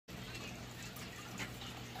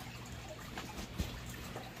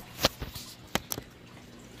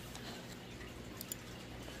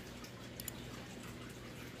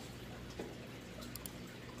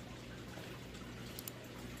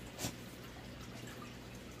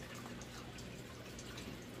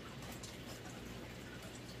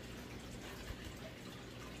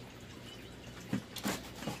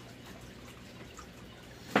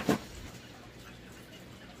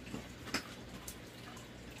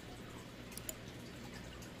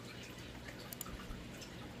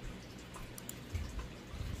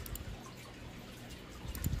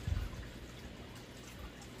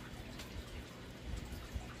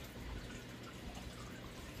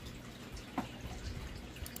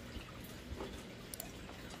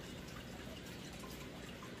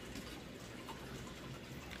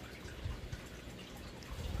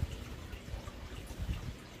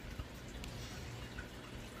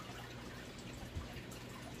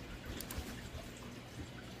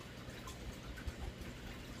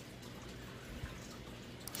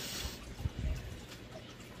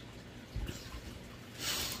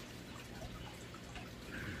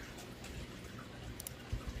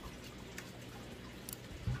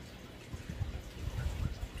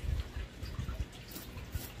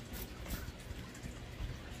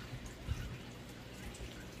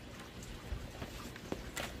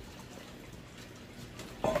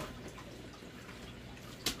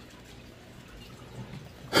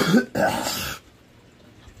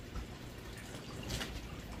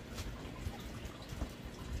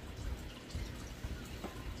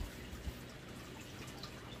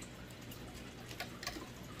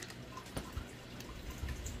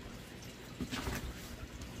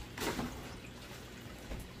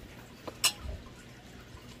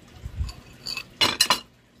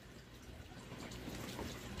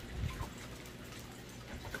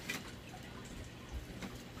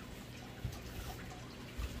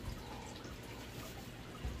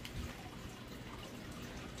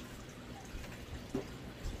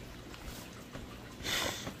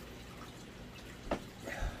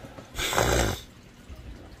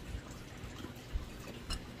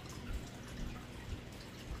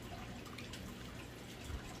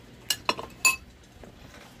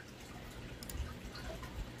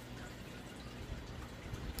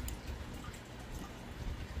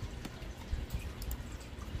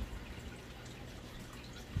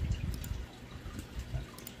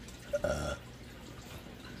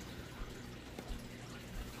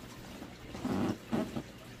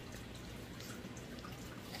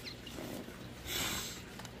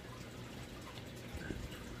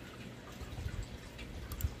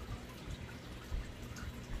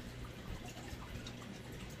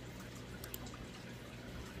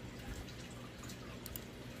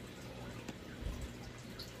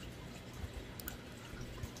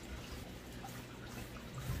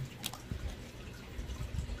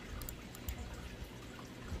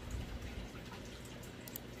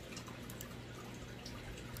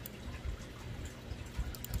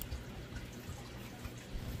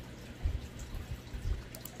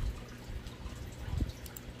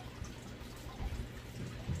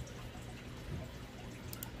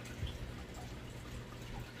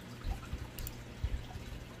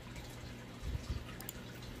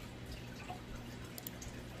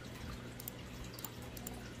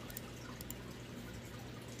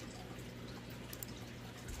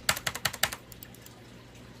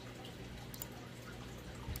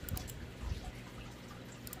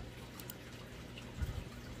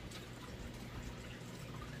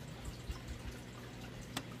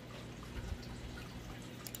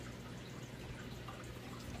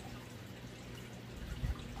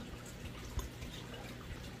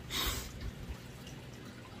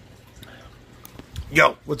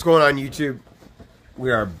Yo, what's going on YouTube?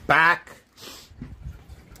 We are back.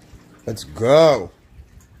 Let's go.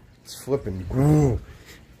 It's flipping.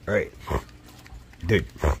 Alright. Dude.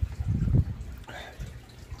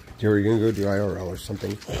 Are we gonna go do IRL or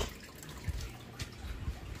something?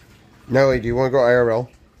 Nelly, do you want to go IRL?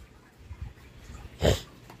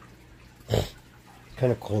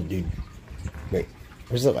 Kind of cold, dude. Wait,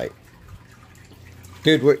 where's the light?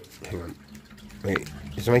 Dude, wait. Hang on. Wait,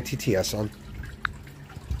 is my TTS on?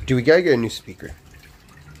 Dude, we gotta get a new speaker.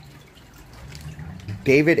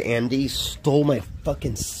 David Andy stole my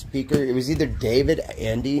fucking speaker. It was either David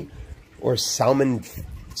Andy or Salmon's.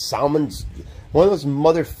 One of those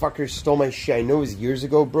motherfuckers stole my shit. I know it was years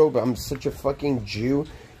ago, bro, but I'm such a fucking Jew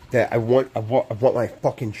that I want my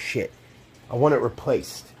fucking shit. I want it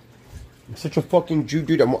replaced. I'm such a fucking Jew,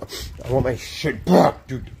 dude. I want my shit back,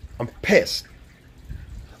 dude. I'm pissed.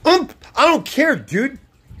 I don't care, dude.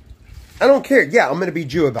 I don't care. Yeah, I'm gonna be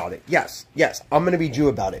Jew about it. Yes, I'm gonna be Jew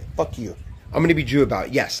about it. Fuck you. I'm gonna be Jew about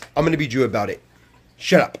it. Yes, I'm gonna be Jew about it.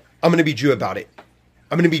 Shut up. I'm gonna be Jew about it.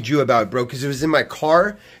 I'm gonna be Jew about it, bro, because it was in my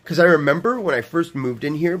car. Because I remember when I first moved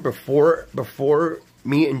in here, before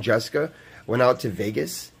me and Jessica went out to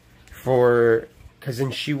Vegas because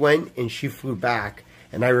then she went and she flew back,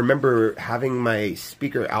 and I remember having my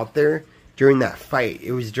speaker out there during that fight.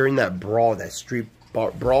 It was during that brawl, that street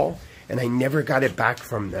brawl, and I never got it back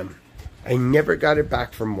from them. I never got it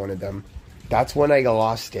back from one of them. That's when I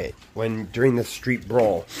lost it, during the street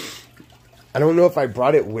brawl. I don't know if I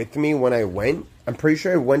brought it with me when I went. I'm pretty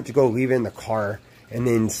sure I went to go leave it in the car, and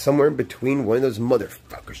then somewhere in between, one of those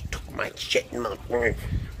motherfuckers took my shit.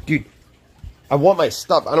 Dude, I want my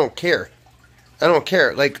stuff. I don't care. I don't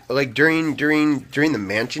care. Like during the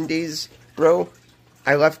mansion days, bro,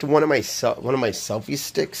 I left one of my selfie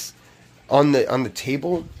sticks on the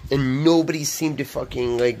table, and nobody seemed to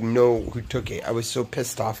fucking know who took it. I was so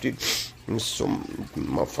pissed off, dude. It was so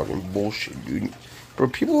motherfucking bullshit, dude. Bro,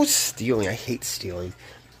 people stealing. I hate stealing.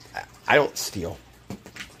 I don't steal.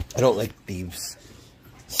 I don't like thieves.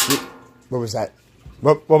 What was that?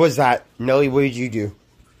 What was that? Nelly, what did you do?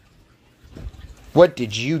 What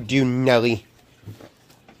did you do, Nelly?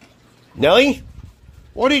 Nelly?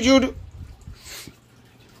 What did you do?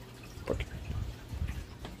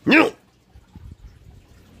 No!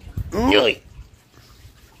 Nelly!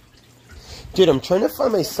 Dude, I'm trying to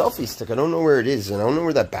find my selfie stick. I don't know where it is, and I don't know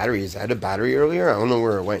where that battery is. I had a battery earlier. I don't know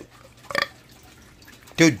where it went.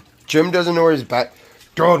 Dude, Jim doesn't know where his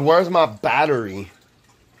Dude, where's my battery?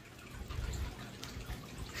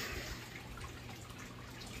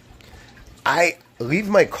 I leave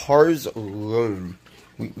my cars alone.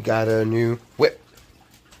 We got a new whip.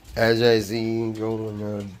 As I see going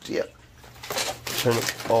a dip. Turn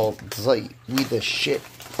it all day. We the shit.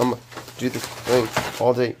 I'ma do this thing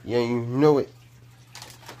all day. Yeah, you know it.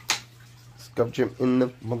 Scuff Jim in the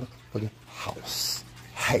motherfucking house.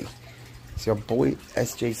 Hey, it's your boy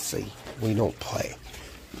SJC. We don't play.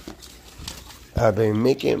 I've been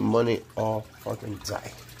making money all fucking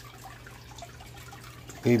day.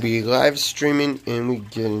 We be live streaming and we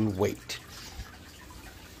getting weight.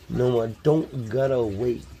 No, I don't gotta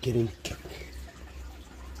wait getting kicked.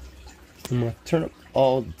 I'm gonna turn up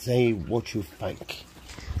all day. What you think?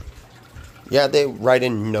 Yeah, they write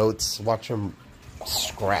in notes. Watch them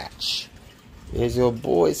scratch. Here's your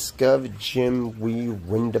boy Scuff Jim. We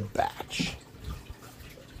win the batch.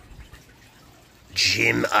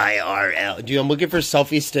 Jim IRL. Dude, I'm looking for a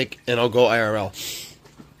selfie stick and I'll go IRL.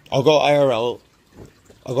 I'll go IRL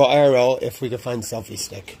if we can find selfie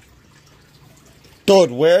stick.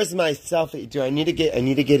 Dude, where's my selfie? Dude, I need to get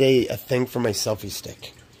a thing for my selfie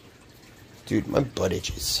stick. Dude, my butt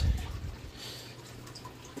itches.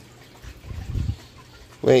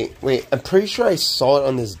 Wait, I'm pretty sure I saw it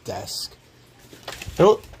on this desk.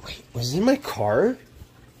 Wait, was it in my car?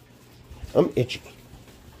 I'm itchy.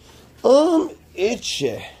 I'm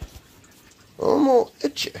itchy. I'm all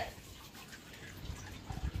itchy.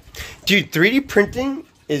 Dude, 3D printing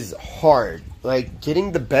is hard. Like,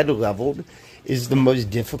 getting the bed leveled is the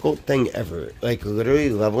most difficult thing ever. Like, literally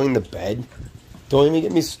leveling the bed. Don't even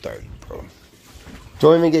get me started, bro.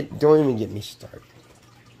 Don't even get me started.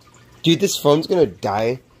 Dude, this phone's gonna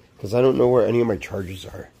die because I don't know where any of my chargers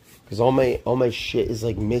are. Because all my shit is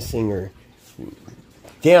like missing or...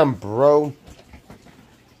 Damn, bro.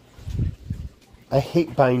 I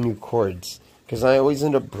hate buying new cords because I always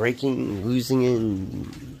end up breaking, losing it,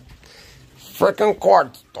 and... Frickin'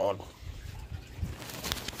 cords, dude.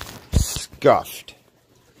 Scuffed.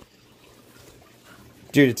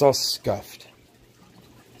 Dude, it's all scuffed.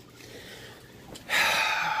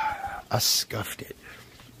 I scuffed it.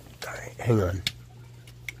 Alright, hang on.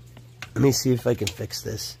 Let me see if I can fix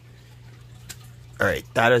this. Alright,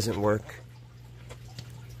 that doesn't work.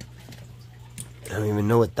 I don't even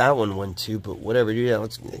know what that one went to, but whatever, dude. Yeah,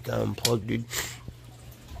 let's get unplugged, dude.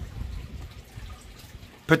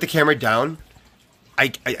 Put the camera down. I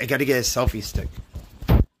gotta get a selfie stick.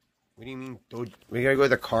 What do you mean? Dude? We gotta go to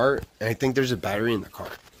the car, and I think there's a battery in the car.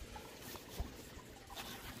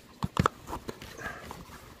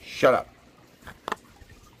 Shut up.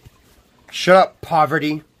 Shut up,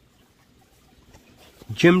 poverty.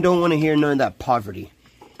 Jim don't want to hear none of that poverty.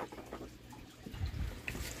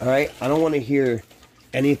 Alright? I don't want to hear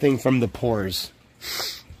anything from the pores.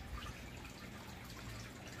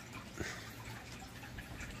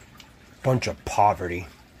 Bunch of poverty.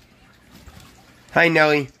 Hi,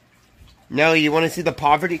 Nelly. Nelly, you want to see the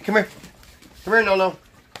poverty? Come here. Come here, no.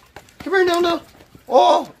 Come here, no.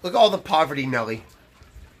 Oh, look at all the poverty, Nelly.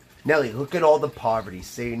 Nelly, look at all the poverty.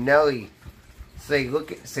 Say, Nelly. Say,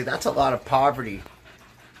 say, that's a lot of poverty.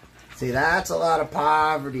 Say, that's a lot of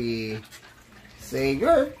poverty. Say,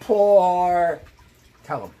 you're poor.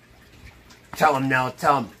 Tell him. Tell him now.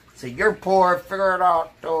 Tell him. Say, you're poor. Figure it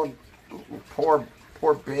out. Don't. Poor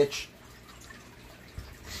bitch.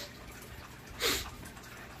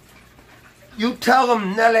 You tell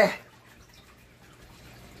him, Nelly.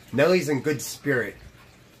 Nelly's in good spirit.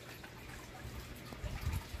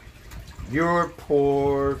 You're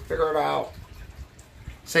poor. Figure it out.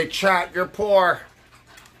 Say, chat, you're poor.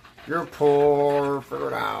 You're poor. Figure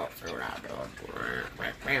it out. Figure it out.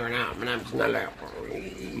 Figure it out. My name's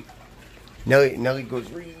Nelly. Nelly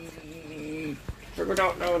goes, Ree. Figure it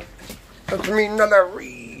out, no. That's me,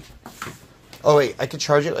 Nelly. Oh, wait. I could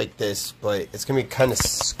charge it like this, but it's going to be kind of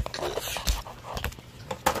scuffed.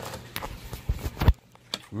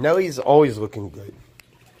 Nelly's always looking good.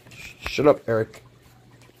 Shut up, Eric.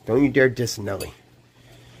 Don't you dare diss Nelly.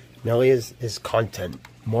 Nelly is content.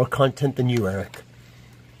 More content than you, Eric.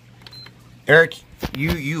 Eric,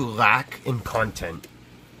 you lack in content.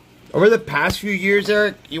 Over the past few years,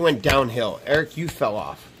 Eric, you went downhill. Eric, you fell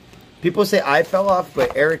off. People say I fell off,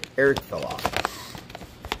 but Eric fell off.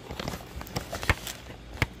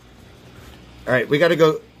 Alright, we gotta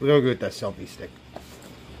go with that selfie stick.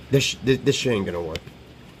 This shit ain't gonna work.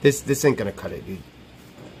 This ain't gonna cut it, dude.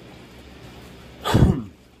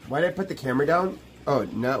 Why did I put the camera down? Oh,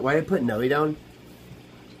 no. Why did I put Nelly down?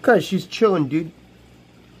 Cause she's chilling, dude.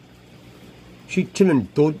 She chilling,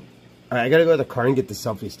 dude. Alright, I gotta go to the car and get the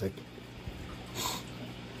selfie stick.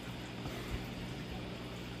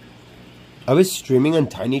 I was streaming on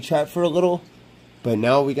Tiny Chat for a little, but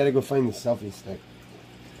now we gotta go find the selfie stick.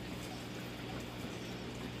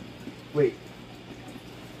 Wait.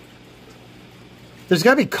 There's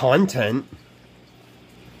gotta be content.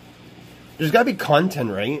 There's gotta be content,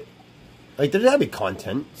 right? Like, there's gotta be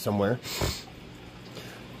content somewhere.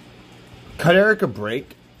 Cut Eric a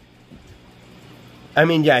break. I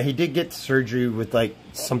mean, yeah, he did get surgery with, like,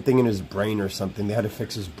 something in his brain or something. They had to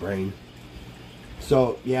fix his brain.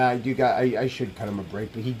 So, yeah, I should cut him a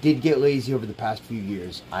break. But he did get lazy over the past few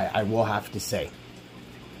years. I will have to say.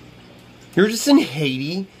 You were just in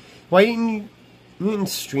Haiti. Why didn't you didn't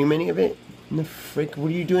stream any of it? In the frick? What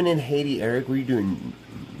are you doing in Haiti, Eric? What are you doing?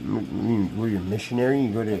 Were you a missionary?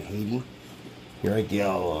 You go to Haiti? You're like,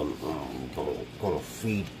 yo, I'm gonna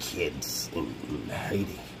feed kids in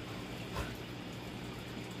Haiti.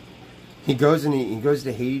 He goes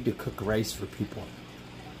to Haiti to cook rice for people.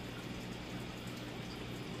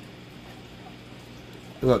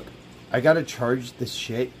 Look, I gotta charge this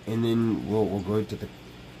shit, and then we'll go to the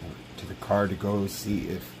car to go see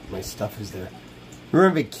if my stuff is there. We're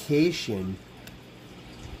on vacation.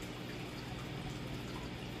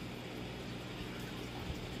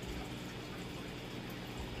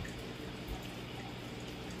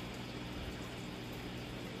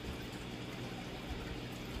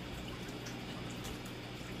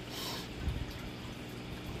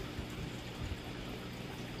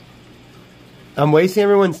 I'm wasting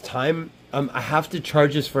everyone's time. I have to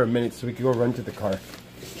charge this for a minute so we can go run to the car.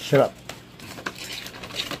 Shut up.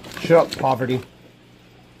 Shut up, poverty.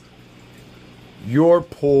 You're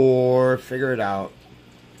poor. Figure it out.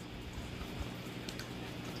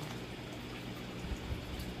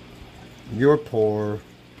 You're poor.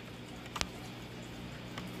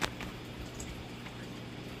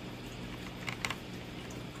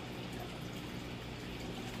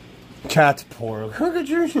 Cat's poor. Look at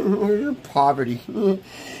your poverty. Dude,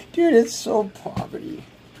 it's so poverty.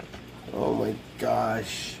 Oh my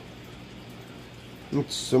gosh.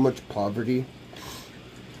 It's so much poverty.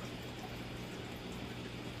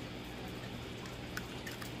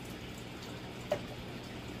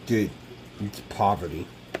 Dude, it's poverty.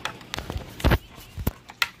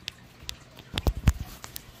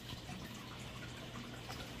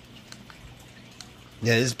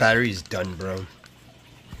 Yeah, this battery's done, bro.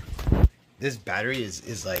 This battery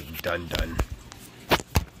is like done.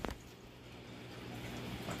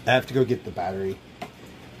 I have to go get the battery.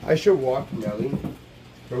 I should walk Nelly,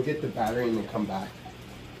 go get the battery, and then come back.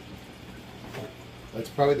 That's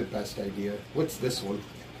probably the best idea. What's this one?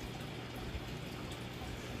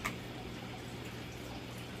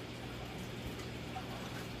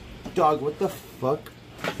 Dog, what the fuck?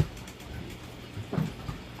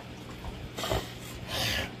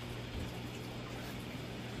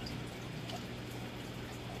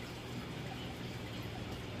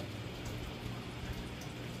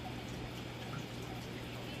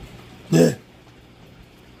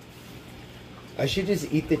 I should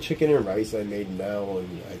just eat the chicken and rice I made now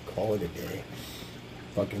and I call it a day.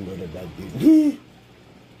 Fucking go to bed, dude.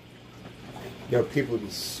 Yo, people would be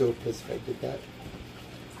so pissed if I did that.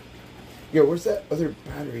 Yo, where's that other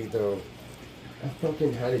battery though? I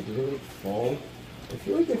fucking had it. Did it like fall? I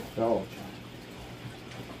feel like it fell.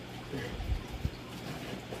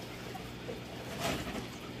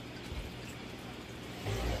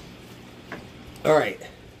 Alright.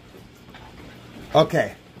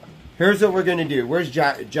 Okay. Here's what we're gonna do. Where's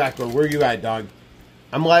Jacko? Where you at, dog?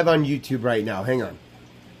 I'm live on YouTube right now. Hang on.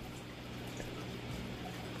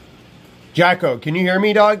 Jacko, can you hear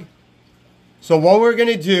me, dog? So what we're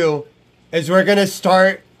gonna do is we're gonna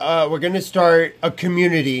start a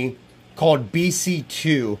community called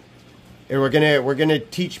BC2, and we're gonna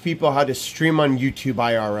teach people how to stream on YouTube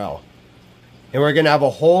IRL, and we're gonna have a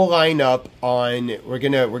whole lineup on.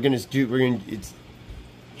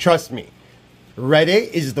 Trust me.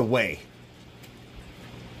 Reddit is the way.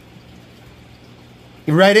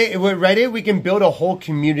 Reddit, we can build a whole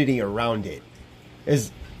community around it.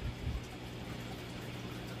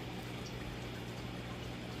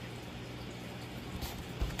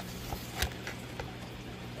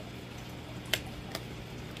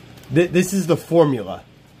 This is the formula.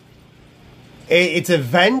 It's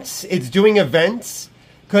events. It's doing events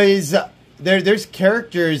because there's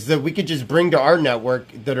characters that we could just bring to our network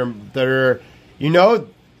that are. You know,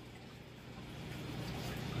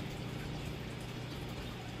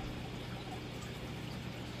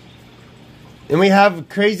 and we have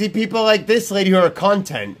crazy people like this lady who are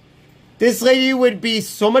content. This lady would be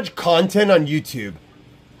so much content on YouTube.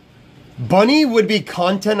 Bunny would be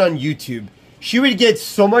content on YouTube. She would get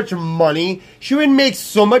so much money. She would make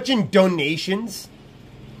so much in donations.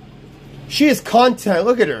 She is content.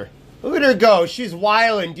 Look at her. Look at her go. She's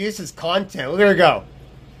wilding. This is content. Look at her go.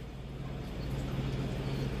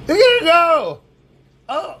 Look at her go.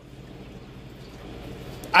 Oh.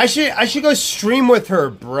 I should go stream with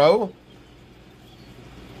her, bro.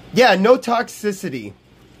 Yeah, no toxicity.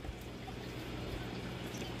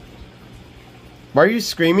 Why are you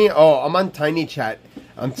screaming? Oh, I'm on Tiny Chat.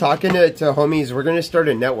 I'm talking to homies. We're gonna start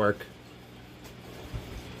a network.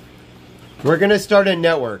 We're gonna start a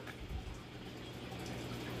network.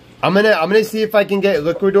 I'm gonna see if I can get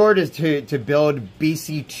Liquidor to build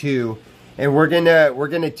BC2, and we're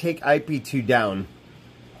gonna take IP2 down.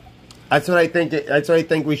 That's what I think. That's what I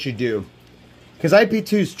think we should do. Because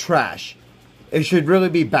IP2 is trash. It should really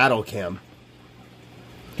be Battle Cam.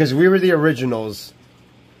 Because we were the originals.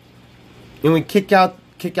 And we kick out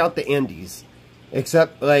the Andes.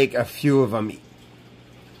 Except like a few of them.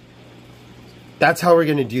 That's how we're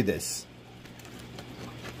gonna do this.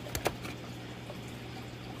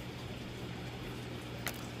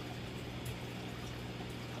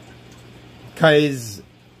 Cause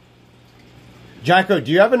Jacko,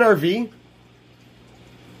 do you have an RV?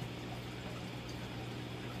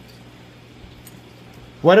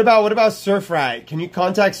 What about Surf Rat? Can you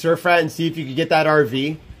contact Surf Rat and see if you could get that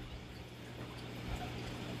RV?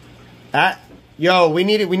 Yo, we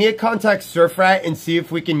need to contact Surf Rat and see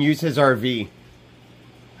if we can use his RV.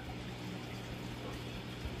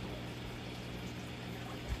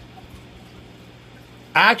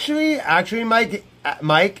 Actually, Mike,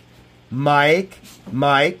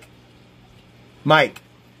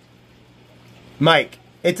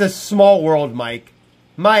 it's a small world, Mike.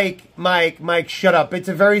 Mike, shut up. It's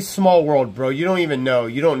a very small world, bro. You don't even know.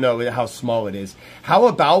 You don't know how small it is. How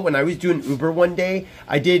about when I was doing Uber one day,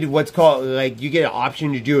 I did what's called, like, you get an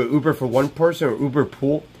option to do an Uber for one person or Uber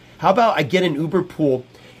pool. How about I get an Uber pool,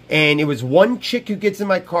 and it was one chick who gets in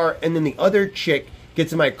my car, and then the other chick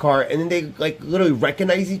gets in my car, and then they, like, literally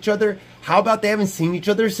recognize each other. How about they haven't seen each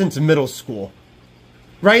other since middle school?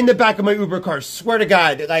 Right in the back of my Uber car. Swear to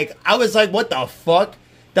God. Like, I was like, what the fuck?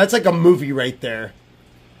 That's like a movie right there.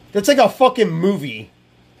 That's like a fucking movie.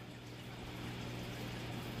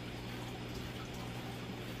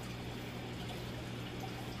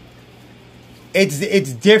 It's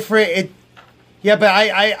different. Yeah,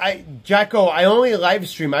 but Jacko, I only live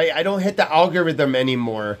stream. I don't hit the algorithm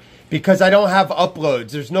anymore because I don't have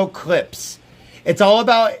uploads. There's no clips. It's all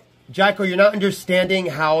about, Jacko, you're not understanding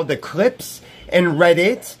how the clips and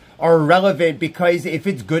Reddit are relevant, because if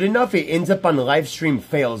it's good enough, it ends up on live stream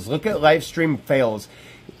fails. Look at live stream fails.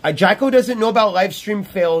 Jacko doesn't know about live stream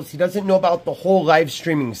fails. He doesn't know about the whole live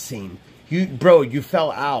streaming scene. Bro, you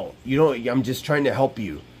fell out. You don't. I'm just trying to help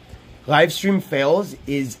you. Live stream fails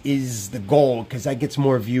is the goal, because that gets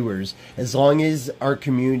more viewers. As long as our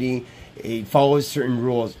community follows certain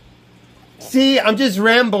rules. See, I'm just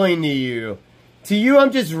rambling to you. To you,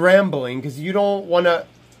 I'm just rambling because you don't want to.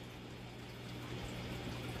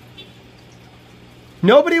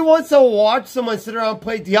 Nobody wants to watch someone sit around and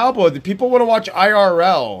play Diablo. The people want to watch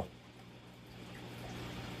IRL.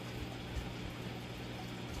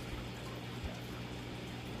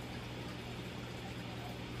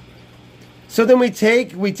 So then we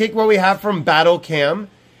take what we have from Battle Cam,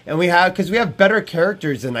 and we have, because we have better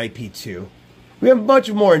characters than IP2. We have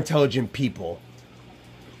much more intelligent people.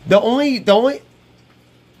 All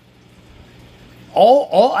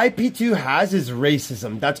IP2 has is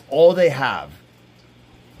racism. That's all they have.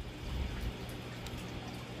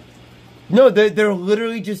 No, they're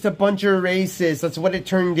literally just a bunch of racists. That's what it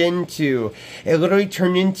turned into. It literally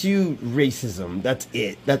turned into racism. That's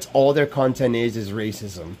it. That's all their content is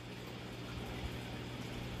racism.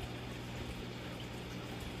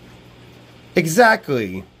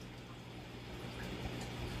 Exactly.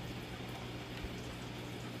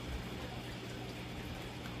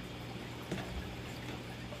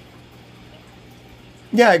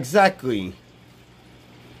 Yeah, exactly.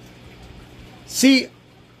 See,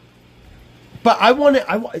 but I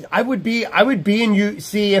would be in you.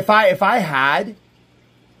 See, if I had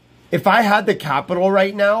the capital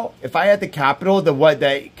right now, if I had the capital,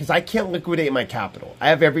 because I can't liquidate my capital. I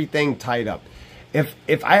have everything tied up.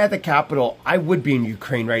 If I had the capital, I would be in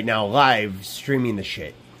Ukraine right now, live streaming the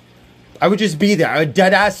shit. I would just be there. I would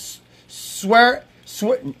dead ass swear.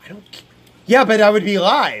 I don't. Yeah, but I would be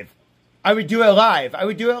live. I would do it live. I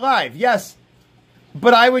would do it live. Yes,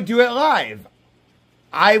 but I would do it live.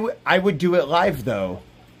 I would do it live though.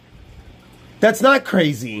 That's not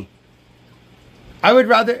crazy. I would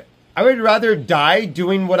rather. I would rather die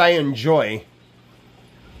doing what I enjoy.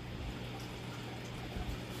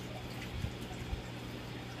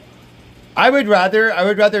 I would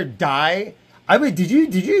rather die. You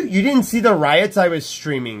didn't see the riots I was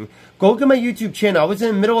streaming. Go look at my YouTube channel. I was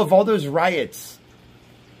in the middle of all those riots.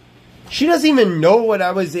 She doesn't even know what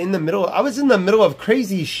I was in the middle of. I was in the middle of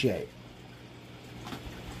crazy shit.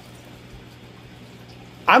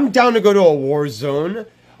 I'm down to go to a war zone.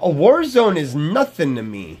 A war zone is nothing to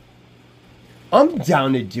me. I'm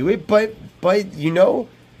down to do it, but you know,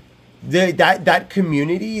 that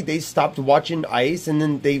community, they stopped watching ICE and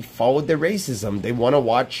then they followed their racism. They want to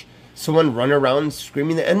watch someone run around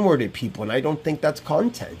screaming the N-word at people, and I don't think that's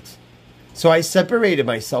content. So I separated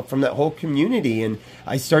myself from that whole community, and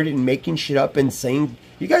I started making shit up and saying,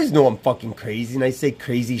 you guys know I'm fucking crazy, and I say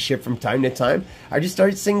crazy shit from time to time. I just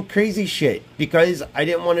started saying crazy shit because I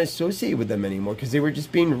didn't want to associate with them anymore because they were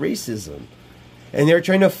just being racism. And they were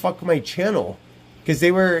trying to fuck my channel because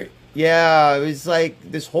they were, yeah, it was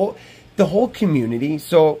like the whole community.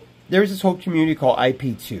 So there's this whole community called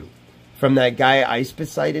IP2 from that guy Ice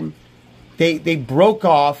Poseidon. They broke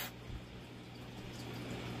off.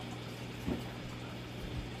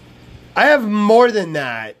 I have more than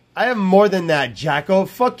that. I have more than that, Jacko.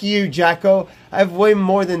 Fuck you, Jacko. I have way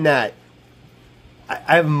more than that.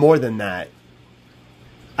 I have more than that.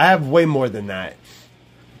 I have way more than that.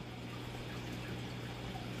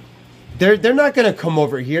 They're not gonna come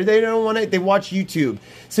over here. They don't want to. They watch YouTube.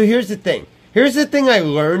 So here's the thing. Here's the thing I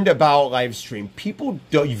learned about live stream.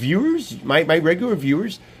 Viewers, my regular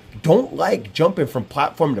viewers, don't like jumping from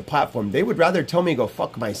platform to platform. They would rather tell me to go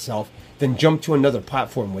fuck myself than jump to another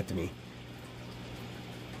platform with me.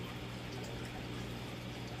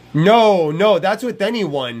 No, that's with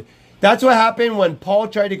anyone. That's what happened when Paul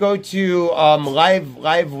tried to go to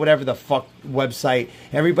live whatever the fuck website.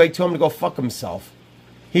 Everybody told him to go fuck himself.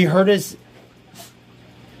 He hurt his...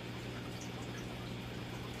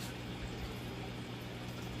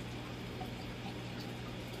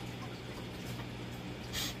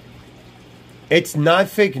 It's not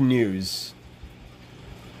fake news.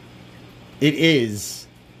 It is.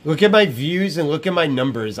 Look at my views and look at my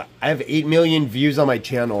numbers. I have 8 million views on my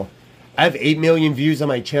channel. I have 8 million views on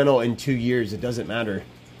my channel in 2 years. It doesn't matter.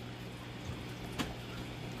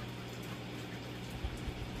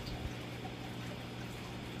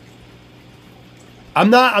 I'm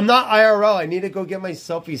not IRL. I need to go get my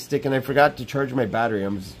selfie stick and I forgot to charge my battery.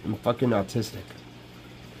 I'm fucking autistic.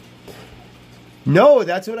 No,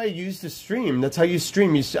 that's what I use to stream. That's how you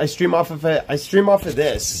stream. I stream off of it. I stream off of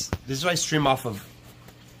this. This is what I stream off of.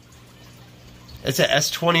 It's a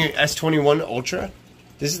S21 Ultra.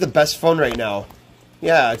 This is the best phone right now.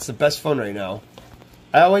 Yeah, it's the best phone right now.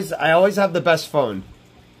 I always have the best phone.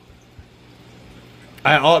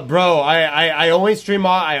 I only stream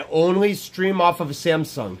off of a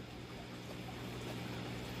Samsung.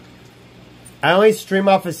 I only stream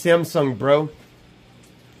off a Samsung, bro.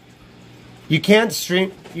 You can't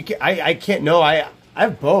stream. You can. I can't. No, I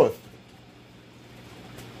have both.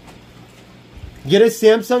 You get a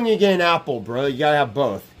Samsung, you get an Apple, bro. You gotta have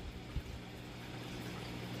both.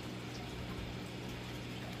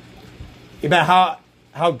 Yeah, but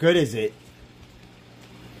how good is it?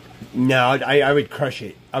 No, I would crush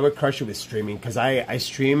it. I would crush it with streaming because I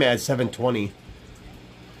stream at 720.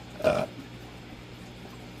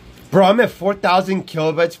 Bro, I'm at 4,000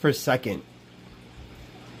 kilobits per second.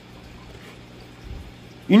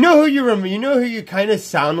 You know who you kind of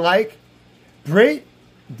sound like? Brit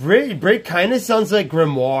kind of sounds like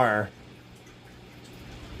Grimoire.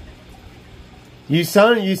 You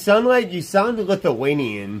sound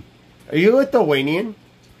Lithuanian. Are you Lithuanian?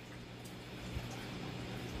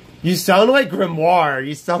 You sound like Grimoire.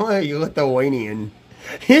 You sound like you Lithuanian.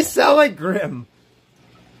 You sound like Grim.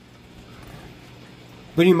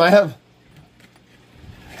 But you might have...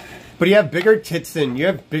 But you have bigger tits than... You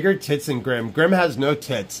have bigger tits than Grim. Grim has no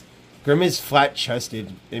tits. Grim is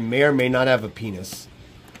flat-chested. It may or may not have a penis.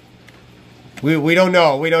 We don't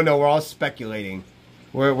know. We don't know. We're all speculating.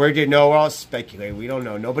 We're all speculating. We don't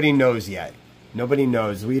know. Nobody knows yet. Nobody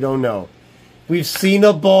knows. We don't know. We've seen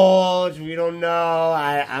a bulge. We don't know.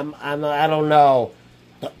 I don't know.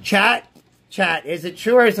 Chat. Is it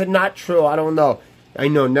true or is it not true? I don't know. I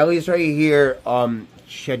know Nelly's right here.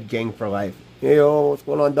 Shed gang for life. Hey yo, what's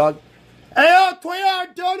going on, dog? Hey yo,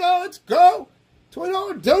 $20 dono. Let's go.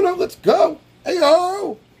 $20 dono. Let's go. Hey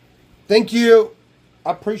yo. Thank you.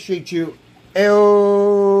 I appreciate you. Hey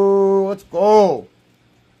yo, let's go.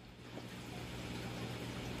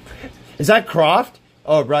 Is that Croft?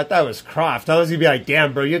 Oh, bro, I thought it was Croft. I was gonna be like,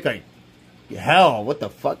 damn, bro, you're like, hell, what the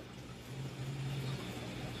fuck?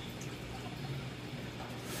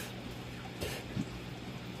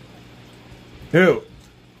 Who?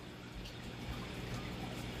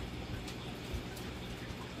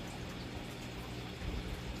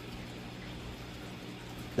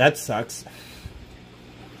 That sucks.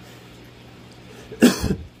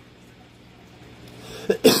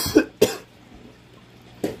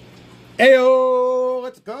 Heyo,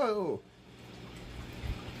 let's go.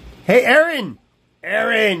 Hey, Aaron.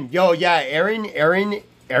 Aaron. Yo, yeah,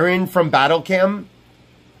 Aaron from Battle Cam.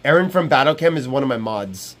 Aaron from Battle Cam is one of my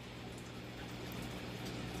mods.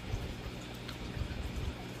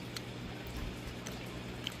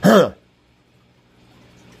 Huh.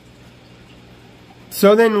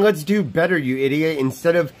 So then let's do better, you idiot.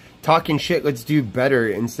 Instead of talking shit, let's do better.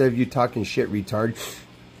 Instead of you talking shit, retard.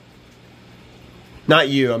 Not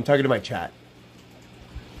you, I'm talking to my chat.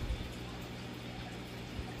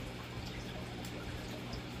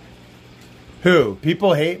 Who?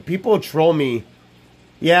 People hate, people troll me.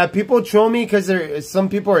 Yeah, people troll me because some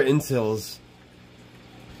people are incels.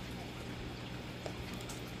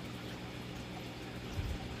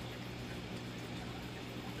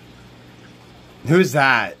 Who's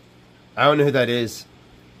that? I don't know who that is.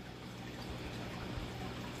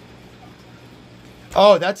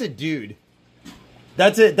 Oh, that's a dude.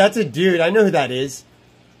 That's a dude. I know who that is.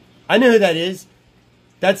 I know who that is.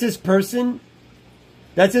 That's this person.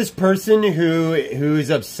 That's this person who's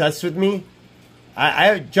obsessed with me.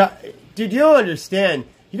 Dude, you don't understand.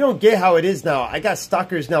 You don't get how it is now. I got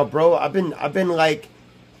stalkers now, bro. I've been doing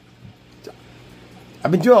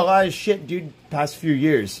a lot of shit, dude, past few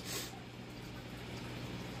years.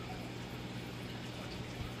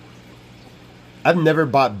 I've never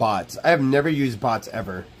bought bots. I have never used bots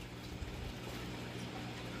ever.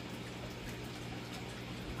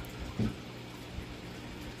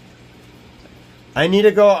 I need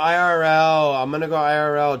to go IRL. I'm gonna go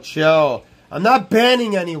IRL. Chill. I'm not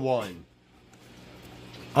banning anyone.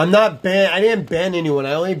 I didn't ban anyone.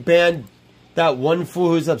 I only banned that one fool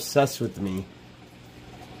who's obsessed with me.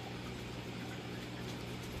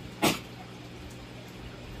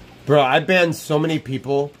 Bro, I banned so many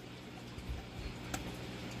people.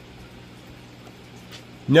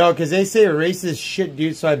 No, because they say racist shit,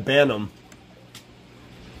 dude, so I ban them.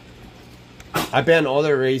 I ban all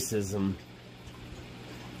their racism.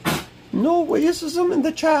 No racism in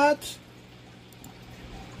the chat.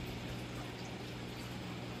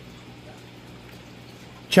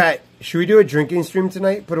 Chat, should we do a drinking stream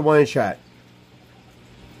tonight? Put a one in chat.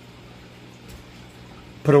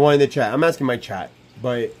 Put a one in the chat. I'm asking my chat,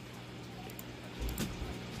 but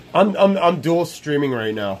I'm dual streaming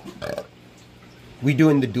right now. We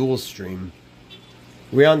doing the dual stream.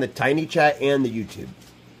 We're on the tiny chat and the YouTube.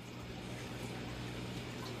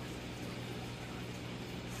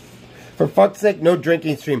 For fuck's sake, no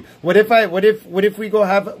drinking stream. What if we go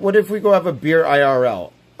have a beer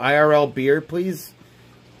IRL? IRL beer, please.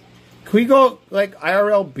 Can we go like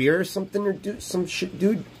IRL beer or something, or do some shit,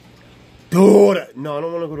 dude? Dude, no, I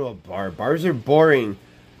don't want to go to a bar. Bars are boring.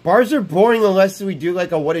 Bars are boring unless we do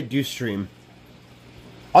like a what it do stream.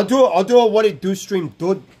 I'll do a what it do stream,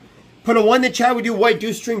 dude. Put a one in the chat. We do what it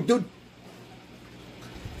do stream, dude.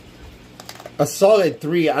 A solid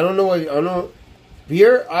 3. I don't know.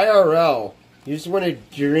 Beer IRL. You just want to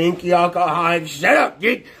drink alcohol? Shut up,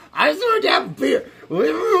 dude. I just want to have beer.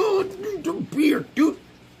 Beer, dude.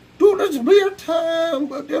 Dude, it's beer time.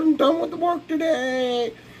 But I'm done with the work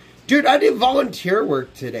today. Dude, I did volunteer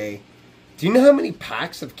work today. Do you know how many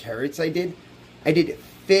packs of carrots I did? I did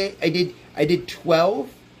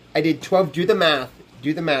 12. I did 12. Do the math.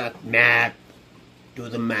 Do the math. Do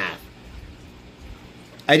the math.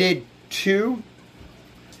 I did 12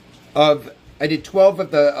 of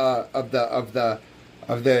the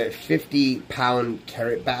 50-pound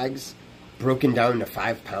carrot bags, broken down to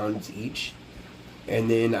 5 pounds each, and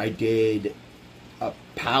then I did a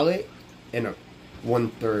pallet and a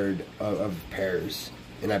 1/3 of pears,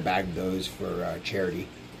 and I bagged those for charity.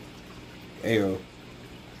 Ayo,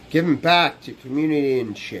 giving back to community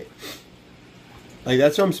and shit. Like,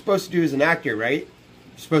 that's what I'm supposed to do as an actor, right?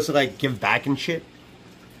 I'm supposed to like give back and shit.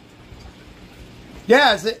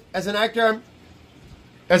 Yeah, as an actor,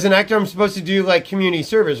 I'm supposed to do like community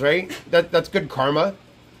service, right? That's good karma.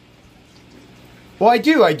 Well, I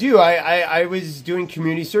do. I was doing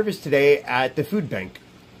community service today at the food bank.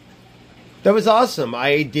 That was awesome.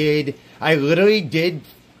 I literally did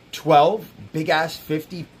 12 big ass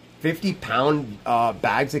 50-pound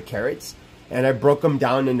bags of carrots, and I broke them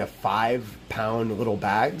down into 5-pound little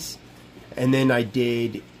bags. And then I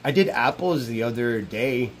did apples the other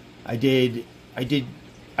day. I did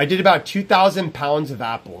about 2,000 pounds of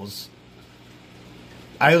apples.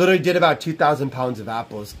 I literally did about 2,000 pounds of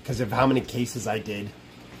apples because of how many cases I did.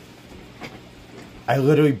 I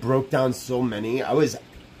literally broke down so many. I was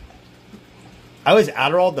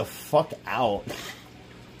Adderall the fuck out.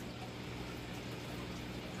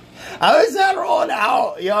 I was Adderall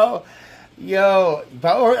out, yo.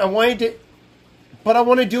 But I wanted to, but I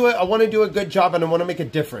want to do it. I want to do a good job, and I want to make a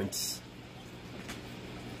difference.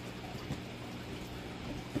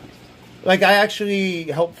 Like, I actually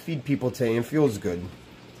help feed people today, and it feels good.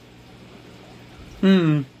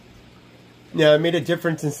 Yeah, I made a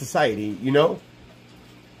difference in society, you know?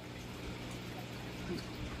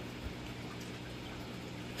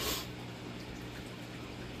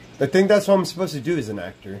 I think that's what I'm supposed to do as an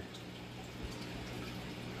actor.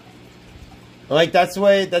 Like, that's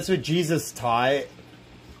what Jesus taught.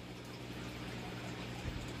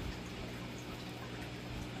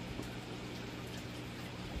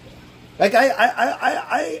 Like,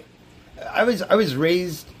 I was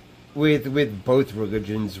raised with both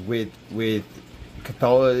religions, with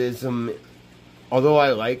Catholicism, although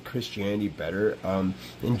I like Christianity better, and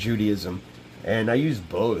Judaism, and I use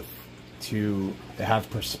both to have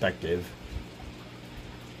perspective.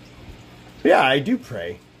 Yeah, I do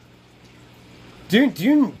pray. Do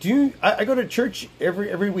you? I go to church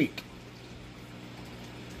every week.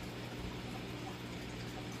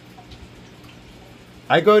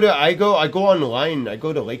 I go online. I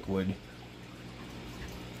go to Lakewood.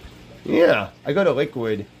 Yeah, I go to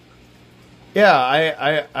Lakewood. Yeah,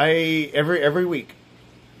 I every week,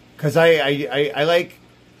 cause I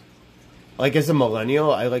like as a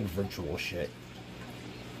millennial, I like virtual shit.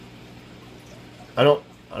 I don't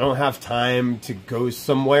have time to go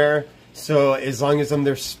somewhere. So as long as I'm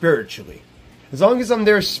there spiritually,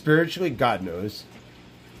 God knows.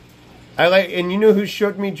 And you know who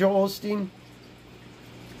showed me Joel Osteen?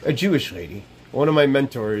 A Jewish lady, one of my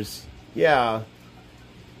mentors. Yeah.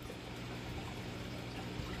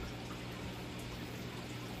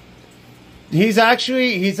 He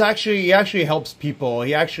actually helps people.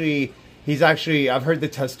 He's actually, I've heard the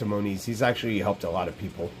testimonies. He's actually helped a lot of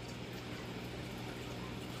people.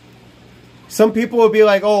 Some people will be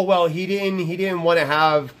like, oh, well, he didn't want to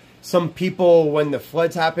have some people when the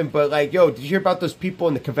floods happened, but like, yo, did you hear about those people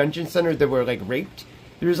in the convention center that were like raped?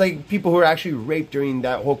 There's like people who were actually raped during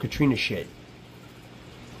that whole Katrina shit.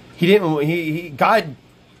 Who's he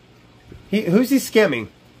scamming?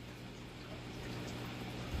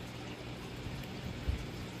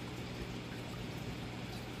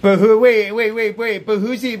 But but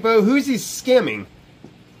who's he scamming?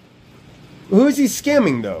 Who's he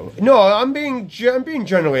scamming though? No, I'm being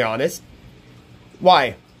generally honest.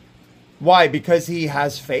 Why? Why? Because he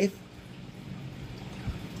has faith?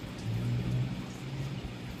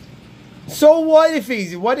 So what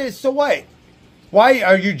if so what? Why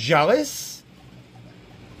are you jealous?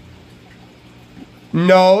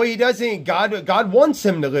 No, he doesn't. God wants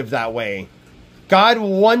him to live that way. God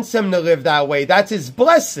wants him to live that way. That's his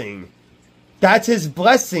blessing. That's his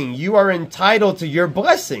blessing. You are entitled to your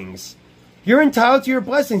blessings. You're entitled to your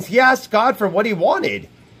blessings. He asked God for what he wanted.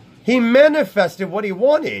 He manifested what he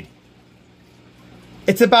wanted.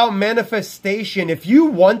 It's about manifestation. If you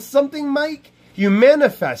want something, Mike, you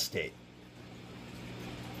manifest it.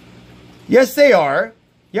 Yes, they are.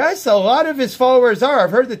 Yes, a lot of his followers are.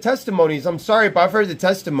 I've heard the testimonies. I'm sorry, but I've heard the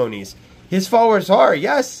testimonies. His followers are.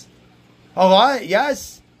 Yes. A lot.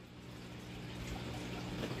 Yes.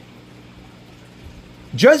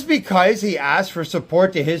 Just because he asks for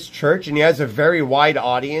support to his church and he has a very wide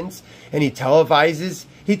audience and he televises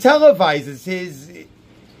his,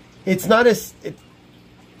 it's not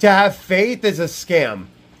to have faith is a scam.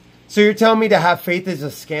 So you're telling me to have faith is a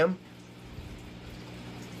scam?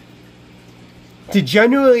 To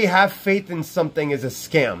genuinely have faith in something is a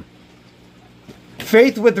scam.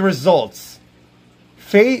 Faith with results.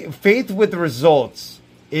 Faith with results.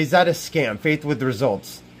 Is that a scam? Faith with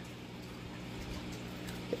results.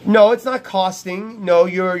 No, it's not costing. No,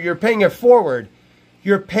 you're paying it forward.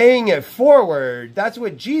 You're paying it forward. That's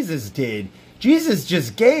what Jesus did. Jesus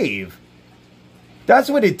just gave. That's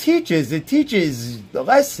what it teaches. It teaches the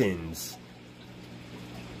lessons.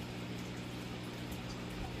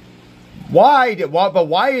 But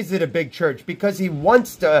why is it a big church? Because he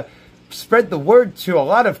wants to spread the word to a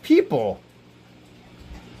lot of people.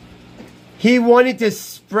 He wanted to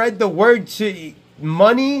spread the word to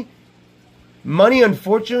money. Money,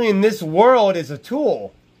 unfortunately, in this world is a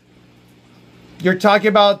tool. You're talking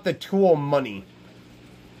about the tool money.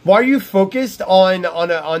 Why are you focused on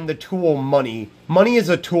the tool money? Money is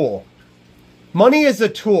a tool. Money is a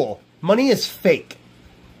tool. Money is fake.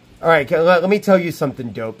 All right, let me tell you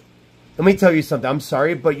something, dope. Let me tell you something. I'm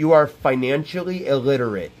sorry, but you are financially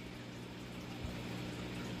illiterate.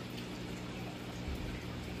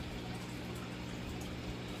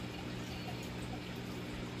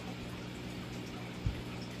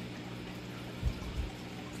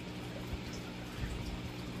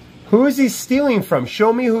 Who is he stealing from?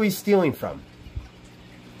 Show me who he's stealing from.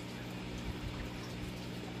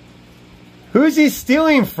 Who is he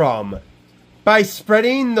stealing from? By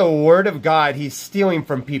spreading the word of God, he's stealing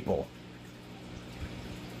from people.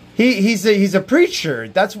 He's a preacher.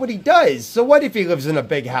 That's what he does. So what if he lives in a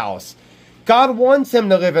big house? God wants him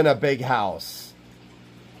to live in a big house.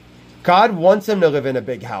 God wants him to live in a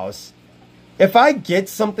big house. If I get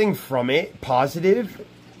something from it, positive,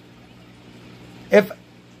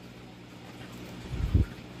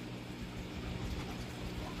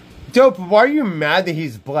 Dope, why are you mad that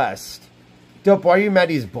he's blessed? Dope, why are you mad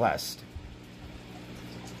he's blessed?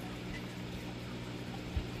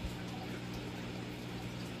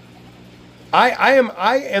 I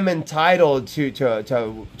am entitled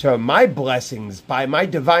to my blessings by my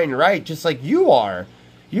divine right, just like you are.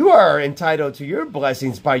 You are entitled to your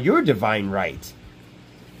blessings by your divine right.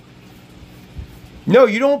 No,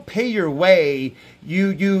 you don't pay your way.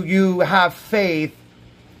 You have faith.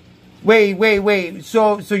 Wait.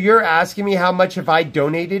 So you're asking me how much have I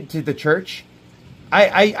donated to the church?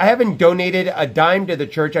 I haven't donated a dime to the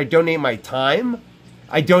church. I donate my time.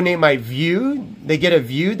 I donate my view. They get a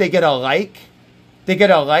view. They get a like. They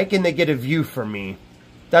get a like and they get a view from me.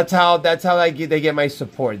 That's how they get my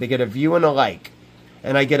support. They get a view and a like.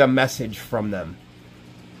 And I get a message from them.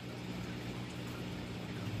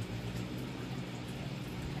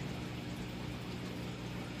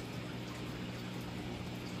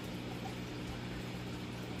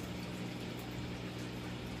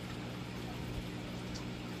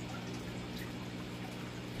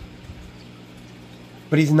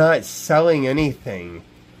 But he's not selling anything.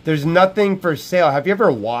 There's nothing for sale. Have you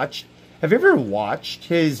ever watched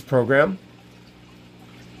his program?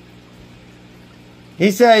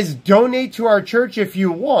 He says, donate to our church if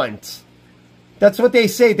you want. That's what they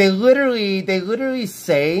say. They literally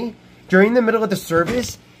say, during the middle of the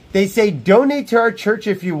service, they say, donate to our church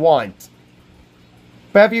if you want.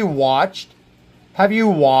 But have you watched a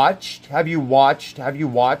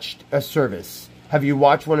service? Have you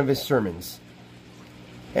watched one of his sermons?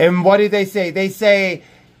 And what do they say? They say,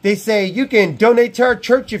 you can donate to our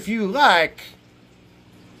church if you like.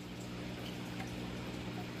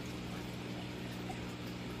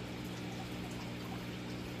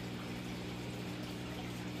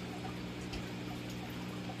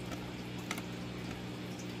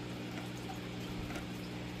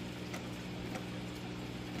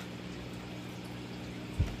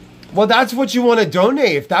 Well, that's what you want to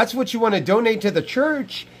donate. If that's what you want to donate to the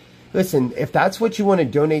church, listen, if that's what you want to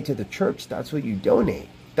donate to the church, that's what you donate.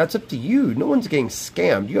 That's up to you. No one's getting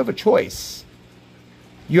scammed. You have a choice.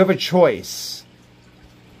 You have a choice.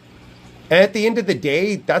 And at the end of the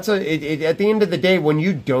day, at the end of the day, when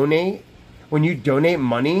you donate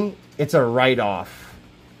money, it's a write-off.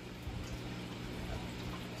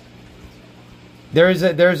 There's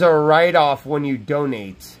a write-off when you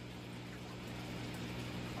donate.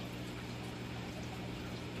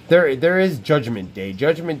 There is Judgment Day.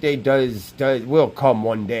 Judgment Day will come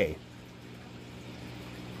one day.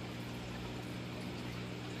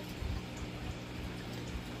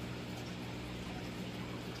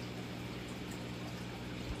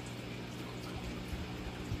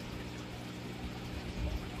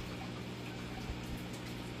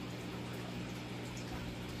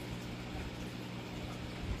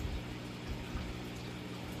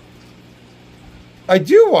 I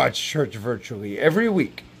do watch church virtually every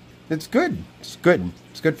week. It's good. It's good.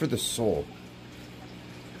 It's good for the soul.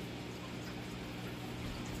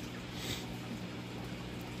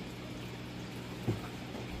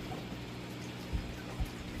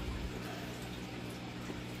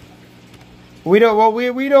 We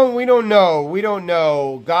don't know. We don't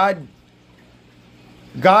know. God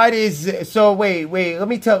is, so wait, let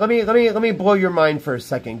me blow your mind for a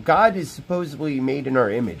second. God is supposedly made in our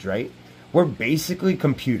image, right? We're basically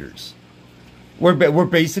computers. We're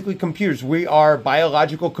basically computers. We are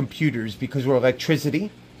biological computers because we're electricity,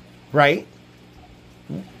 right?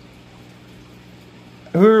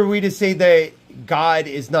 Who are we to say that God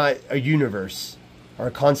is not a universe or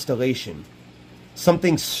a constellation?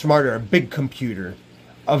 Something smarter, a big computer,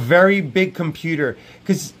 a very big computer.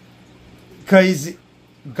 Because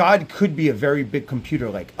God could be a very big computer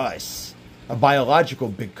like us. A biological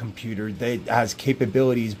big computer that has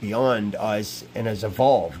capabilities beyond us and has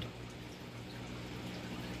evolved.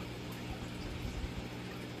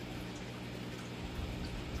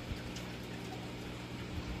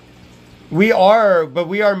 We are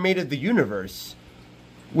made of the universe.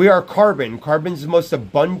 We are carbon. Carbon's the most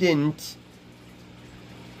abundant.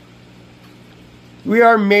 We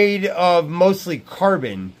are made of mostly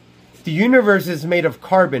carbon. The universe is made of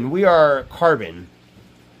carbon. We are carbon.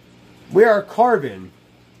 We are carbon.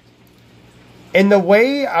 And the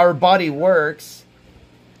way our body works...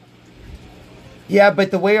 Yeah, but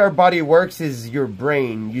the way our body works is your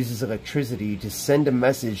brain uses electricity to send a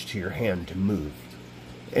message to your hand to move.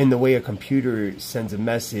 And the way a computer sends a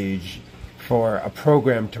message for a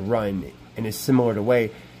program to run in a similar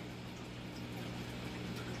way.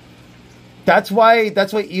 That's why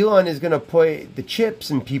Elon is going to put the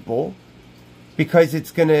chips in people, because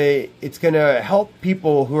it's going to help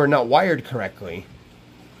people who are not wired correctly.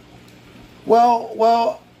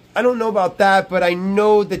 Well, I don't know about that, but I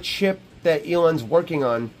know the chip that Elon's working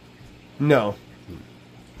on. No.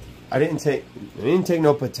 I didn't take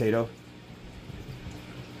no potato.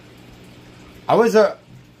 I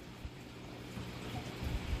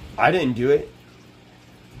didn't do it.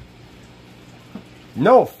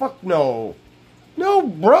 No, fuck no. No,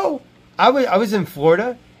 bro. I was in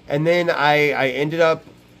Florida, and then I ended up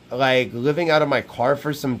like living out of my car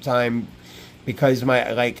for some time because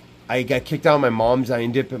I got kicked out of my mom's. I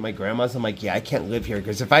ended up at my grandma's. I'm like, yeah, I can't live here,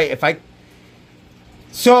 because if I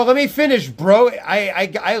so let me finish, bro.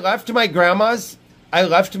 I left my grandma's. I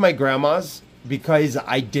left my grandma's because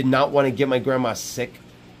I did not want to get my grandma sick,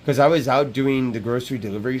 because I was out doing the grocery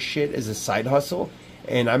delivery shit as a side hustle,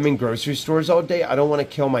 and I'm in grocery stores all day. I don't want to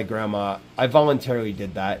kill my grandma. I voluntarily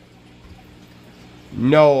did that.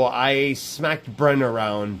 No, I smacked Bren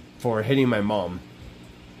around for hitting my mom.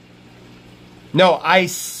 No, I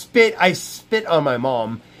spit on my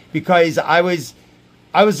mom because I was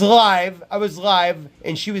live,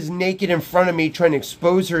 and she was naked in front of me trying to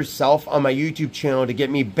expose herself on my YouTube channel to get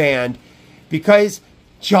me banned, because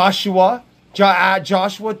Joshua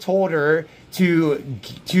told her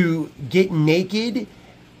to get naked.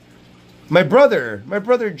 My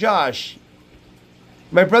brother Josh,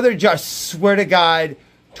 swear to God,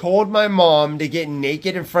 told my mom to get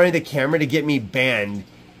naked in front of the camera to get me banned,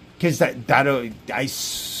 because I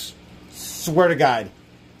swear to God.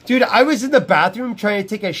 Dude, I was in the bathroom trying to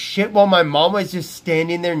take a shit while my mom was just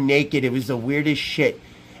standing there naked. It was the weirdest shit.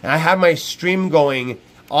 And I had my stream going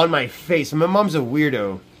on my face. My mom's a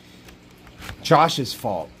weirdo. Josh's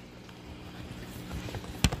fault.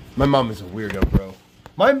 My mom is a weirdo, bro.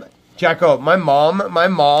 Jacko, my mom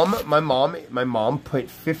put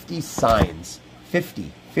 50 signs.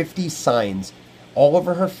 50 signs all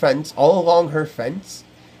over her fence, all along her fence,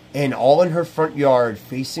 and all in her front yard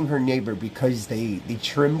facing her neighbor, because they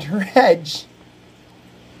trimmed her hedge.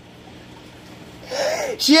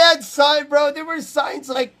 She had signs, bro. There were signs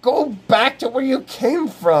like, go back to where you came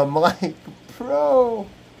from. Like, bro.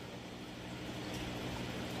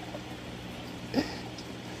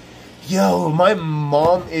 Yo, my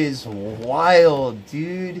mom is wild,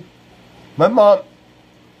 dude. My mom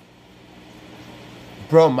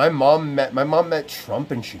met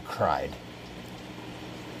Trump and she cried.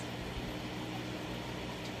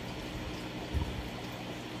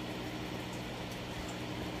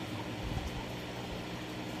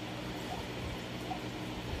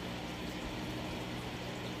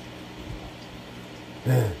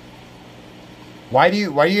 Why do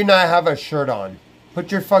you not have a shirt on?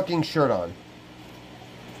 Put your fucking shirt on.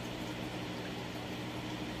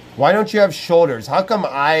 Why don't you have shoulders? How come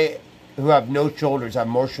I, who have no shoulders, have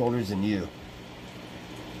more shoulders than you?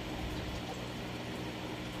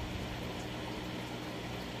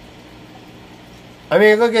 I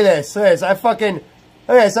mean, look at this. Look at this. Look at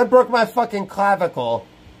this. I broke my fucking clavicle,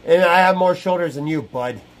 and I have more shoulders than you,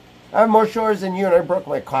 bud. I have more shoulders than you, and I broke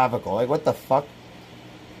my clavicle. Like, what the fuck?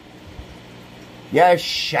 Yeah, I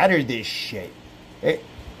shattered this shit.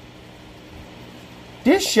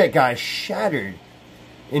 This shit got shattered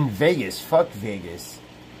in Vegas. Fuck Vegas.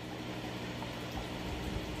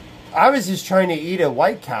 I was just trying to eat at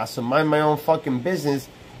White Castle, mind my own fucking business,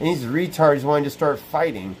 and these retards wanted to start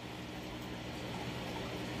fighting.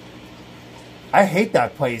 I hate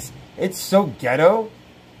that place. It's so ghetto.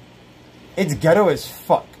 It's ghetto as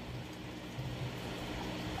fuck.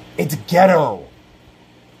 It's ghetto.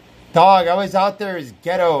 Dog, I was out there as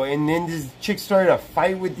ghetto, and then this chick started a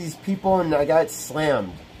fight with these people, and I got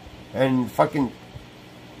slammed. And fucking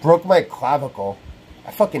broke my clavicle.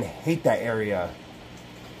 I fucking hate that area.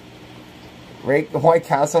 Right? The White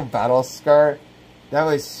Castle battle scar? That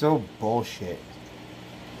was so bullshit.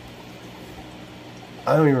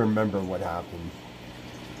 I don't even remember what happened.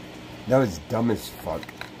 That was dumb as fuck.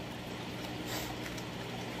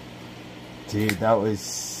 Dude, that was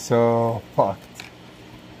so fucked.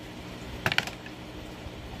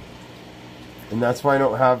 And that's why I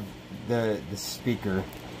don't have the speaker.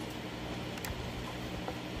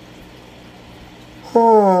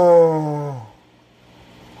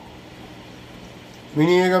 We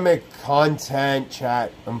need to go make content,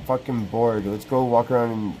 chat. I'm fucking bored. Let's go walk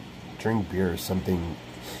around and drink beer or something.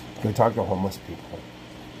 Go talk to homeless people.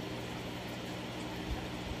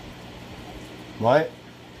 What?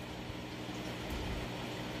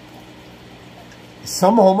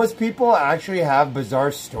 Some homeless people actually have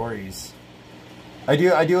bizarre stories. I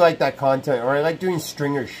do like that content, or I like doing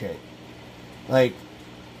stringer shit. Like,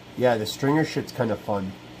 yeah, the stringer shit's kind of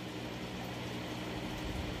fun.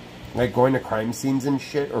 Like going to crime scenes and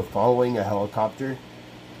shit, or following a helicopter.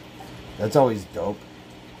 That's always dope.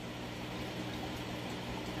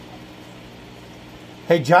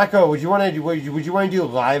 Hey Jacko, would you want to do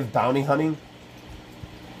live bounty hunting?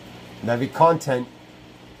 That'd be content.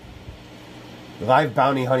 Live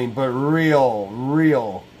bounty hunting, but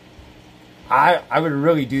real. I would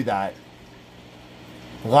really do that.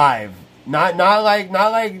 Live. Not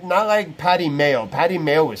like Patty Mayo. Patty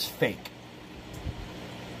Mayo was fake.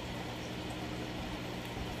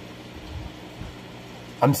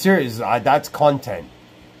 I'm serious, that's content.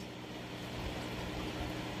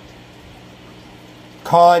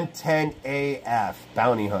 Content AF.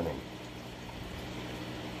 Bounty hunting.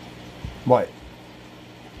 What?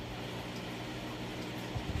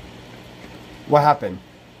 What happened?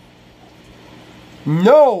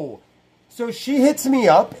 No! So she hits me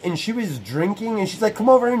up and she was drinking and she's like, come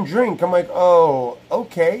over and drink. I'm like, oh,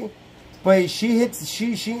 okay. But she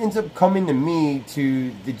ends up coming to me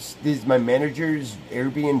to this my manager's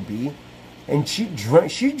Airbnb, and she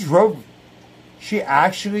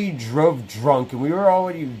actually drove drunk, and we were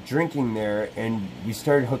already drinking there, and we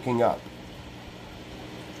started hooking up.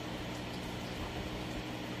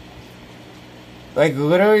 Like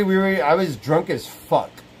literally, I was drunk as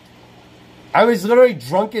fuck. I was literally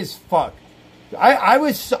drunk as fuck. I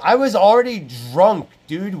was already drunk,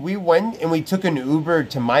 dude. We went and we took an Uber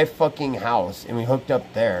to my fucking house and we hooked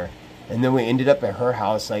up there. And then we ended up at her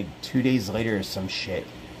house like 2 days later or some shit.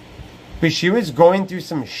 But she was going through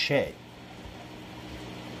some shit.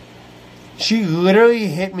 She literally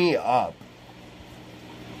hit me up.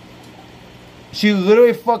 She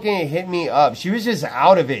literally fucking hit me up. She was just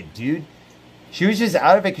out of it, dude. She was just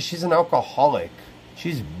out of it because she's an alcoholic.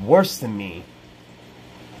 She's worse than me.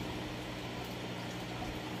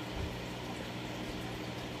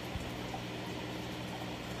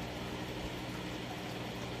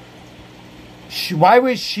 Why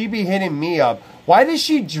would she be hitting me up? Why does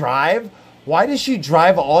she drive? Why does she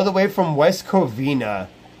drive all the way from West Covina?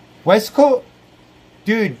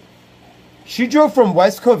 Dude, she drove from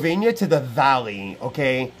West Covina to the Valley,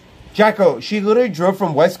 okay? Jacko, she literally drove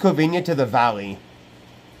from West Covina to the Valley.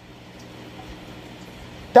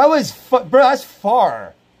 That was, bro, that's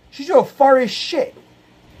far. She drove far as shit.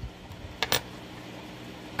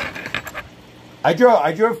 I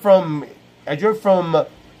drove from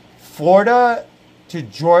Florida to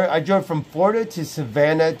Georgia. I drove from Florida to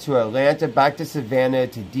Savannah to Atlanta, back to Savannah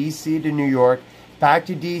to DC to New York, back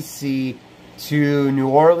to DC to New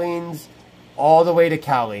Orleans, all the way to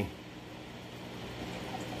Cali.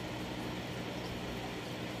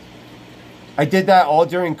 I did that all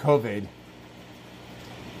during COVID.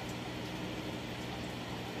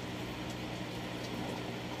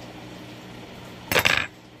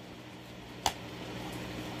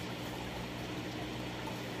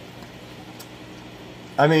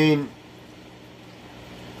 I mean,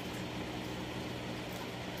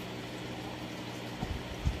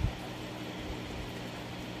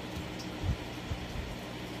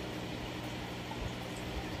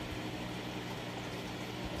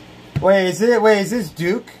 wait, is this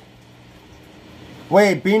Duke?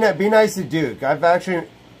 Wait, be nice to Duke. I've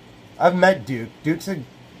met Duke. Duke's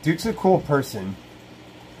a cool person.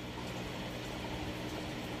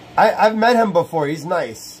 I've met him before. He's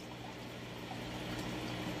nice.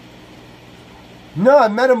 No, I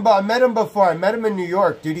met him before. I met him in New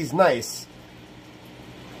York, dude. He's nice.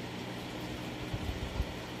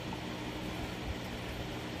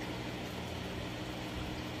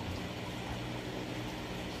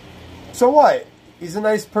 So what? He's a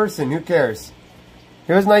nice person. Who cares?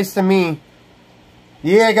 He was nice to me.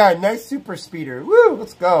 Yeah, I got a nice super speeder. Woo,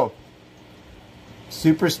 let's go.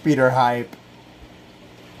 Super speeder hype.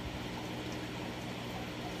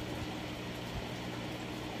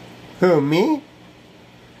 Who, me?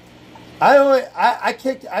 I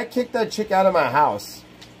kicked that chick out of my house.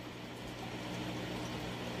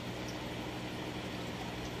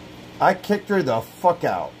 I kicked her the fuck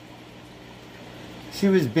out. She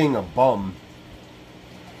was being a bum.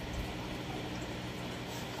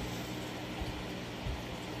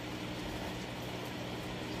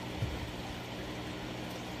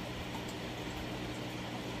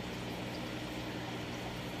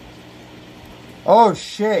 Oh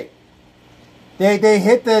shit. They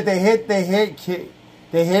hit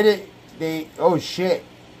it. Oh shit.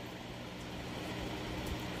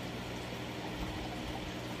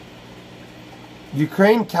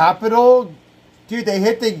 Ukraine capital? Dude, they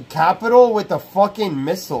hit the capital with a fucking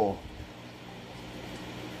missile.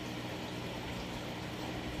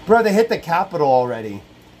 Bro, they hit the capital already.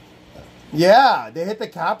 Yeah, they hit the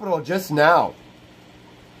capital just now.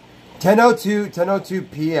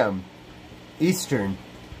 10:02 p.m. Eastern.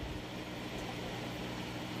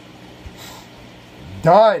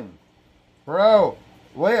 Done. Bro,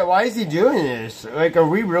 wait, why is he doing this? Like, are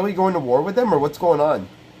we really going to war with them, or what's going on?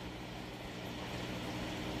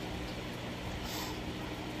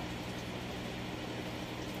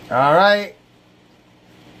 Alright.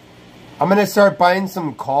 I'm gonna start buying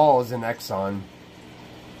some calls in Exxon.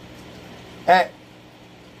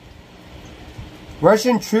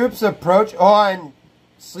 Russian troops approach. Oh, and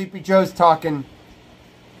Sleepy Joe's talking.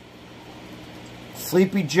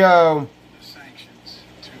 Sleepy Joe. The sanctions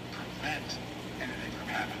to prevent anything from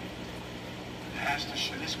happening. It has to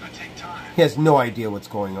show. This is going to take time. He has no idea what's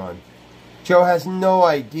going on. Joe has no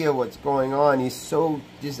idea what's going on. He's so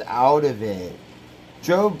just out of it.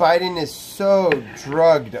 Joe Biden is so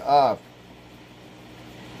drugged up.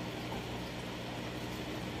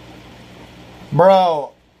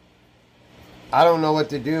 Bro, I don't know what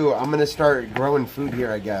to do. I'm going to start growing food here,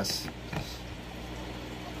 I guess.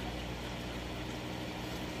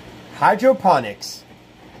 Hydroponics.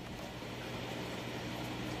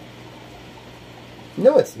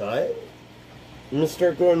 No, it's not. I'm going to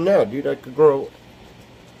start growing now, dude. I could grow.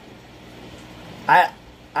 I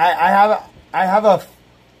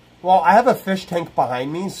have a fish tank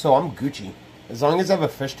behind me, so I'm Gucci. As long as I have a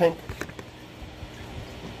fish tank.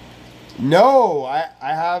 No, I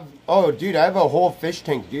have... Oh, dude, I have a whole fish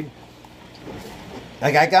tank, dude.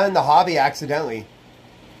 Like, I got in the hobby accidentally.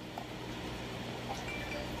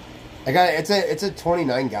 I got... It's a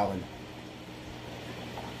 29 gallon.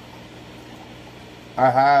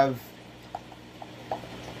 I have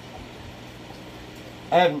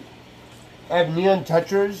neon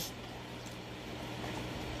tetras.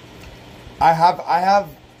 I have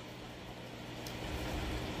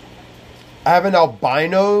an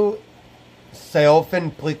albino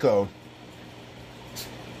sailfin plico.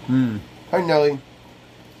 Hi, Nelly.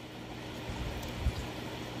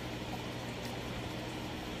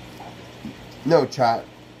 No, chat.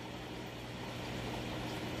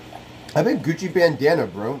 I have a Gucci bandana,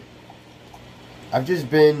 bro. I've just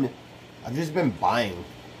been buying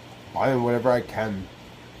whatever I can.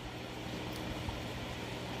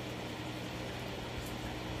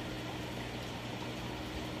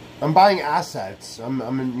 I'm buying assets. I'm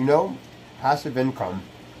you know, passive income.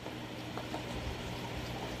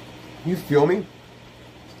 You feel me?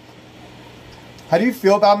 How do you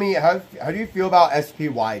feel about me? How do you feel about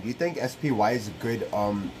SPY? Do you think SPY is a good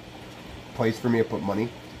place for me to put money?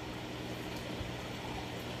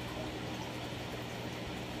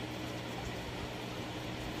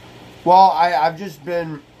 Well, I've just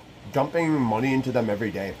been dumping money into them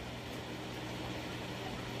every day.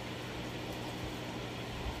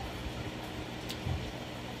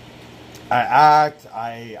 I act,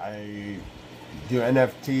 I do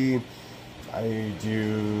NFT, I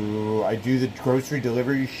do the grocery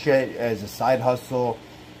delivery shit as a side hustle.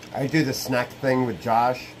 I do the snack thing with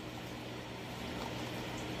Josh.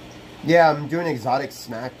 Yeah, I'm doing exotic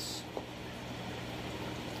snacks.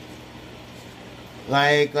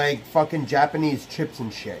 Like fucking Japanese chips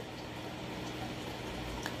and shit.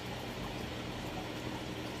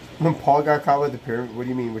 When Paul got caught with the pyramid, what do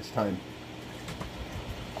you mean, which time?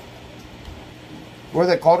 Where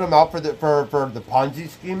they called him out for the Ponzi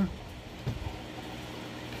scheme?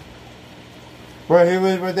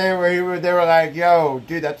 They were like, yo,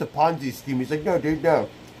 dude, that's a Ponzi scheme. He's like, no, dude, no.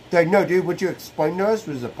 They're like, no, dude, what you explained to us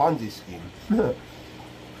was a Ponzi scheme.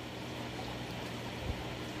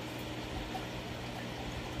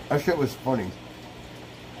 That shit was funny.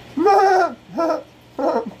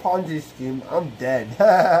 Ponzi scheme, I'm dead.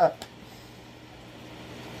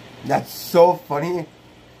 That's so funny.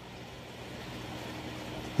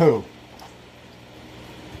 Who?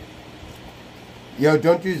 Yo,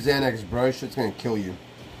 don't do Xanax, bro. Shit's gonna kill you.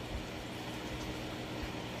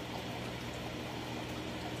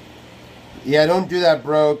 Yeah, don't do that,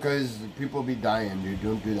 bro, because people will be dying, dude.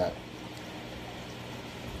 Don't do that.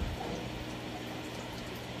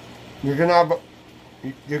 You're gonna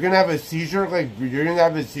have a seizure like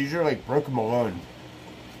Brooke Malone.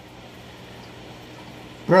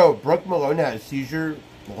 Bro, Brooke Malone had a seizure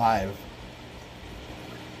live.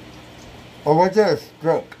 Or was it a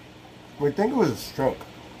stroke? I think it was a stroke.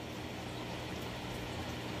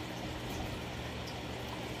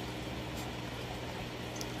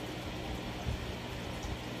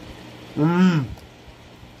 It'll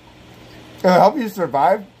help you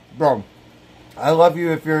survive? Bro, I love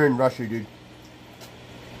you if you're in Russia, dude.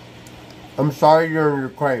 I'm sorry you're in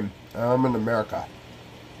Ukraine. I'm in America.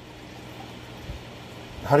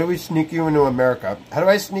 How do we sneak you into America? How do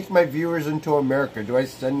I sneak my viewers into America? Do I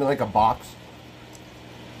send like a box?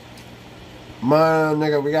 Come on,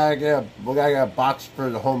 nigga, we gotta get a box for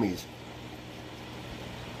the homies.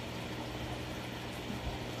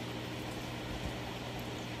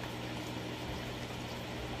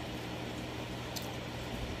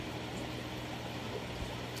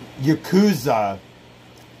 Yakuza.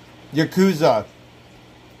 Yakuza.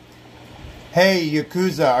 Hey,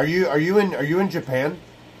 Yakuza, are you in Japan?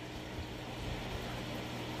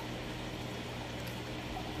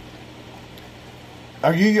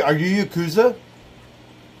 Are you Yakuza?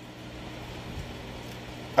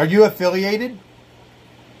 Are you affiliated?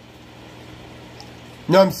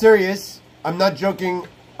 No, I'm serious. I'm not joking.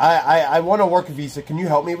 I want a work visa. Can you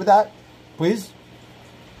help me with that? Please?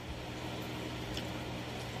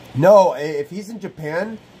 No, if he's in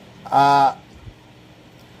Japan,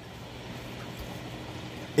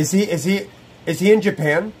 is he in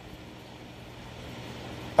Japan?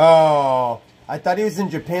 Oh, I thought he was in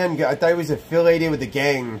Japan. I thought he was affiliated with the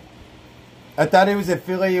gang. I thought he was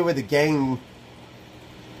affiliated with the gang.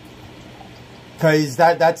 Cause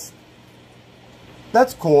that's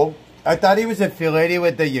cool. I thought he was affiliated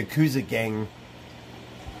with the Yakuza gang.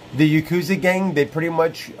 The Yakuza gang, they pretty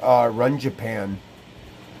much run Japan.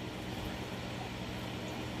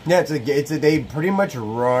 Yeah, they pretty much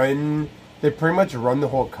run the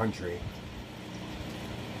whole country.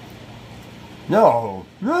 No,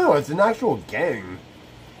 it's an actual gang.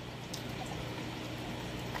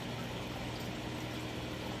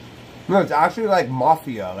 No, it's actually like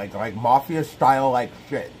mafia, like mafia style, like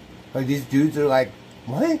shit. Like these dudes are like,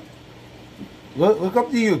 what? Look up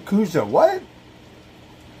the Yakuza, what?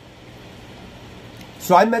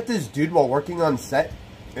 So I met this dude while working on set.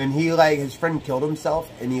 And he, like, his friend killed himself,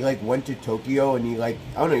 and he, like, went to Tokyo, and he, like,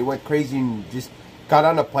 I don't know, he went crazy and just got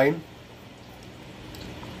on a plane.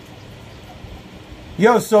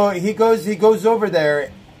 Yo, so he goes over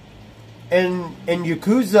there, and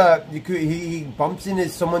Yakuza, he bumps into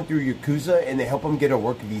someone through Yakuza, and they help him get a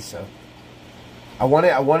work visa. I want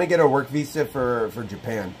to get a work visa for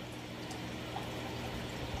Japan.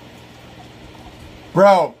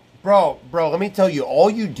 Bro, let me tell you, all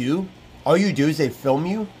you do is they film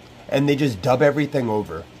you and they just dub everything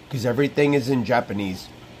over because everything is in Japanese.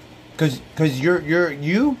 Cause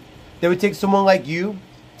they would take someone like you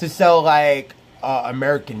to sell like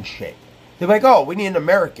American shit. They're like, oh, we need an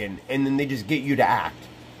American, and then they just get you to act.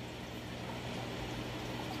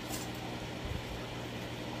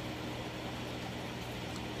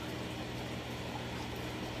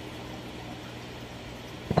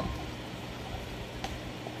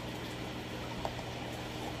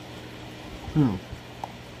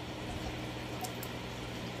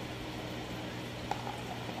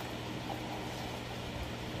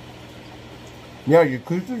 Yeah,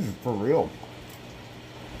 Yakuza is for real.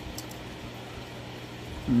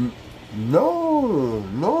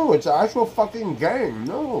 No, it's an actual fucking gang.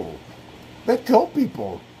 No, they kill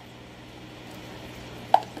people.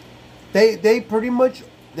 They pretty much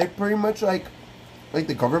like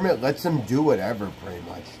the government lets them do whatever, pretty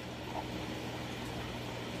much.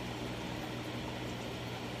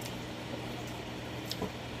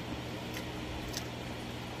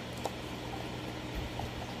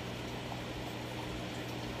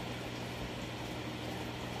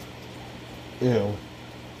 Ew.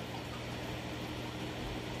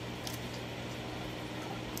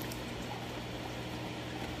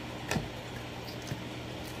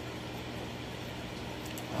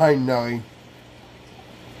 Hi, Nelly.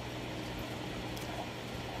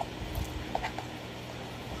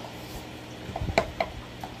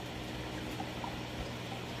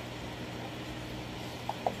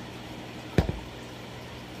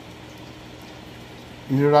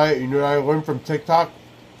 You know what I learned from TikTok?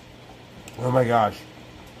 Oh my gosh.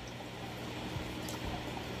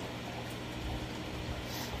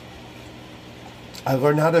 I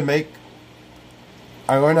learned how to make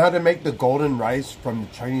the golden rice from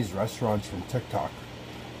the Chinese restaurants from TikTok.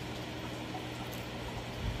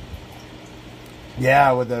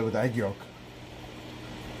 Yeah, with egg yolk.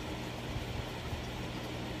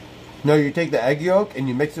 No, you take the egg yolk and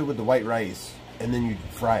you mix it with the white rice and then you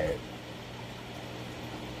fry it.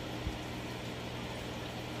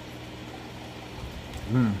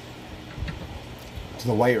 To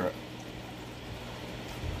the white.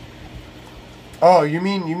 Oh, you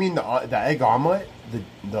mean the egg omelet,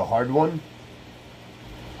 the hard one?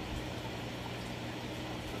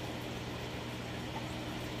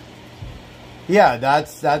 Yeah,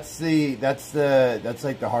 that's like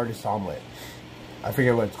the hardest omelet. I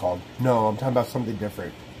forget what it's called. No, I'm talking about something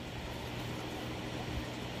different.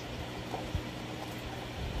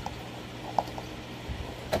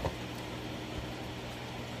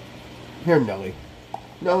 Here, Nelly.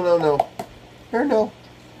 No, no, no. Here, no.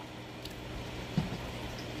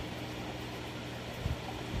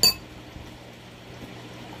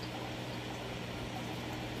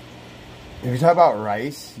 If you talk about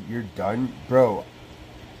rice, you're done. Bro.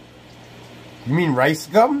 You mean rice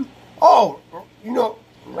gum? Oh, you know,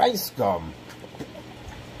 rice gum.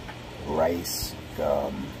 Rice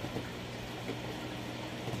gum.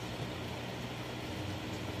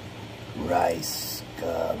 Rice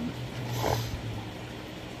gum.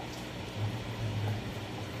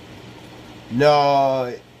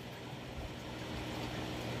 No.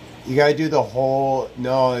 You gotta do the whole,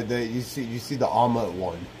 no, you see the omelet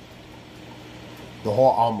one. The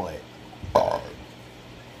whole omelet.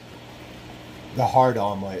 The hard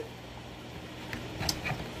omelet.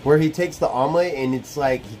 Where he takes the omelet and it's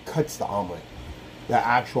like he cuts the omelet. The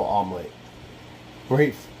actual omelet.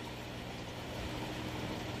 Where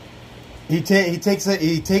he takes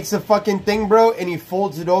a fucking thing, bro, and he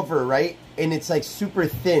folds it over, right? And it's like super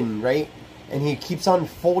thin, right? And he keeps on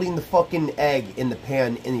folding the fucking egg in the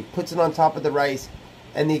pan and he puts it on top of the rice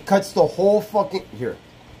and he cuts the whole fucking here.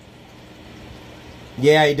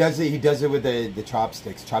 Yeah, he does it with the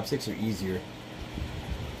chopsticks. Chopsticks are easier.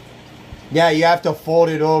 Yeah, you have to fold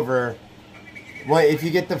it over. Well, if you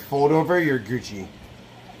get the fold over, you're Gucci.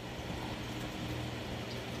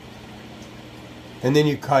 And then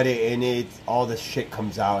you cut it and all the shit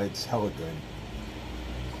comes out. It's hella good.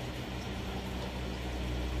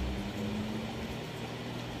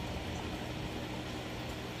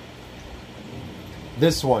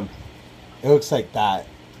 This one, it looks like that.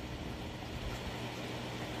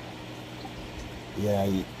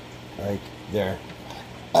 Yeah, like there.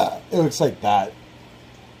 It looks like that.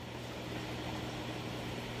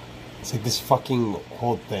 It's like this fucking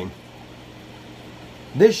whole thing.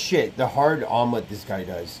 This shit, the hard omelet this guy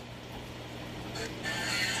does.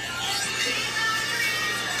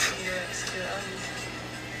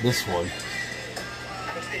 This one.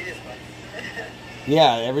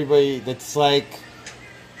 Yeah, everybody, that's like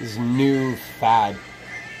this new fad.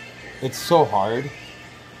 It's so hard.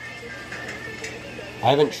 I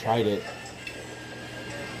haven't tried it.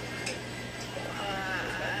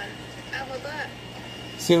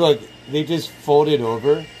 See, look, they just fold it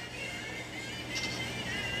over.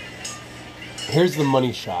 Here's the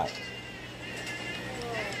money shot.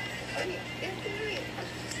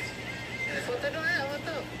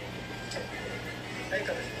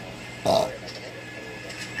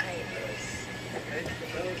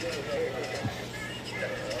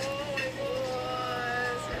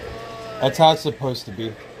 That's how it's supposed to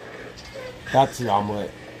be. That's the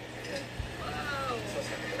omelet.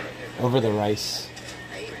 Over the rice.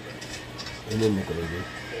 And then the gravy.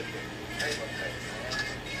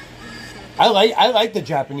 I like the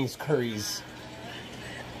Japanese curries.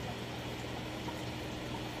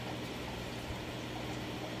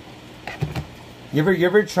 You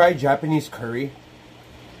ever try Japanese curry?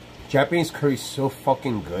 Japanese curry is so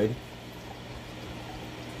fucking good.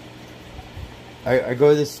 I go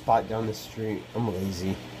to this spot down the street. I'm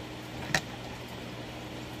lazy.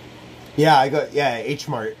 Yeah, H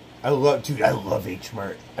Mart. I love H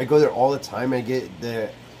Mart. I go there all the time. I get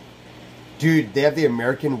dude, they have the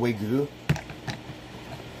American Wagyu.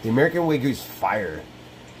 The American Wagyu's fire.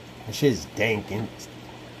 That shit is dank. And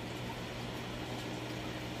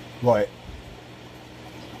what?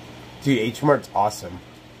 Dude, H Mart's awesome.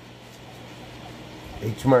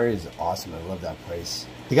 H Mart is awesome. I love that place.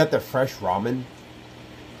 They got the fresh ramen.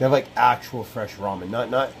 They have like actual fresh ramen.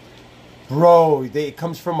 Not bro, it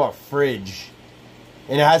comes from a fridge.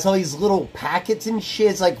 And it has all these little packets and shit.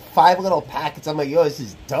 It's like 5 little packets. I'm like, yo, this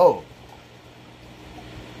is dope.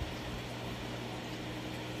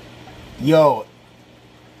 Yo,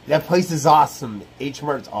 that place is awesome. H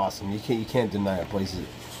Mart's awesome. You can't deny that place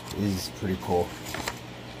is pretty cool.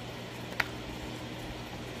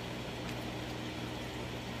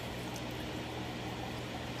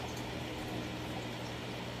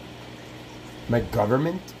 My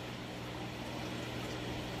government?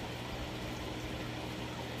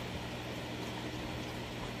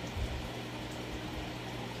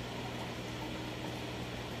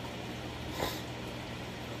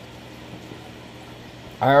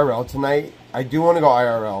 IRL tonight. I do want to go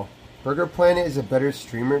IRL. Burger Planet is a better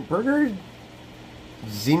streamer. Burger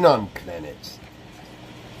Xenon Planet.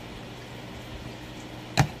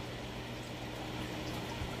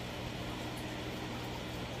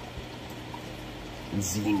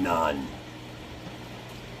 Xenon.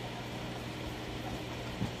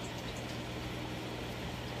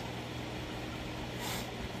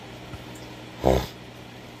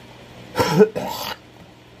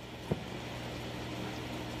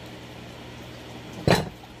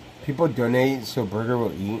 People donate so Burger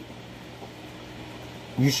will eat.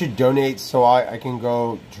 You should donate so I can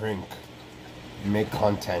go drink and make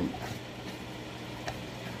content.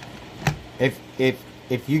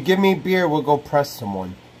 If you give me beer, we'll go press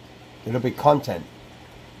someone. It'll be content.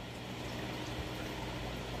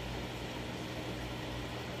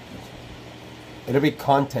 It'll be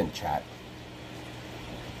content, chat.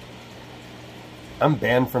 I'm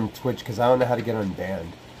banned from Twitch because I don't know how to get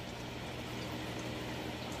unbanned.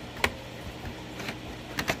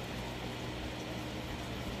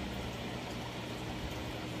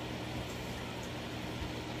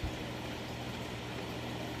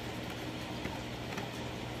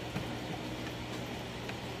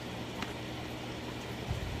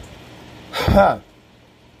 Huh.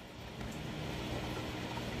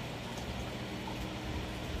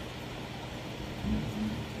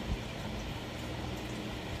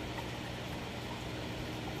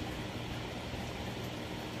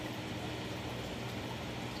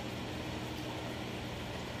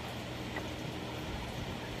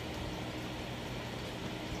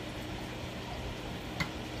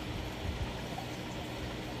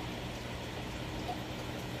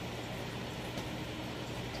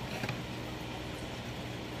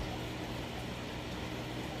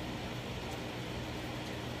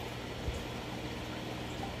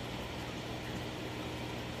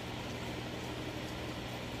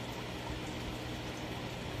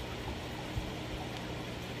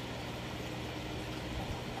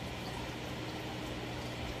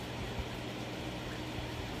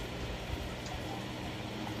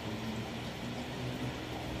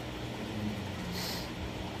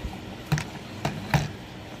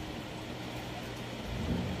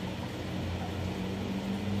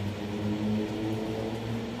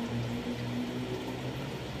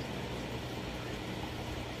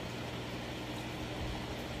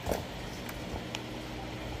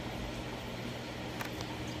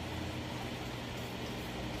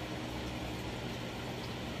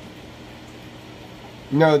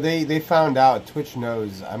 No, they found out. Twitch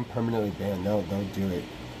knows I'm permanently banned. No, don't do it.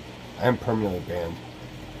 I am permanently banned.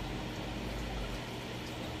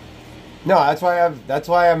 No, that's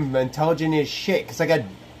why I'm intelligent as shit, cause I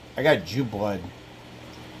got Jew blood.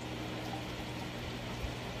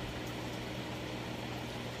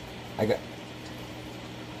 I got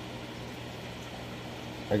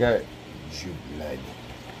Jew blood.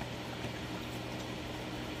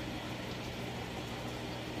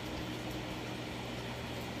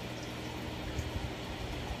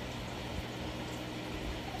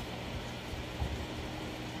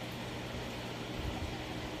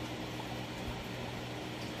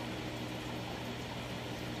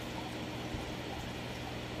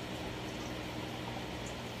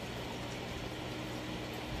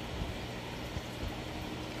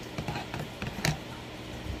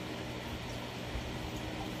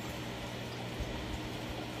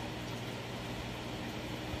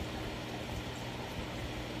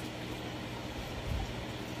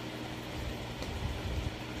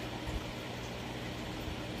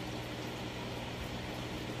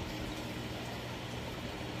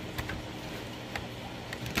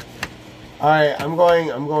 Alright, I'm going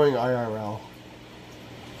IRL.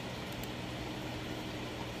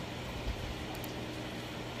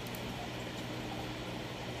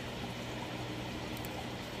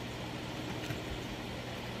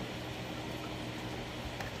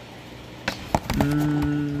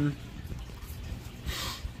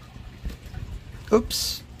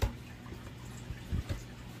 Oops.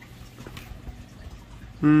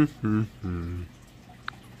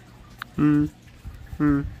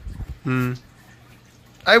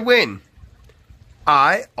 I win.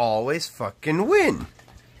 I always fucking win.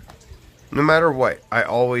 No matter what, I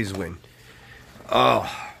always win. Oh.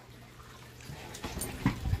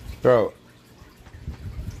 Bro.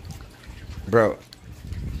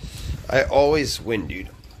 I always win, dude.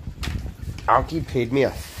 Alki paid me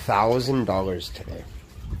 $1,000 today.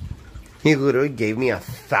 He literally gave me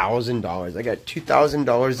 $1,000. I got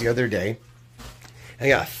 $2,000 the other day. I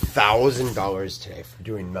got $1,000 today for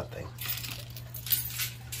doing nothing.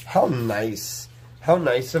 How nice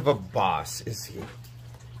of a boss is he?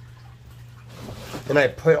 And I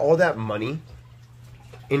put all that money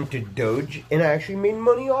into Doge, and I actually made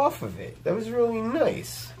money off of it. That was really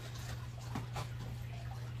nice.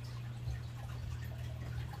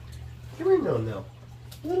 Come here, no.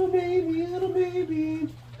 Little baby, little baby.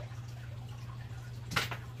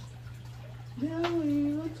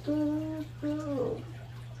 Nelly, let's go, let's go.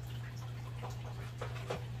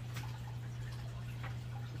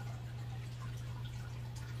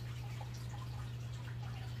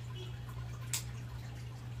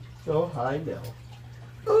 Oh, hi, Nell.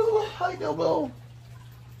 Oh, hi, Nell.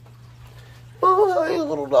 Oh, hi,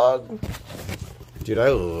 little dog. Dude, I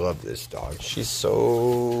love this dog. She's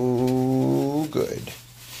so good.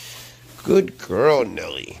 Good girl,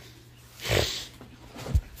 Nelly.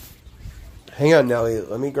 Hang on, Nelly.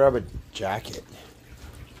 Let me grab a jacket.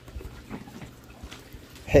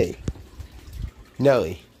 Hey.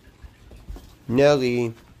 Nelly.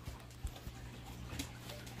 Nelly.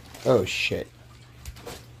 Oh, shit.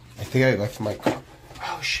 I think I left my car.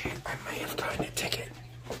 Oh, shit. I might have gotten a ticket.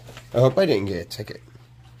 I hope I didn't get a ticket.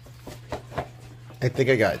 I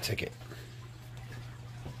think I got a ticket.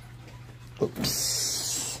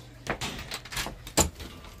 Oops.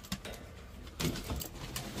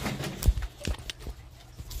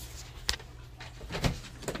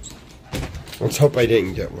 Let's hope I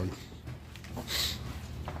didn't get one.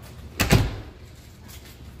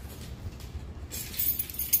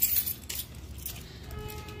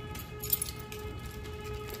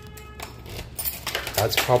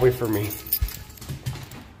 That's probably for me.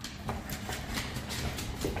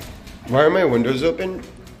 Why are my windows open?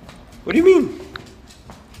 What do you mean?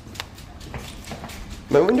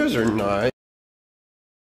 My windows are not.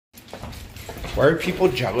 Why are people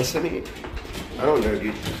jealous of me? I don't know,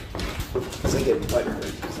 dude. Because I get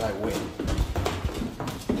butthurt because I win.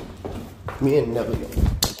 Me and Nelly.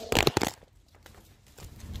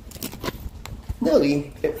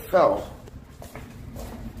 Nelly, it fell.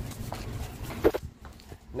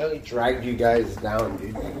 Nelly dragged you guys down,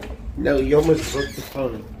 dude. Nelly, you almost broke the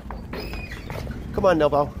phone. Come on,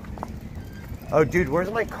 Nelbo. Oh, dude,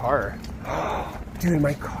 where's my car? Dude,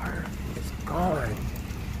 my car is gone.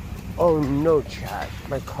 Oh, no, chat.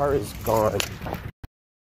 My car is gone.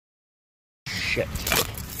 Shit.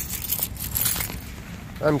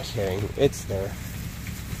 I'm kidding. It's there.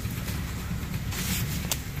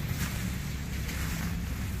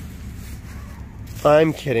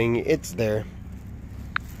 I'm kidding. It's there.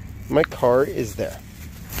 My car is there.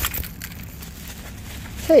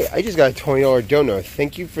 Hey, I just got a $20 dono.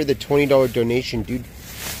 Thank you for the $20 donation, dude.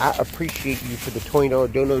 I appreciate you for the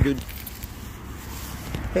 $20 dono, dude.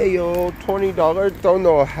 Hey, yo, $20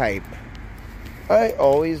 dono hype. I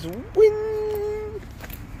always win.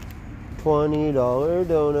 $20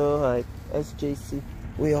 dono hype. SJC.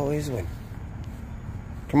 We always win.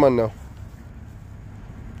 Come on now.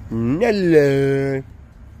 Nelly.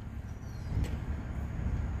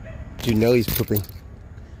 Dude, Nelly's pooping.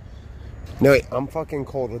 Nelly, I'm fucking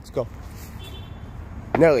cold. Let's go.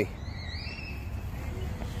 Nelly.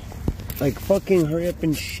 Like, fucking hurry up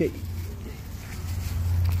and shit.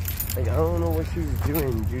 Like, I don't know what she's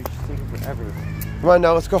doing, dude. She's taking forever. Come on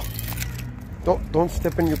now, let's go. Don't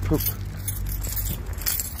step in your poop.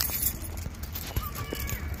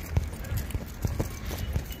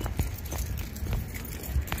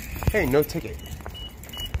 Hey, no ticket.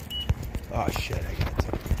 Oh shit, I got a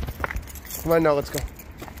ticket. Come on now, let's go.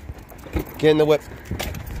 Get in the whip.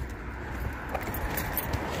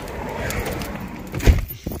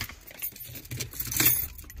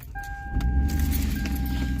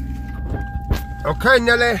 Okay,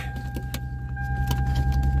 Nelly.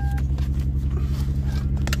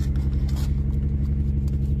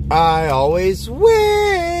 I always win.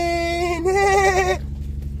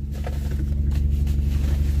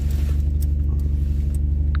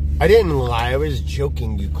 I didn't lie. I was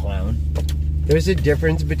joking, you clown. There's a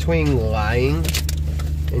difference between lying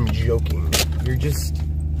and joking. You're just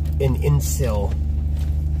an incel.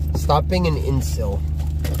 Stop being an incel.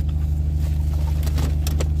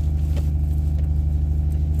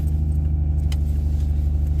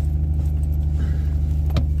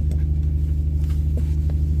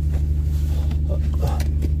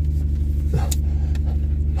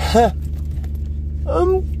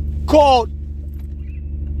 I'm cold.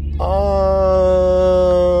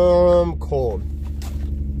 I'm cold.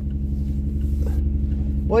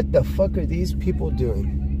 What the fuck are these people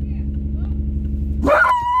doing?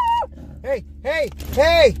 Hey, hey,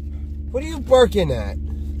 hey! What are you barking at?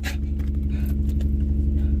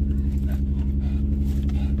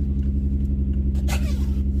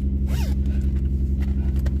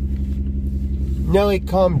 Nelly,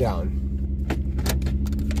 calm down.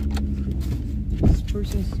 This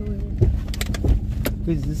person's still here.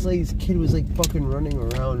 Because this lady's kid was like fucking running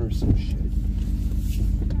around or some shit.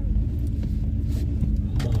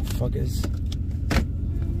 Motherfuckers.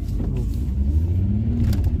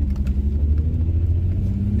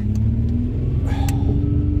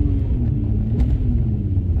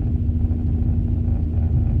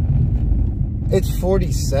 It's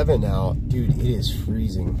 47 out. Dude, it is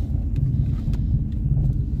freezing.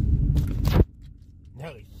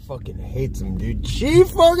 Nelly fucking hates him, dude. She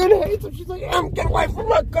fucking hates him. She's like, get away from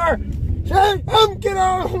my car. Get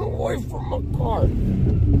out away from my car.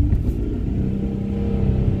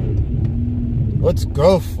 Let's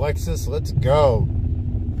go, Flexus. Let's go.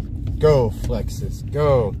 Go, Flexus.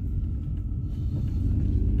 Go.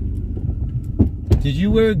 Did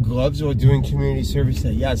you wear gloves while doing community service?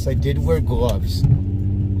 Yes, I did wear gloves.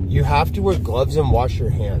 You have to wear gloves and wash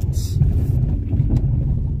your hands.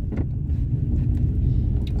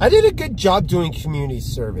 I did a good job doing community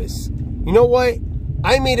service. You know what?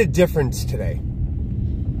 I made a difference today.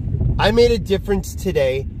 I made a difference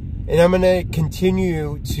today, and I'm going to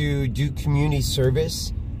continue to do community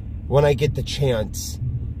service when I get the chance,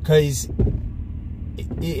 because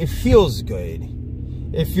it feels good.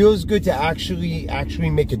 It feels good to actually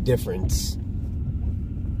make a difference.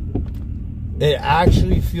 It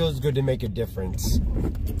actually feels good to make a difference.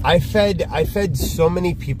 I fed so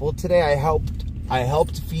many people today. I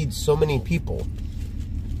helped feed so many people.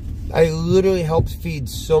 I literally helped feed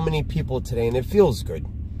so many people today, and it feels good.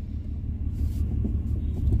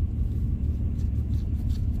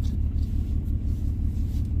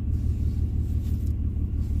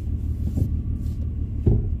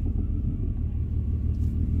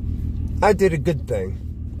 I did a good thing.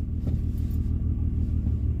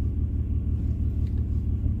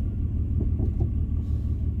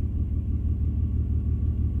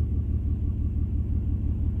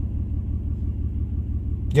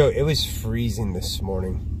 Yo, it was freezing this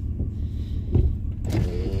morning.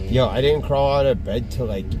 Yo, I didn't crawl out of bed till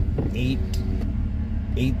like 8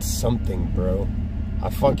 something, bro.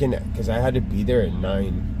 Because I had to be there at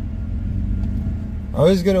 9. I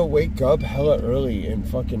was gonna wake up hella early and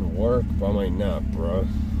fucking work by my nap, bro.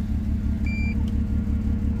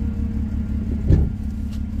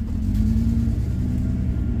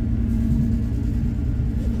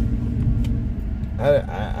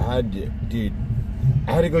 Dude,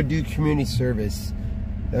 I had to go do community service.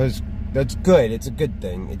 That's good. It's a good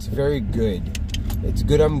thing. It's very good. It's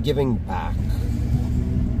good I'm giving back.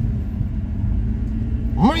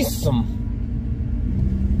 Mace them.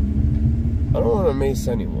 I don't want to mace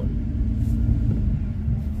anyone.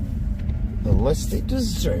 Unless they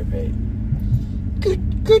deserve it. Get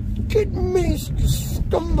maced, you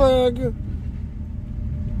scumbag.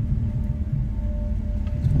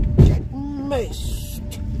 Get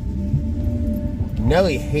maced.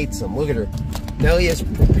 Nelly hates him. Look at her. Nelly is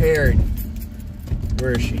prepared.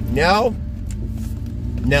 Where is she? Nell?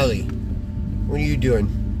 Nelly, what are you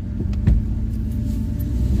doing?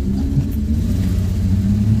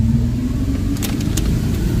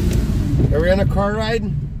 Are we on a car ride?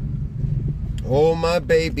 Oh, my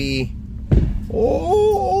baby.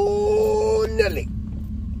 Oh, Nelly.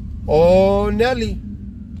 Oh, Nelly.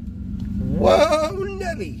 Whoa,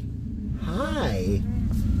 Nelly. Hi.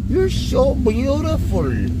 You're so beautiful.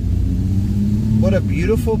 What a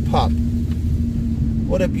beautiful pup.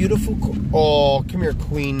 What a beautiful... Oh, come here,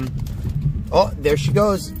 queen. Oh, there she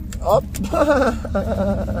goes. Up.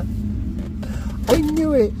 I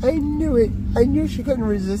knew it. I knew it. I knew she couldn't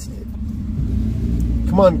resist it.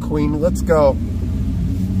 Come on, queen. Let's go.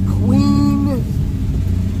 Queen.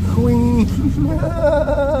 Queen.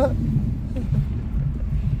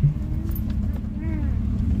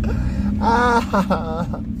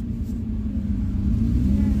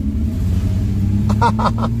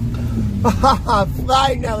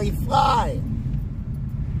 Fly, Nelly, fly.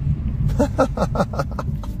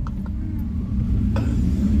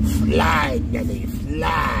 Fly, Nelly,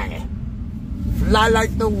 fly. Fly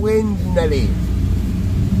like the wind, Nelly.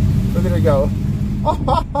 Look at her go.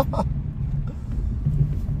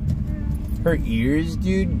 Her ears,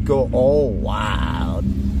 dude, go all wild.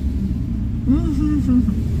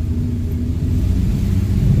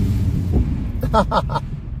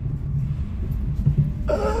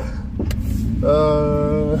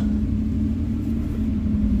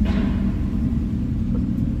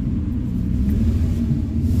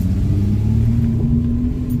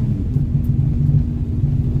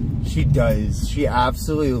 She does. She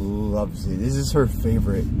absolutely loves it. This is her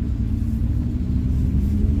favorite.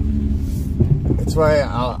 That's why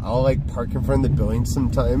I'll like park in front of the building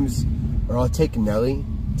sometimes, or I'll take Nelly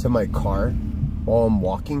to my car while I'm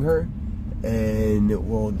walking her, and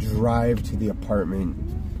we'll drive to the apartment,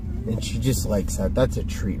 and she just likes that. That's a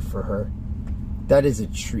treat for her. That is a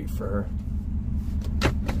treat for her.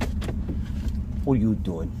 What are you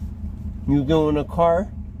doing? You go in a car?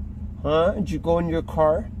 Huh? Did you go in your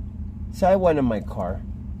car? So I went in my car.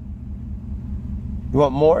 You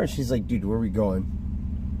want more? She's like, dude, where are we going?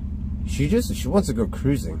 She wants to go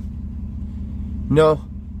cruising. No.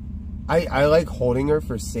 I like holding her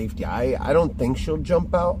for safety. I don't think she'll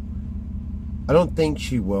jump out. I don't think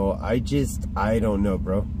she will. I don't know,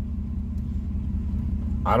 bro.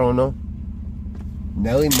 I don't know.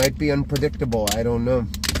 Nelly might be unpredictable. I don't know.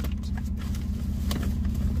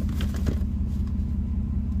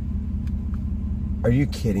 Are you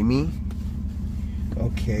kidding me?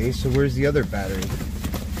 Okay, so where's the other battery?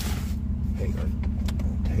 Hang on.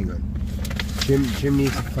 Jim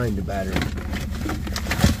needs to find the battery.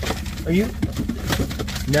 Are you...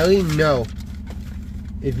 Nelly, no.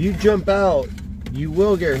 If you jump out, you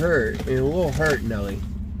will get hurt. And it will hurt, Nelly.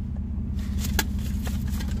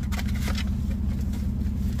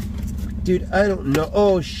 Dude, I don't know.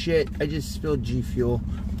 Oh, shit. I just spilled G Fuel.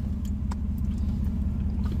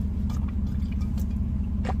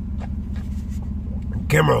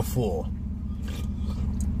 Camera full.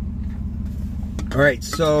 Alright,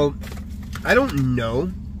 so I don't know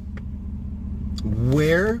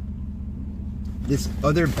where this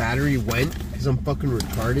other battery went because I'm fucking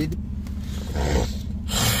retarded.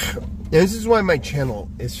 And this is why my channel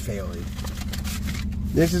is failing.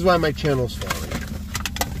 This is why my channel's failing.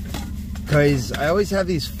 Because I always have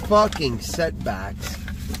these fucking setbacks.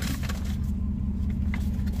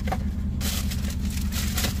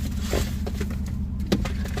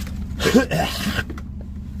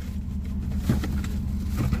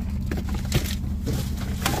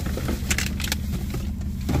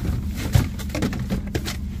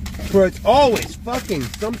 Bro, it's always fucking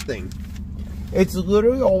something. It's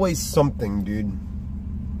literally always something, dude.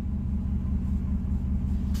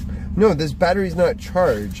 No, this battery's not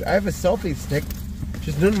charged. I have a selfie stick.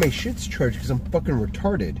 Just none of my shit's charged because I'm fucking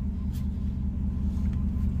retarded.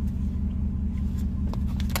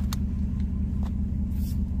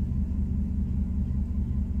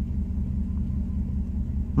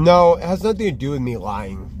 No, it has nothing to do with me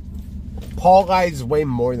lying. Paul lies way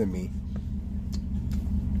more than me.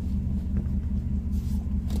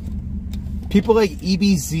 People like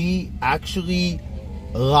EBZ actually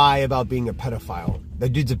lie about being a pedophile. That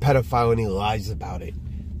dude's a pedophile and he lies about it.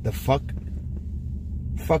 The fuck?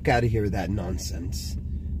 Fuck out of here with that nonsense.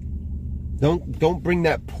 Don't bring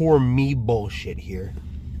that poor me bullshit here.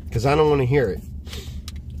 Because I don't want to hear it.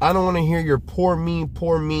 I don't want to hear your poor me,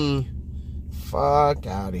 poor me. Fuck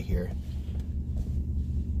out of here.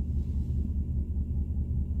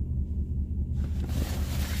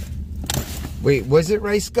 Wait, was it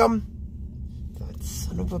rice gum? That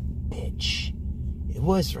son of a bitch. It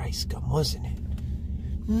was rice gum, wasn't it?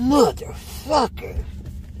 Motherfucker.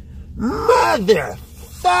 Motherfucker.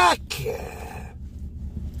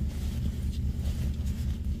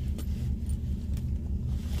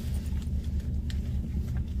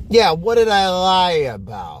 Yeah, what did I lie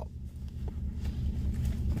about?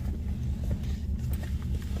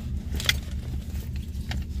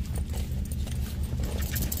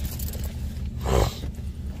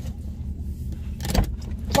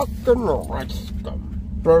 Fucking rice gum.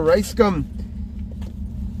 Bro, rice gum.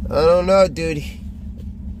 I don't know, dude.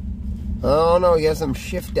 I don't know. He has some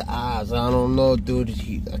shifty eyes. I don't know, dude.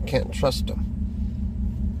 I can't trust him.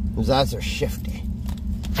 His eyes are shifty.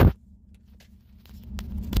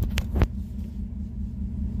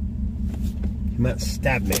 He might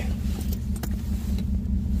stab me.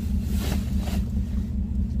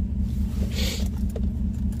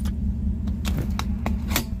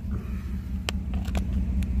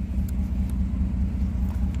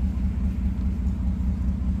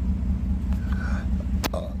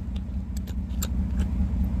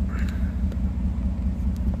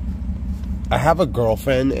 I have a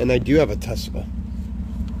girlfriend and I do have a Tesla.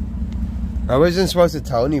 I wasn't supposed to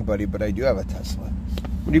tell anybody, but I do have a Tesla.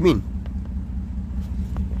 What do you mean?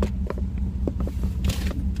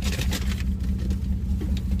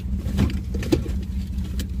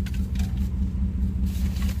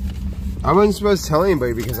 I wasn't supposed to tell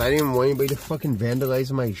anybody because I didn't want anybody to fucking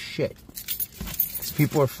vandalize my shit. Because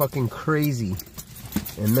people are fucking crazy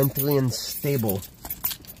and mentally unstable.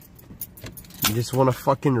 You just want to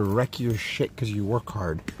fucking wreck your shit because you work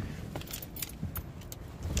hard.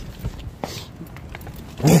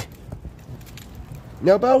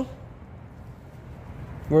 No, Bo?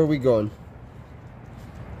 Where are we going?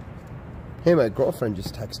 Hey, my girlfriend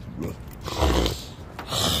just texted me.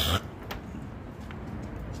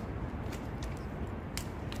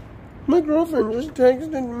 My girlfriend just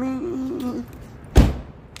texted me.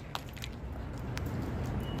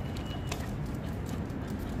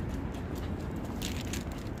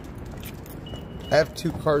 I have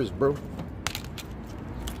 2 cars, bro.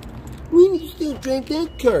 We need to still drive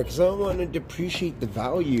that car because I don't want to depreciate the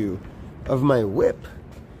value of my whip.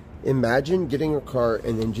 Imagine getting a car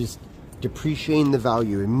and then just depreciating the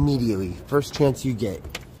value immediately. First chance you get.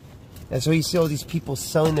 That's why you see all these people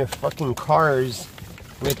selling their fucking cars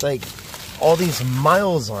with like all these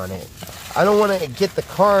miles on it. I don't want to get the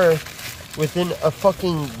car within a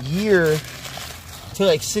fucking year to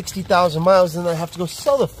like 60,000 miles and then I have to go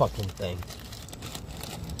sell the fucking thing.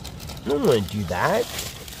 I don't want to do that.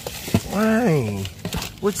 Why?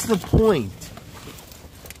 What's the point?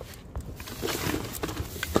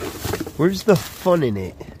 Where's the fun in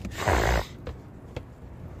it?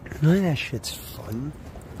 None of that shit's fun.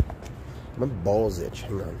 My balls itch.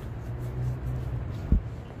 Hang on.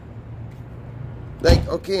 Like,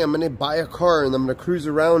 okay, I'm gonna buy a car and I'm gonna cruise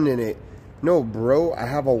around in it. No, bro, I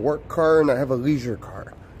have a work car and I have a leisure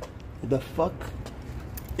car. What the fuck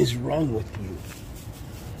is wrong with you?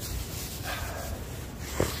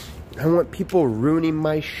 I want people ruining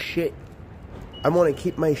my shit. I want to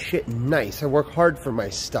keep my shit nice. I work hard for my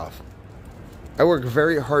stuff. I work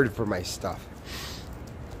very hard for my stuff.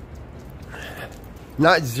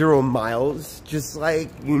 Not 0 miles, just like,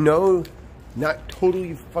 you know, not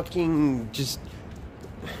totally fucking just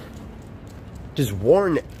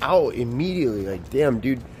worn out immediately. Like, damn,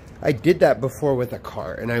 dude, I did that before with a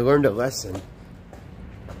car and I learned a lesson.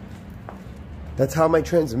 That's how my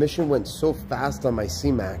transmission went so fast on my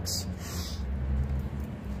C-Max.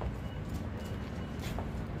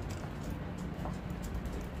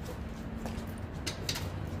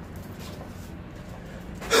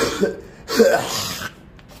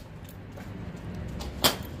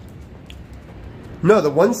 No,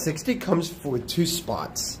 the 160 comes with 2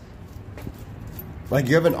 spots. Like,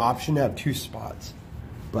 you have an option to have 2 spots.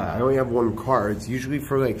 But I only have 1 car. It's usually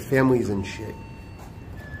for, like, families and shit.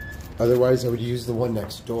 Otherwise, I would use the one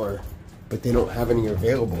next door. But they don't have any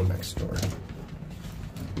available next door.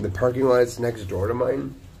 The parking lot is next door to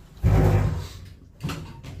mine.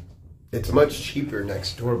 It's much cheaper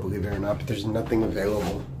next door, believe it or not. But there's nothing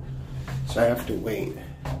available. So I have to wait.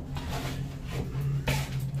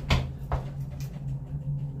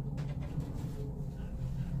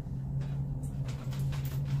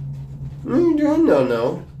 What are you doing?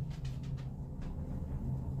 No.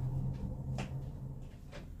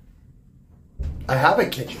 I have a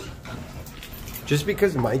kitchen. Just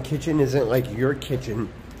because my kitchen isn't like your kitchen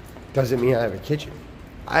doesn't mean I have a kitchen.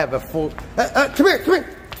 I have a full... come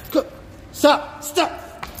here! Stop!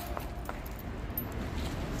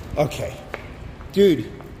 Okay. Dude,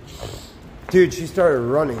 she started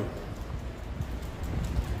running.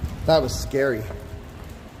 That was scary.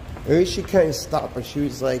 At least she kind of stopped, but she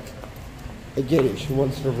was like, I get it, she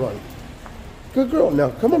wants to run. Good girl, now,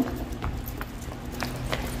 come on.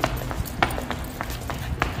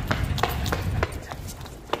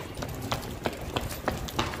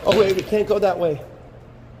 Oh wait, we can't go that way.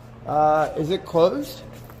 Is it closed?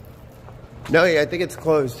 No, yeah, I think it's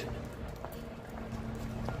closed.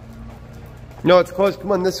 No, it's closed,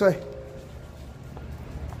 come on, this way.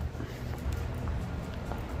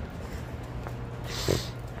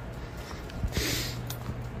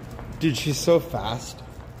 Dude, she's so fast.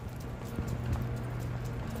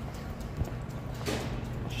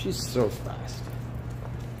 She's so fast.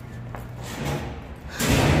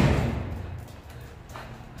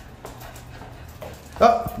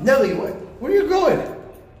 Oh, Nelly, where are you going?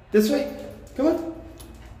 This way? Come on.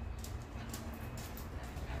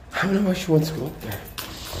 I don't know why she wants to go up there.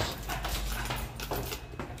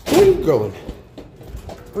 Where are you going?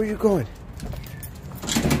 Where are you going?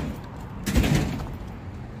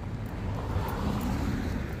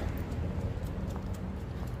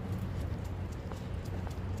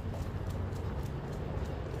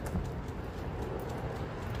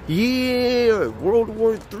 Yeah, World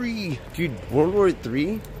War III. Dude, World War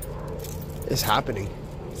III is happening.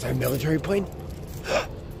 Is that a military plane?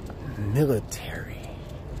 Military.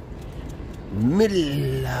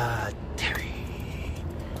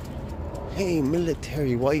 Hey,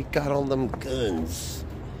 military, why you got all them guns?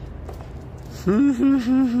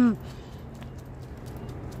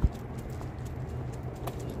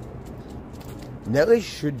 Nelly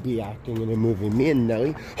should be acting in a movie. Me and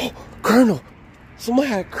Nelly. Oh, Colonel! Somebody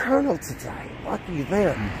had a Colonel today. Lucky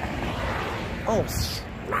them. Oh,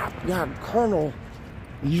 snap. You had a Colonel.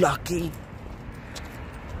 Lucky.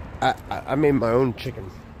 I made my own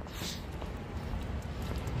chicken.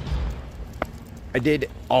 I did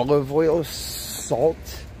olive oil,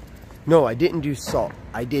 salt. No, I didn't do salt.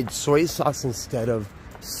 I did soy sauce instead of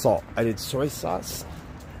salt. I did soy sauce.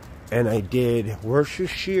 And I did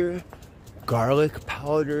Worcestershire, garlic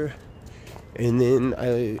powder. And then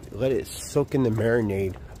I let it soak in the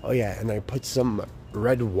marinade. Oh yeah, and I put some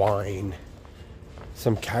red wine.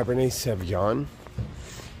 Some Cabernet Sauvignon.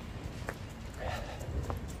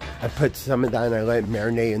 I put some of that and I let it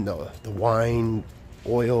marinate in the wine,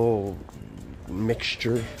 oil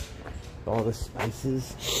mixture, all the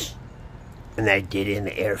spices. And I did it in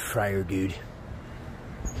the air fryer, dude.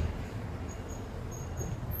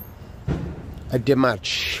 I did my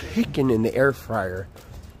chicken in the air fryer.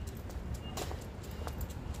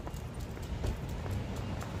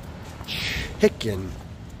 Chicken.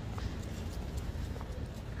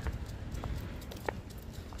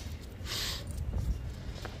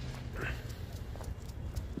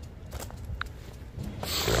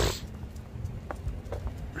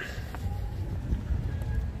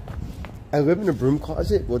 I live in a broom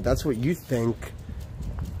closet? Well, that's what you think.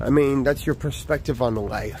 I mean, that's your perspective on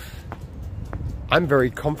life. I'm very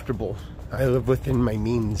comfortable. I live within my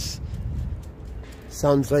means.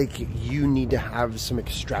 Sounds like you need to have some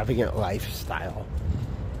extravagant lifestyle.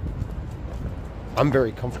 I'm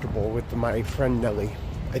very comfortable with my friend Nelly.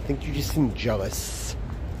 I think you just seem jealous.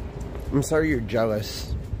 I'm sorry you're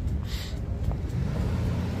jealous.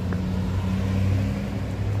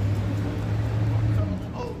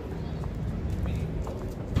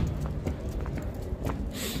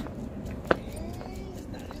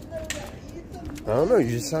 I don't know, you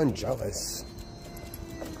just sound jealous.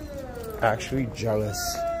 Actually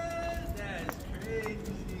jealous.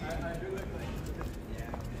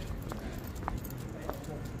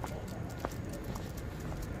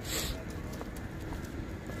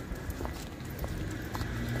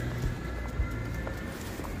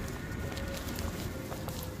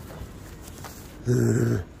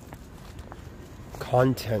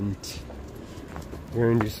 Content.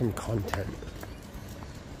 We're gonna do some content.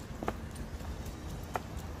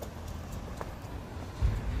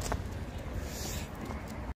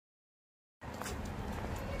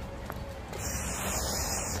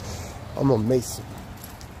 I'm a mason.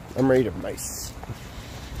 I'm ready to mace.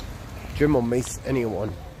 Jim will mace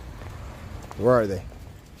anyone. Where are they?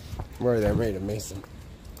 Where are they? I'm ready to mace them.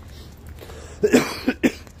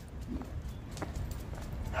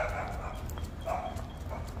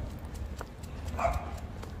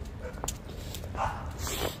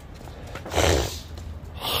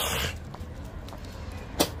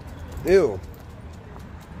 Ew.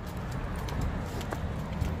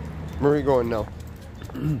 Where are we going now?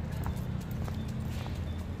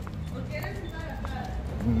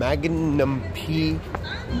 Magnum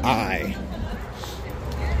P.I.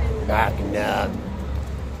 Magnum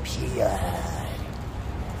P.I.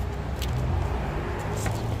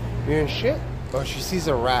 You in shit? Oh, she sees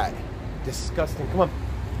a rat. Disgusting. Come on.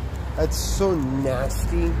 That's so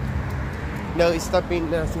nasty. Nelly, stop being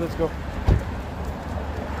nasty. Let's go.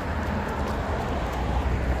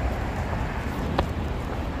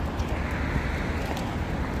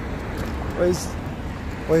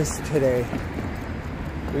 What is today?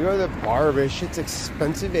 We go to the bar, but shit's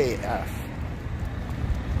expensive AF.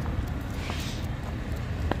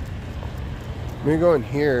 We're going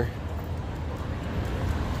here.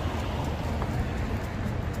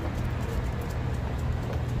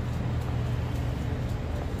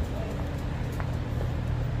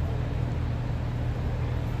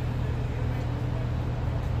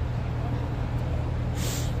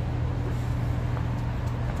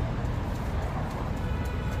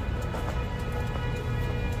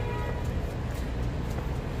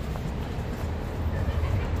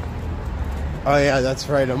 Oh yeah, that's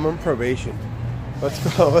right. I'm on probation. Let's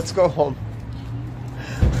go. Let's go home.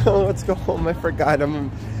 Let's go home. I forgot.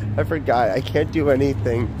 I forgot. I can't do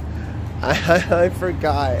anything. I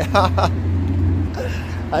forgot.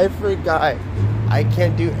 I forgot. I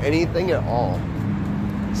can't do anything at all.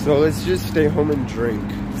 So let's just stay home and drink.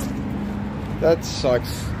 That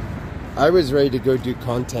sucks. I was ready to go do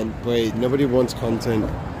content, but nobody wants content.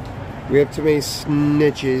 We have too many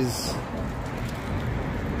snitches.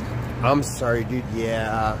 I'm sorry, dude.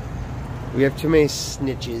 Yeah. We have too many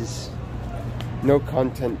snitches. No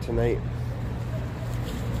content tonight.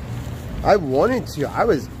 I wanted to. I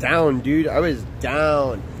was down, dude. I was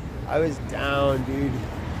down. I was down, dude.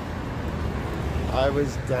 I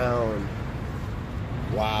was down.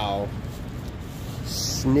 Wow.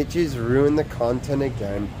 Snitches ruin the content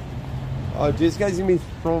again. Oh, dude, this guy's gonna be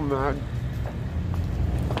so mad.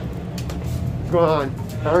 Go on.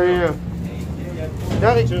 How are you?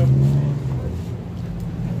 Nelly.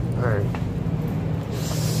 Alright.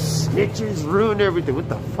 Snitches ruin everything. What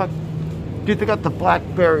the fuck? Dude, they got the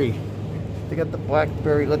blackberry. They got the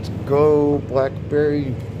blackberry. Let's go,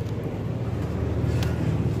 blackberry.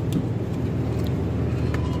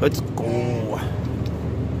 Let's go.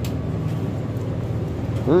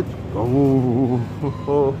 Let's go.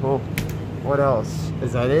 What else?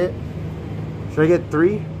 Is that it? Should I get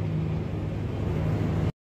 3?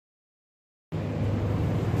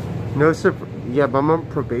 No, yeah, but I'm on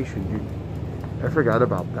probation, dude. I forgot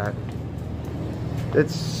about that. It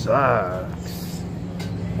sucks.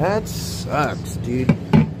 That sucks, dude.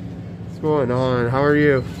 What's going on? How are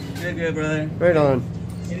you? Good, brother. Right on.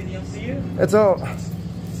 Anything else for you? That's all.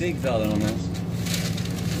 Big fella on this.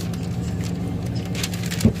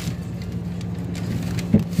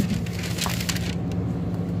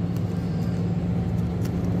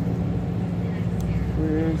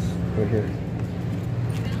 Right here.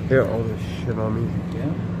 Here, all this shit on me.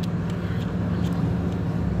 Yeah.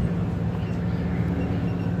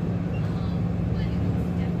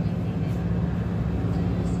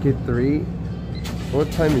 Get 3.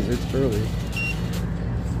 What time is it? It's early.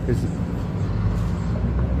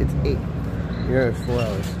 It's 8. Yeah, it's 4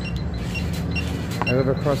 hours. I live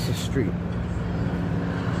across the street.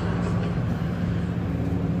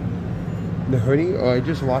 The hoodie? Oh, I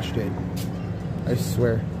just washed it. I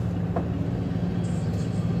swear.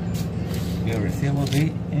 Your receipt will be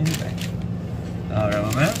in the back. Alright,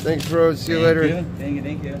 my man. Thanks, bro. See you later. Thank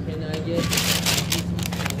you. Can I get...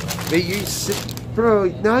 But you sit, bro.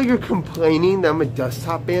 Now you're complaining that I'm a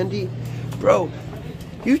desktop bandy, bro.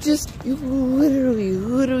 You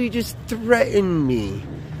literally just threatened me.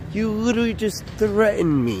 You literally just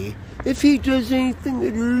threatened me. If he does anything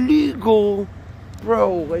illegal,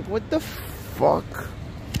 bro, like what the fuck?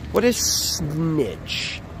 What a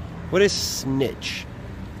snitch. What a snitch.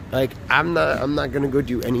 Like I'm not gonna go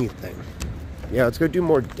do anything. Yeah, let's go do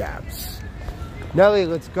more dabs. Nelly,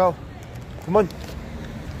 let's go. Come on.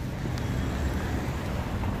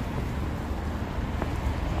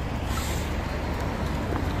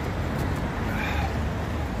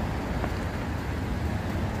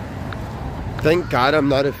 Thank God I'm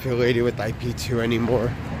not affiliated with IP2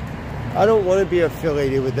 anymore. I don't want to be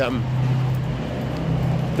affiliated with them.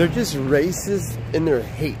 They're just racist in their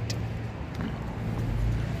hate.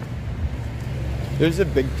 There's a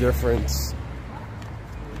big difference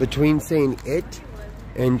between saying it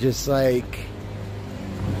and just like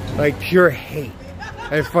pure hate.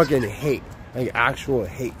 I fucking hate. Like actual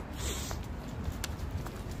hate.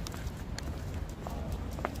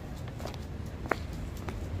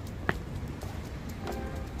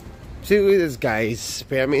 See, look at this guy, he's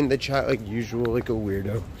spamming the chat like usual, like a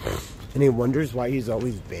weirdo. And he wonders why he's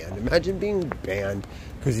always banned. Imagine being banned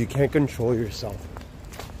because you can't control yourself.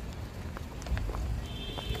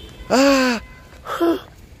 Ah! Huh.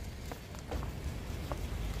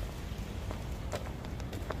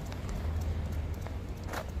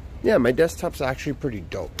 Yeah, my desktop's actually pretty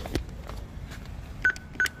dope.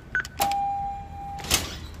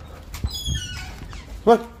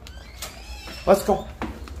 What? Let's go.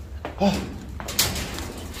 Oh.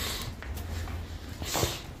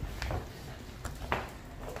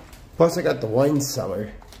 Plus I got the wine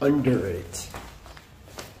cellar under it.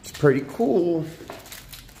 It's pretty cool.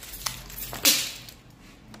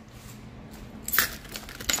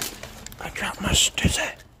 I dropped my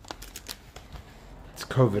stizzy. It's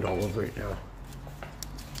COVID all over it now.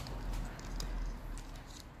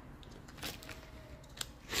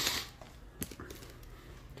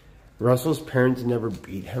 Russell's parents never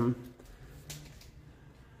beat him.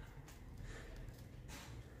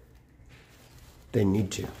 They need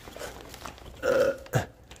to.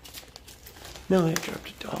 No, I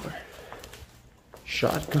dropped $1.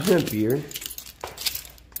 Shotgun a beer.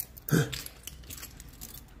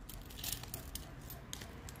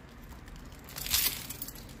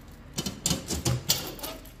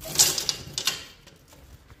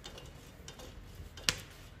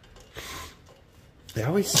 They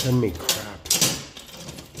always send me crap.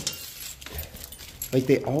 Like,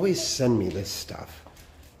 they always send me this stuff.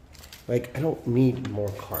 Like, I don't need more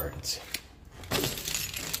cards.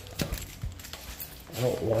 I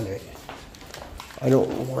don't want it. I don't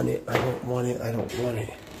want it. I don't want it. I don't want it.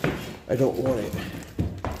 I don't want it.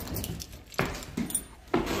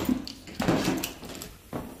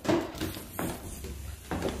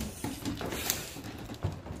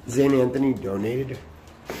 Zane Anthony donated?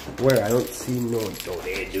 Where? I don't see no one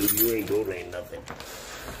donated, dude. You ain't donating nothing.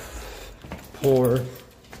 Poor.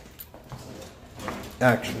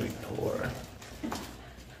 Actually poor.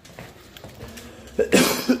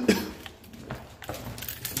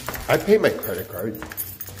 I pay my credit card.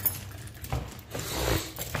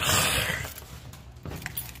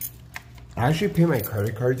 I actually pay my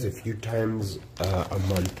credit cards a few times a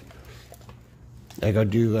month. Like I'll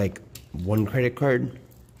do like one credit card.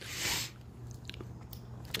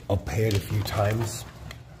 I'll pay it a few times.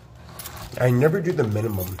 I never do the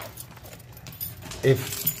minimum.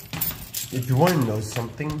 If you want to know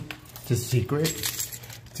something, it's a secret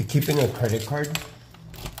to keeping a credit card.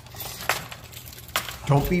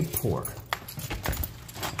 Don't be poor.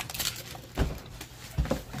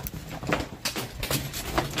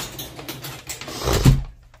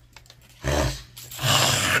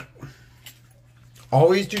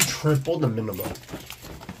 Always do triple the minimum.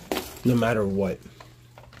 No matter what.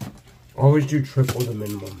 Always do triple the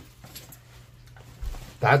minimum.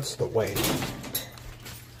 That's the way.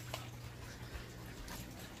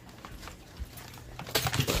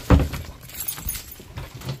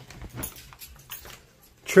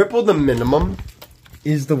 Triple the minimum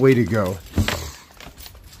is the way to go.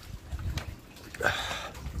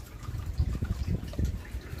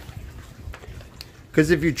 Because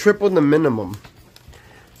if you triple the minimum,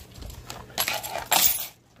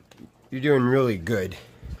 you're doing really good.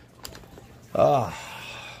 No,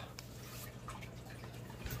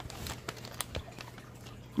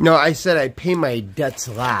 I said I pay my debts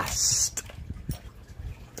last.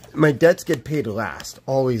 My debts get paid last.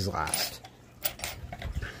 Always last.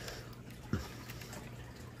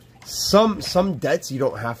 Some debts you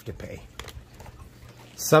don't have to pay.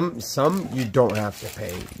 Some you don't have to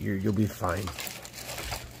pay. You'll be fine.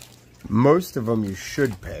 Most of them you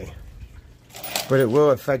should pay. But it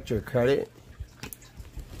will affect your credit.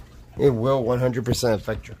 It will 100%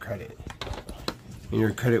 affect your credit. And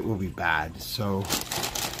your credit will be bad. So,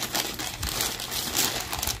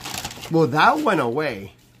 well, that went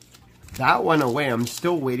away. That went away. I'm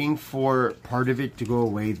still waiting for part of it to go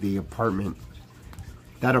away, the apartment.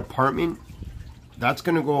 That apartment, that's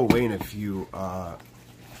going to go away in a few,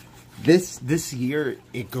 this year,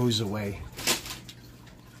 it goes away.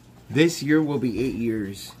 This year will be 8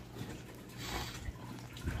 years.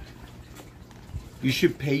 You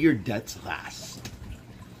should pay your debts last.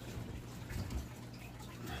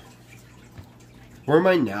 Where am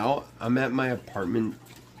I now? I'm at my apartment.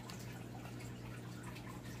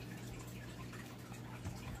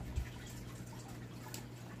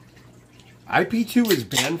 IP2 was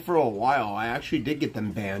banned for a while. I actually did get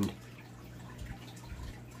them banned.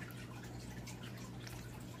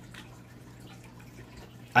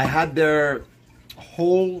 I had their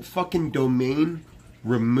whole fucking domain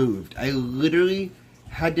removed. I literally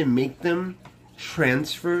had to make them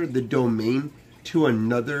transfer the domain to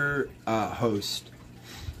another host.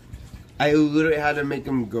 I literally had to make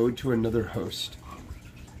them go to another host.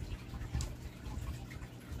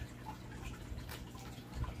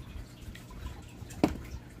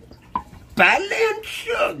 Badland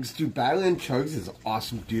Chugs! Dude, Badland Chugs is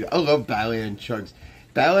awesome, dude. I love Badland Chugs.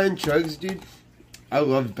 Badland Chugs, dude. I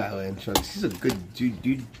love Badland Chugs. He's a good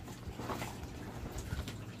dude.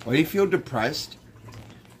 Why do you feel depressed?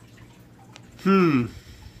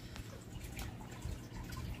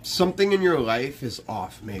 Something in your life is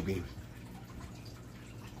off, maybe.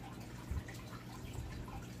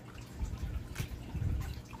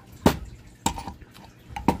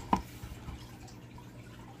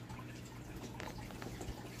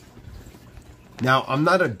 Now, I'm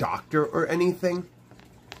not a doctor or anything.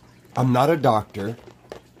 I'm not a doctor.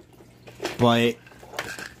 But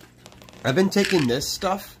I've been taking this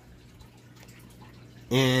stuff.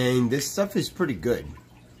 And this stuff is pretty good.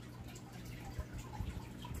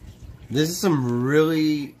 This is some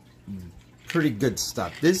really pretty good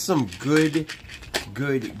stuff. This is some good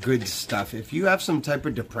stuff. If you have some type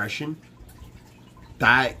of depression,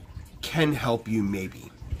 that can help you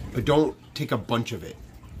maybe. But don't take a bunch of it.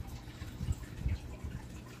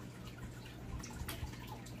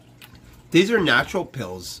 These are natural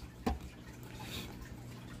pills.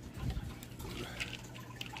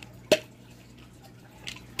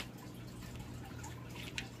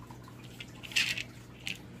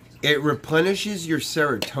 It replenishes your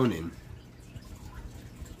serotonin.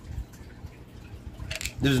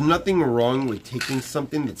 There's nothing wrong with taking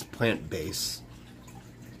something that's plant-based.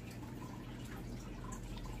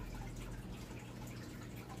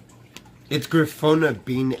 It's Grifona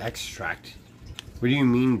bean extract. What do you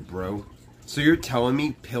mean, bro? So you're telling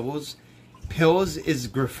me pills is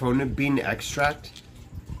Grifona bean extract?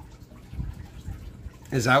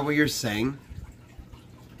 Is that what you're saying?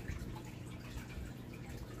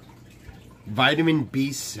 Vitamin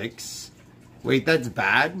B6? Wait, that's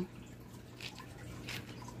bad?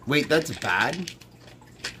 Wait, that's bad?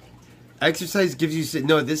 Exercise gives you...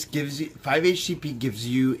 No, this gives you... 5-HTP gives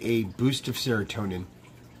you a boost of serotonin.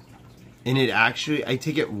 And it actually... I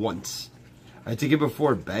take it once. I take it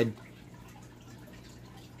before bed.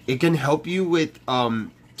 It can help you with...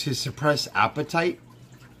 to suppress appetite.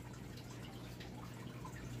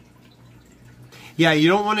 Yeah, you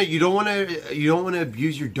don't want to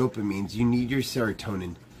abuse your dopamines. You need your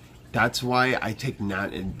serotonin. That's why I take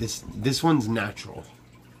this one's natural.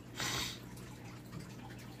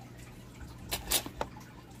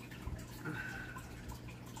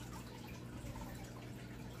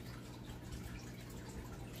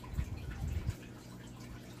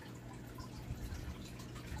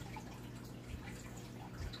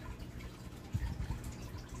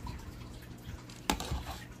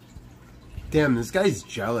 Damn, this guy's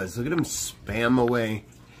jealous. Look at him spam away.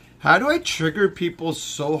 How do I trigger people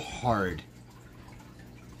so hard?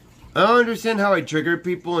 I don't understand how I trigger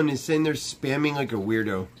people and he's saying they're spamming like a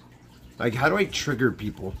weirdo. Like, how do I trigger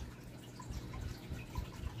people?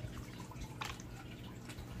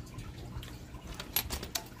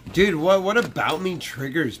 Dude, what about me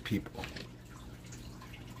triggers people?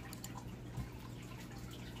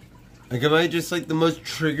 Like, am I just like the most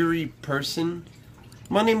triggery person?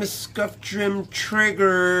 My name is Scuff Trim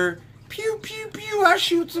Trigger. Pew, pew, pew, I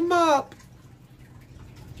shoots him up.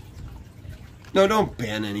 No, don't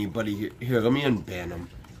ban anybody here. Here, let me unban him.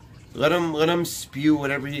 Let him spew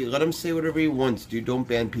whatever let him say whatever he wants, dude. Don't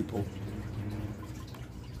ban people.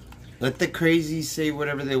 Let the crazies say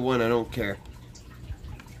whatever they want, I don't care.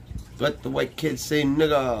 Let the white kids say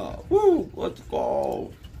nigga. Woo, let's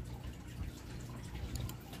go.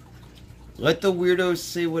 Let the weirdos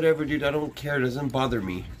say whatever, dude. I don't care. It doesn't bother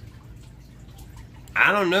me.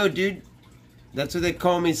 I don't know, dude. That's what they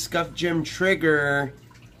call me, Scuff Jim Trigger.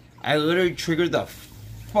 I literally trigger the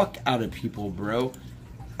fuck out of people, bro.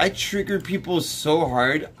 I trigger people so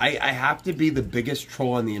hard. I have to be the biggest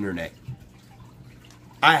troll on the internet.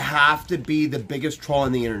 I have to be the biggest troll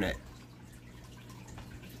on the internet.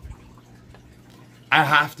 I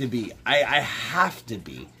have to be. I have to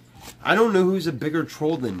be. I don't know who's a bigger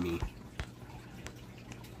troll than me.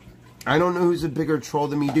 I don't know who's a bigger troll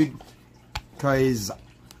than me, dude. Because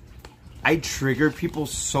I trigger people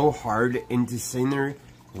so hard into saying they're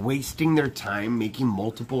wasting their time making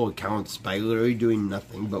multiple accounts by literally doing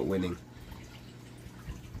nothing but winning.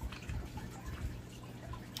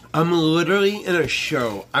 I'm literally in a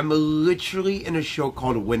show. I'm literally in a show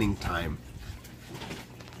called Winning Time.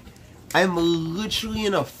 I'm literally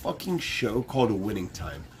in a fucking show called Winning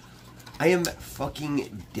Time. I am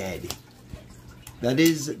fucking dead. That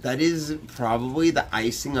is probably the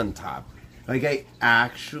icing on top. Like, I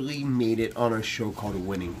actually made it on a show called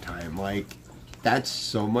Winning Time. Like, that's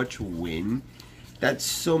so much win. That's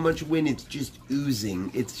so much win. It's just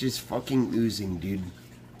oozing. It's just fucking oozing, dude.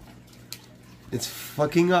 It's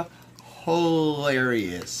fucking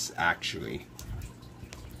hilarious, actually.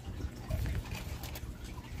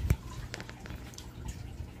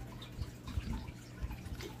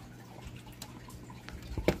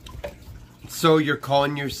 So you're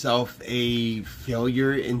calling yourself a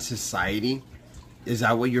failure in society? Is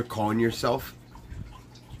that what you're calling yourself?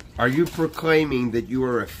 Are you proclaiming that you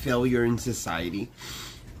are a failure in society?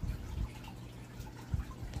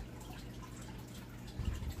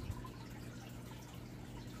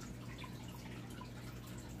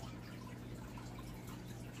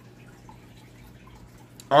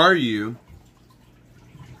 Are you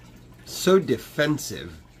so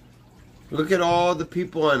defensive? Look at all the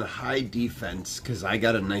people on high defense because I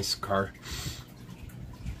got a nice car.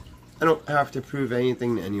 I don't have to prove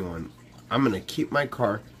anything to anyone. I'm going to keep my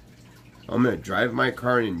car. I'm going to drive my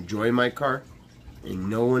car and enjoy my car. And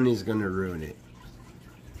no one is going to ruin it.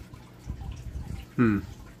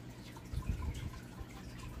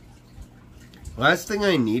 Last thing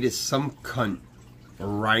I need is some cunt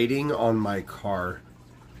riding on my car.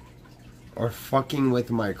 Or fucking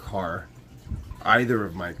with my car. Either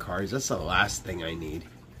of my cars. That's the last thing I need.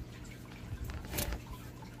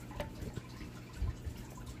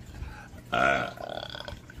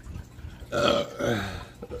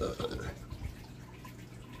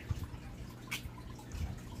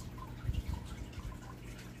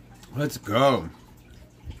 Let's go.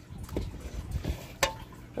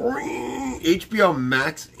 HBO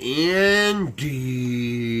Max and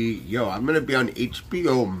D. Yo, I'm gonna be on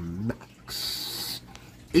HBO Max.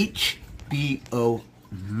 HBO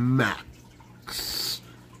Max.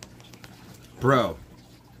 Bro,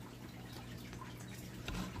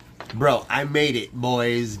 I made it,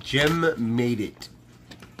 boys. Jim made it.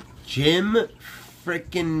 Jim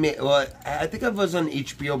freaking made. Well, I think I was on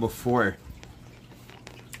HBO before.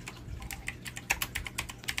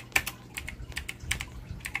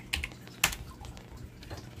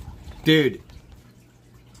 Dude,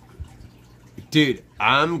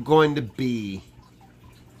 I'm going to be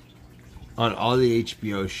on all the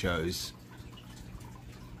HBO shows.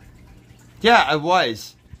 Yeah, I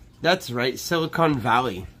was. That's right, Silicon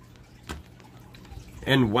Valley.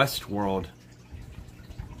 And Westworld.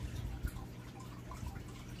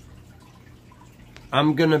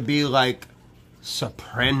 I'm gonna be like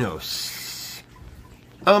Sopranos.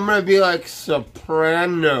 I'm gonna be like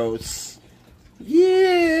Sopranos.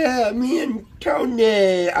 Yeah, me and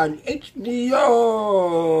Tony on HBO.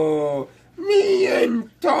 Me and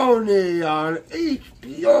Tony on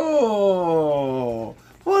HBO.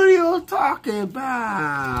 What are you talking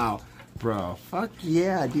about? Bro, fuck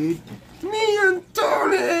yeah, dude. Me and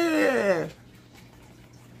Tony!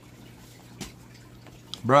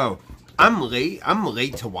 Bro, I'm late. I'm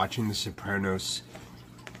late to watching The Sopranos.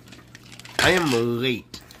 I am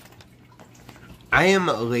late. I am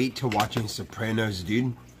late to watching Sopranos,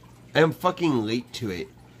 dude. I am fucking late to it.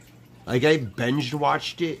 Like, I binge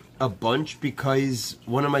watched it a bunch because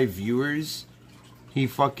one of my viewers, he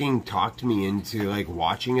fucking talked me into, like,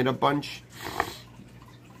 watching it a bunch.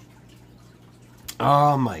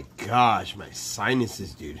 Oh my gosh, my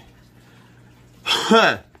sinuses, dude.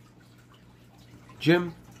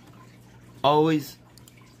 Jim always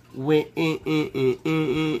wins.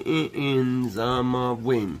 I'ma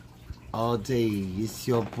win all day. It's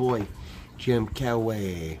your boy, Jim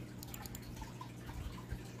Coway.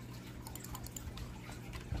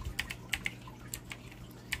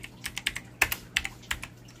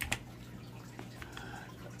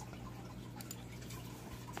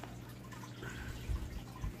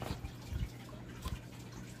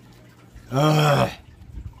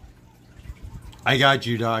 I got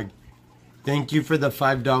you, dog. Thank you for the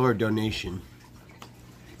 $5 donation.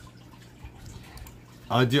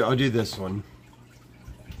 I'll do this one.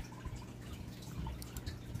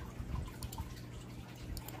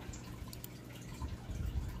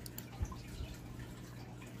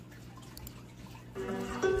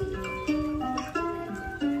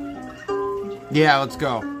 Yeah, let's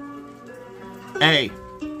go. Hey,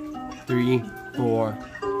 3, 4,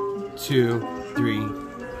 2, 3.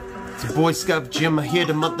 It's your boy Scuff Jim. I here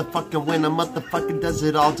to motherfucking win. A motherfucking does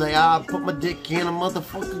it all day. I put my dick in a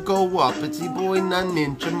motherfucker go up. It's your boy 9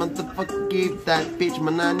 inch. A motherfucker gave that bitch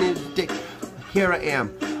my 9-inch dick. Here I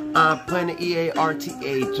am. I'm Planet EARTH.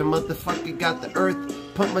 A motherfucker got the earth.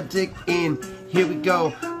 Put my dick in. Here we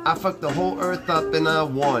go. I fucked the whole earth up and I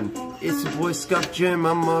won. It's your boy Scuff Jim.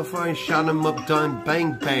 I'm motherfucking shot him up, done.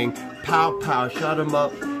 Bang bang. Pow pow. Shot him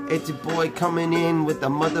up. It's your boy coming in with a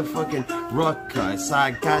motherfucking ruckus.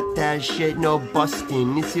 I got that shit, no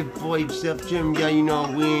busting. It's your boy Scuff Jim, yeah, you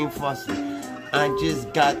know we ain't fussing. I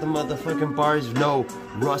just got the motherfucking bars, no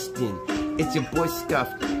rusting. It's your boy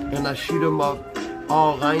Scuff, and I shoot him up,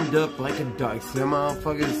 all lined up like a duck. So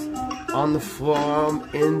motherfuckers on the floor, I'm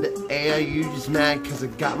in the air. You just mad cause I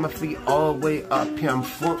got my feet all the way up here. I'm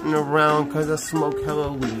floating around cause I smoke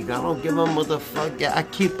hella weed. I don't give a motherfucker, I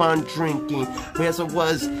keep on drinking. Yes, I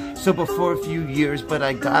was sober for a few years, but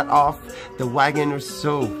I got off the wagon or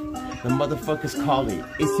so the motherfuckers call it.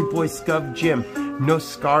 It's your boy Scuff Jim, no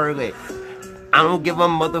Scarlet. I don't give a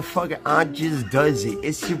motherfucker, I just does it.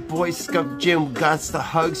 It's your boy Scuff Jim, got the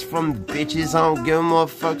hugs from the bitches. I don't give a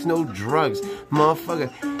motherfuckers no drugs,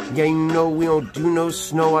 motherfucker. Yeah, you know we don't do no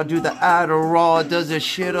snow. I do the Adderall, does the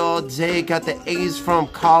shit all day. Got the A's from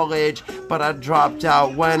college, but I dropped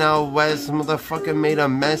out, went out west. Motherfucker made a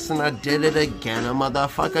mess and I did it again. A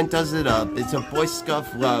motherfucker does it up. It's a boy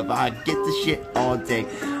Scuff Love. I get the shit all day.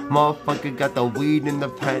 Motherfucker got the weed in the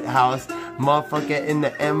penthouse. Motherfucker in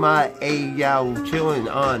the MIA, yeah, chilling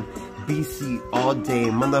on BC all day.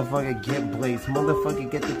 Motherfucker get blazed.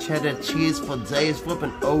 Motherfucker get the cheddar cheese for days.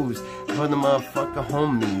 Flipping O's for the motherfucker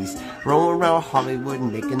homies. Rolling around Hollywood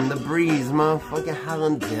making the breeze. Motherfucker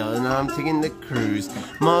Hallandale and I'm taking the cruise.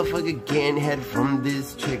 Motherfucker getting head from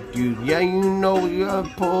this chick, dude. Yeah, you know we gotta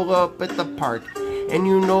pull up at the park. And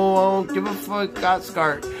you know I don't give a fuck, got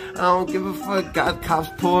scarred. I don't give a fuck, got cops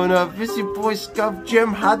pulling up. It's your boy Scuff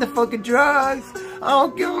Jim, hide the fucking drugs. I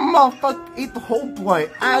don't give a motherfucker, eat the whole blunt.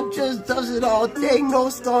 I just does it all day, no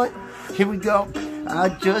stunt. Here we go. I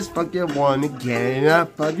just fucking won again. And I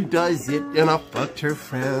fucking does it, and I fucked her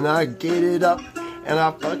friend. I get it up, and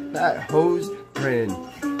I fucked that hoe's friend.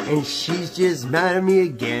 And she's just mad at me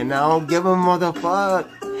again. I don't give a motherfucker.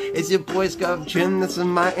 It's your boy Scuff Jim, that's a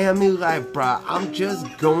Miami life, brah. I'm just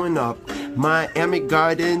going up. Miami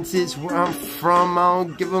Gardens is where I'm from. I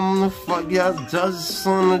don't give a fuck, yeah, does the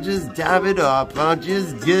sun, I just dab it up. I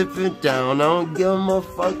just dip it down. I don't give a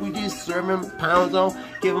fuck, we just serving pounds. I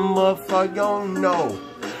don't give a fuck, yo, no.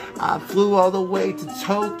 I flew all the way to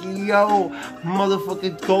Tokyo.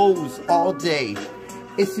 Motherfucker goes all day.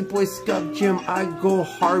 It's your boy Scuff Jim, I go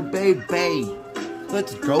hard, baby.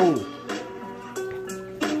 Let's go.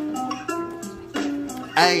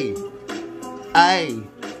 Ay, ay,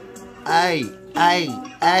 ay, ay,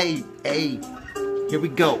 ay, ay. Here we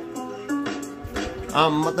go.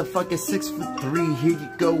 I'm motherfucking 6'3". Here you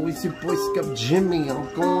go. It's your boy Scuff Jimmy.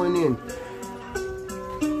 I'm going in.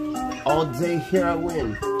 All day, here I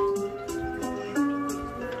win.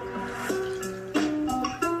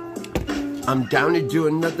 I'm down to do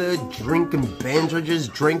another drink and binge. I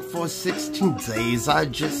just drank for 16 days. I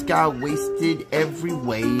just got wasted every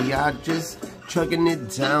way. I just chugging it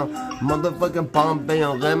down. Motherfucking Bombay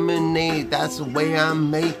and lemonade, that's the way I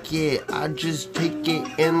make it. I just take it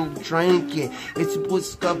and drink it. It's a boy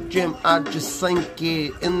Scuff Jim, I just sink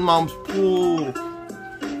it in mom's pool.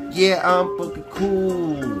 Yeah, I'm fucking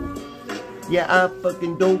cool. Yeah, I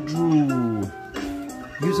fucking don't drool.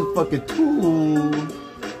 Use a fucking tool.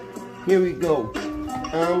 Here we go.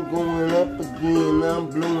 I'm going up again, I'm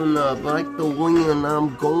blowing up like the wind.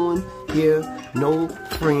 I'm going here, no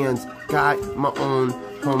friends, got my own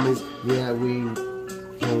homies. Yeah, we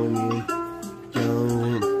going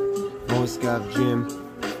in, no Scuff Jim,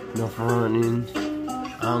 no running.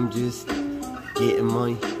 I'm just getting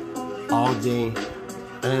money all day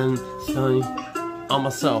and stunning on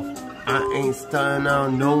myself. I ain't stunning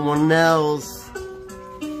on no one else.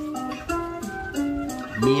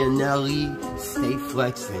 Me and Nelly stay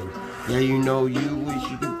flexing. Yeah, you know you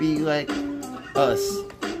wish you could be like us,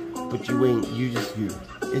 but you ain't, you just you.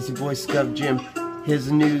 It's your boy Scuff Jim. Here's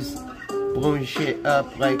the news, blowing shit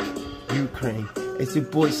up like Ukraine. It's your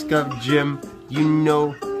boy Scuff Jim, you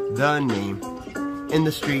know the name. In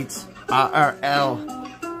the streets, IRL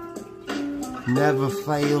never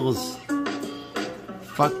fails.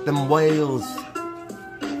 Fuck them whales,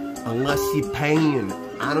 unless you paying.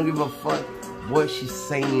 I don't give a fuck what she's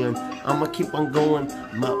saying. I'ma keep on going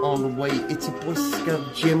my own way. It's your boy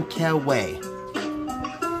Scuff Jim Kelway.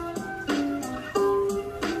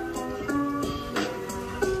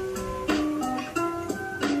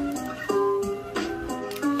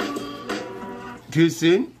 Too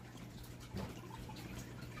soon?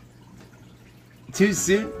 Too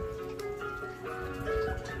soon?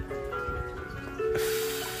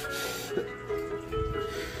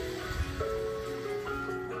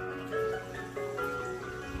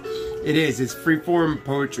 It is. It's freeform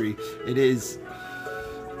poetry. It is.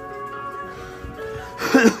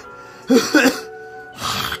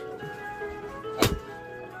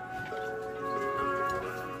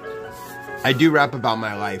 I do rap about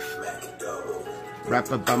my life. Rap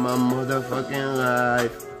about my motherfucking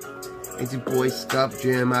life. It's your boy Scuff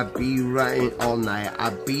Jim. I be writing all night. I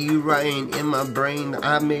be writing in my brain.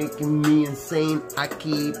 I'm making me insane. I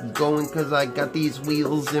keep going cause I got these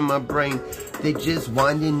wheels in my brain. They just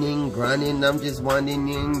winding and grinding. I'm just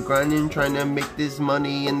winding and grinding, trying to make this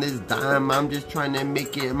money and this dime. I'm just trying to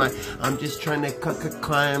make it mine. I'm just trying to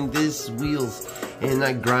climb this wheels and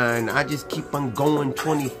I grind. I just keep on going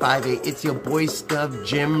 25-8. It's your boy Scuff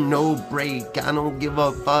Jim, no break. I don't give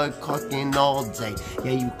a fuck, clocking all day.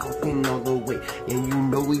 Yeah, you clocking all the way. And you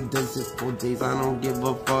know he does it for days. I don't give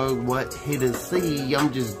a fuck what haters say.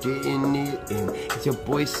 I'm just getting it in. It's your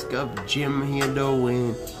boy Scuff Jim here to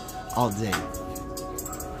win all day.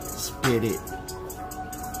 Spit it.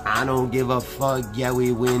 I don't give a fuck. Yeah,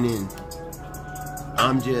 we winning.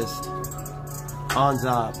 I'm just on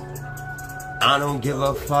top. I don't give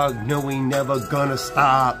a fuck, no, we never gonna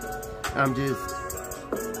stop. I'm just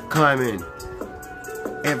climbing.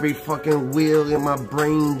 Every fucking wheel in my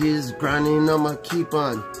brain is grinding. I'ma keep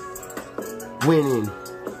on winning.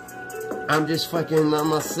 I'm just fucking on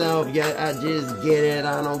myself, yeah, I just get it.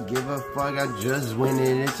 I don't give a fuck, I just win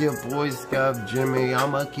it. It's your boy Scuff Jimmy.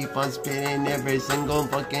 I'ma keep on spitting every single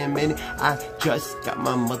fucking minute. I just got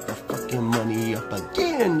my motherfucking money up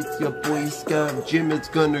again. It's your boy Scuff Jim. It's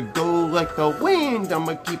gonna go like the wind.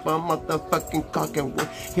 I'ma keep on motherfucking cocking.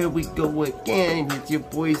 Here we go again. It's your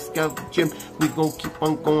boy Scuff Jim. We gon' keep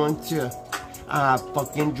on going till I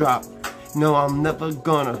fucking drop. No, I'm never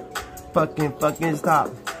gonna fucking stop.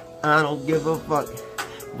 I don't give a fuck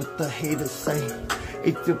what the haters say.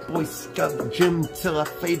 It's your boy Scuff Jim till I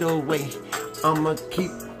fade away. I'ma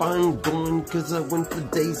keep on going cause I win for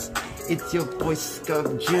days. It's your boy Scuff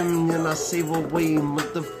Jim and I save away.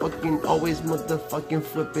 Motherfucking always motherfucking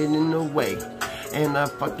flipping in a way. And I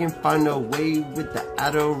fucking find a way with the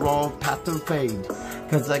Adderall path to fade.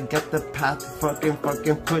 Cause I got the path fucking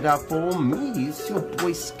put out for me. It's your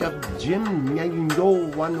boy Scuff Jim. Yeah, you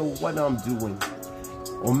know I know what I'm doing.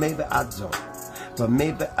 Or maybe I don't, but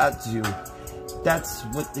maybe I do. That's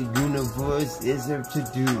what the universe is there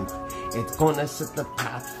to do. It's gonna set the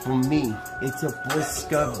path for me. It's your boy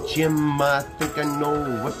Scuff Jim. I think I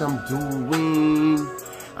know what I'm doing.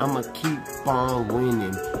 I'ma keep on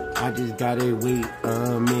winning. I just gotta wait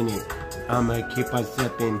a minute. I'ma keep on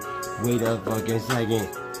stepping. Wait a fucking second.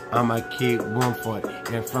 I'ma keep one foot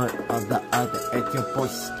in front of the other. It's your boy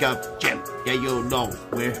Scuff Jim. Yeah, you know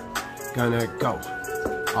we're gonna go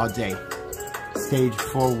all day. Stage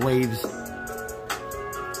 4 waves.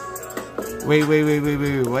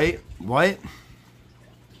 Wait. What?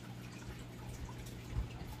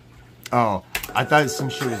 Oh, I thought some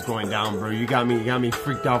shit was going down, bro. You got me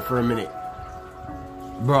freaked out for a minute.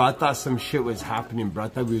 Bro, I thought some shit was happening, bro. I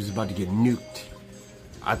thought we was about to get nuked.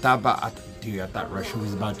 I thought Russia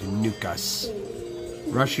was about to nuke us.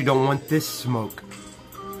 Russia don't want this smoke.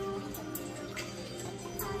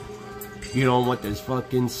 You don't want this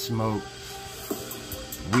fucking smoke.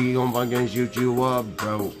 We gon' fucking shoot you up,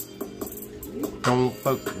 bro. Don't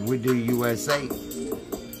fuck with the USA.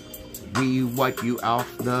 We wipe you off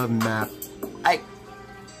the map. Ay.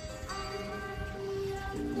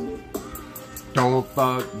 Don't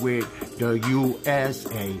fuck with the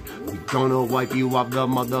USA. We gonna wipe you off the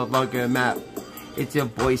motherfucking map. It's your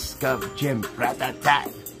boy Scuff Jim. Rat-tat-tat.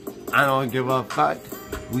 I don't give a fuck.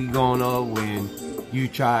 We gonna win. You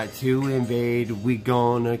try to invade, we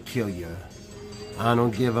gonna kill you. I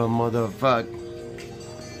don't give a motherfuck.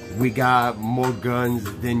 We got more guns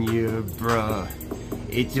than you, bruh.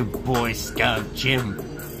 It's your boy Scuff Jim.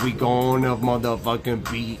 We gonna motherfucking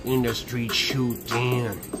be in the street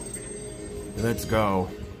shooting. Let's go.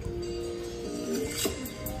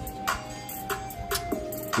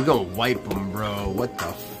 We gonna wipe them, bro. What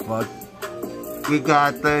the fuck? We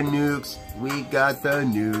got the nukes. We got the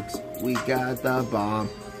nukes. We got the bomb.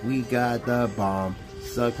 We got the bomb.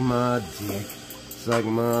 Suck my dick. Suck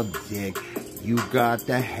my dick. You got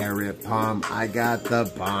the hairy palm. I got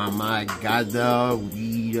the bomb. I got the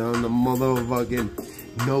weed on the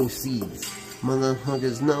motherfucking no seeds.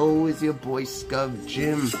 Motherfuckers know it's your boy Scuff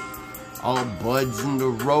Jim. All buds in the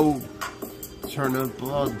road. Turn up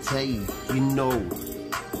blood, hey, you know.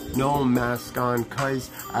 No mask on,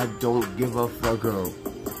 cause I don't give a fuck.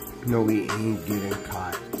 No, we ain't getting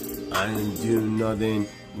caught. I didn't do nothing,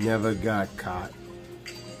 never got caught.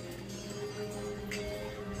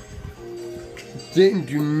 Didn't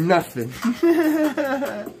do nothing.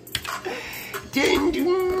 Didn't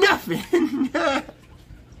do nothing.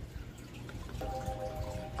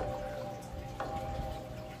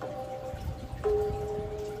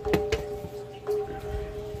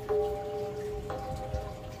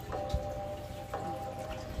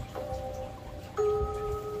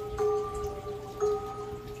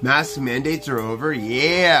 Mask mandates are over?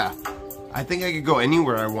 Yeah! I think I could go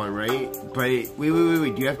anywhere I want, right? But,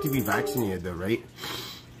 wait. Do you have to be vaccinated though, right?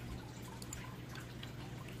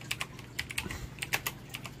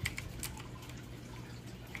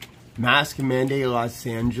 Mask mandate Los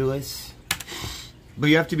Angeles. But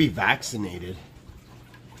you have to be vaccinated.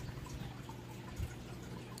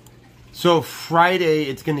 So Friday,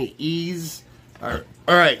 it's gonna ease.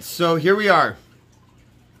 Alright, so here we are.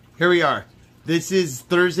 This is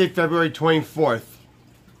Thursday, February 24th.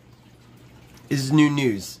 This is new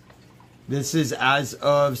news. This is as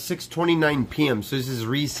of 6:29 p.m. So this is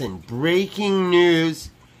recent. Breaking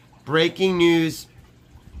news. Breaking news.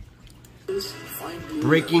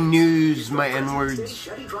 Breaking news, my N-words.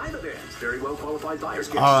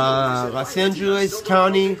 Los Angeles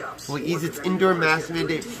County will ease its indoor mask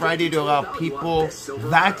mandate Friday to allow people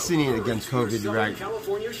vaccinated against COVID. Right?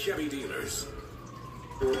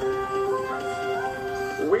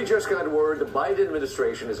 We just got word the Biden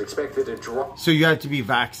administration is expected to drop. So you have to be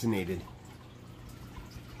vaccinated.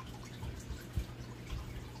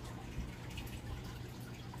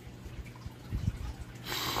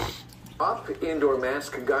 Up indoor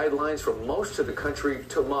mask guidelines for most of the country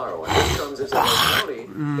tomorrow. And this comes as LA County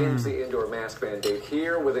ends the indoor mask mandate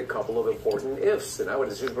here with a couple of important ifs. And our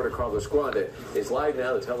decision reporter Carlos Grande is live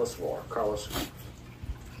now to tell us more. Carlos.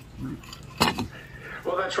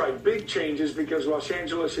 Well, that's right. Big changes because Los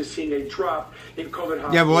Angeles is seeing a drop in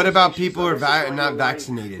COVID. Yeah, but what about people who are not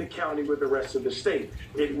vaccinated? The county with the rest of the state.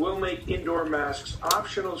 It will make indoor masks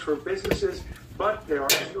optional for businesses, but there are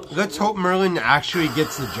still. Let's hope Merlin actually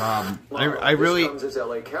gets the job. I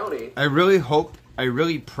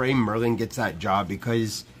really pray Merlin gets that job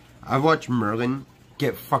because I've watched Merlin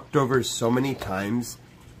get fucked over so many times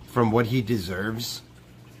from what he deserves.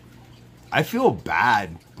 I feel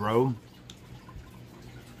bad, bro.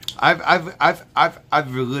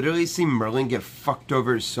 I've literally seen Merlin get fucked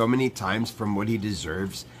over so many times from what he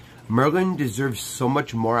deserves. Merlin deserves so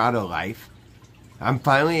much more out of life. I'm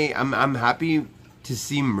happy to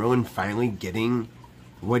see Merlin finally getting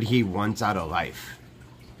what he wants out of life.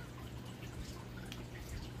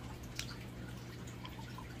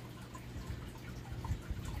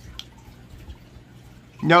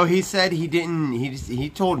 No, he said he didn't. He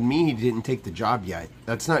told me he didn't take the job yet.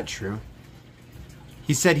 That's not true.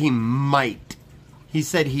 He said he might. He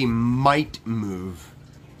said he might move.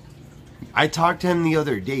 I talked to him the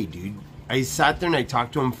other day, dude. I sat there and I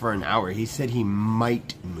talked to him for an hour. He said he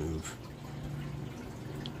might move.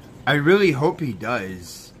 I really hope he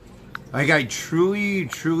does. Like, I truly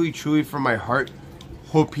from my heart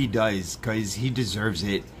hope he does, because he deserves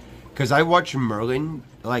it. Because I watched Merlin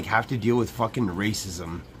like, have to deal with fucking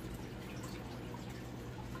racism.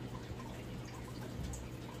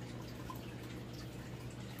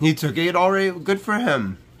 He took it already. Good for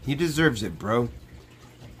him. He deserves it, bro.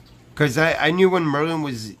 Because I knew when Merlin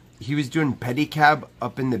was... He was doing pedicab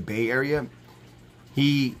up in the Bay Area.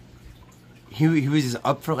 He was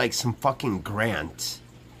up for, like, some fucking grant.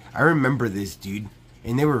 I remember this, dude.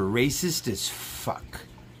 And they were racist as fuck.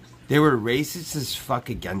 They were racist as fuck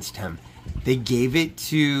against him. They gave it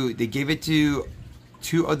to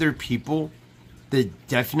two other people that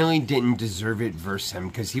definitely didn't deserve it versus him,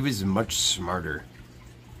 because he was much smarter.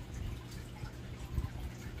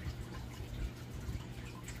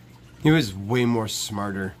 He was way more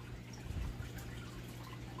smarter.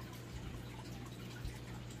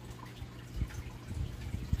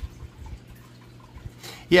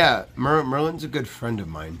 Yeah, Merlin's a good friend of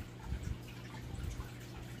mine.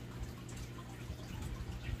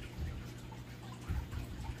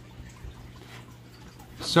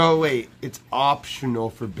 So wait, it's optional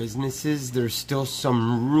for businesses. There's still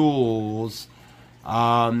some rules.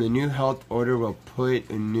 The new health order will put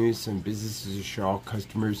a noose on businesses to ensure all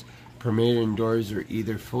customers permitted indoors are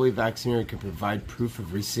either fully vaccinated or can provide proof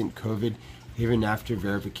of recent COVID even after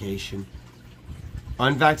verification.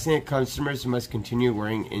 Unvaccinated customers must continue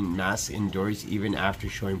wearing masks indoors even after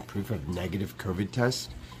showing proof of negative COVID test.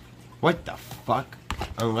 What the fuck?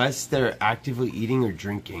 Unless they're actively eating or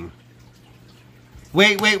drinking.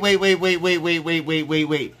 Wait.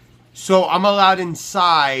 So I'm allowed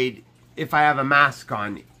inside if I have a mask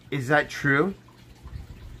on. Is that true?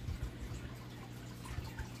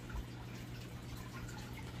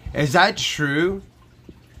 Is that true?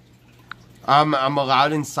 I'm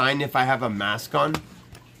allowed inside if I have a mask on?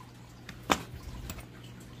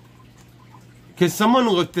 Can someone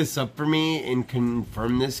look this up for me and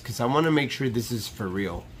confirm this? Because I want to make sure this is for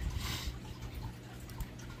real.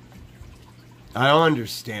 I don't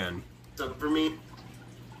understand. It's up for me.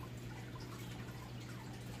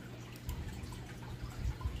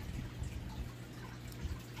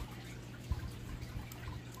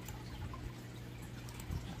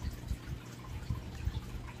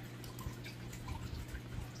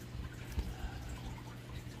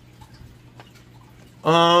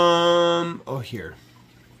 Oh, here.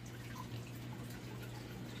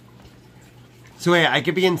 So wait, I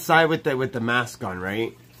could be inside with the mask on,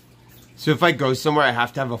 right? So if I go somewhere, I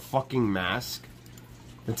have to have a fucking mask?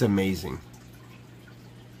 That's amazing.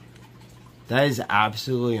 That is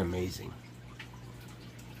absolutely amazing.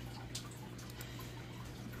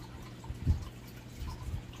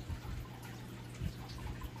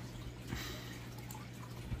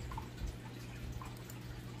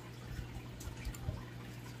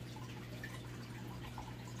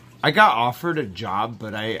 I got offered a job,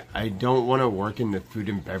 but I don't want to work in the food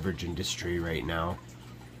and beverage industry right now.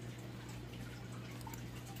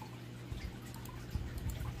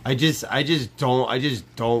 I just don't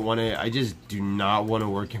want to. I just do not want to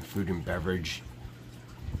work in food and beverage.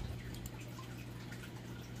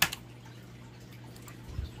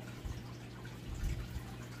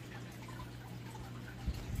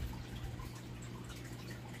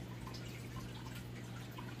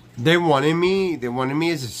 They wanted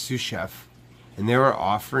me as a sous chef, and they were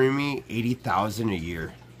offering me $80,000 a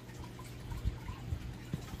year.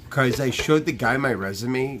 Cause I showed the guy my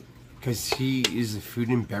resume, cause he is a food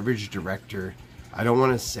and beverage director. I don't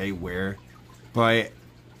want to say where, but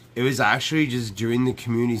it was actually just doing the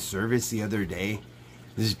community service the other day.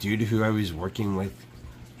 This dude who I was working with,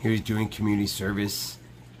 he was doing community service.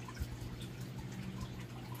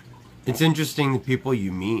 It's interesting the people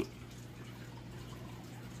you meet.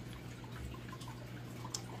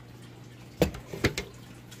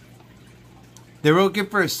 They were looking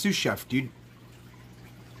for a sous chef, dude.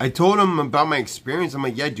 I told them about my experience. I'm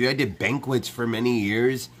like, yeah, dude, I did banquets for many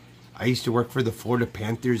years. I used to work for the Florida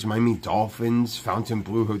Panthers, Miami Dolphins,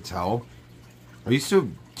 Fontainebleau Hotel. I used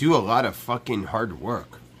to do a lot of fucking hard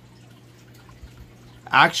work.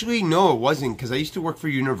 Actually, no, it wasn't, because I used to work for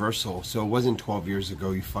Universal, so it wasn't 12 years ago,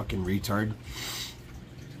 you fucking retard.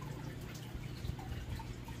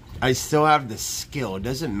 I still have the skill. It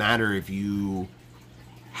doesn't matter if you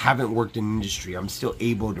haven't worked in industry. I'm still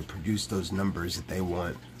able to produce those numbers that they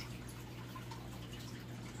want.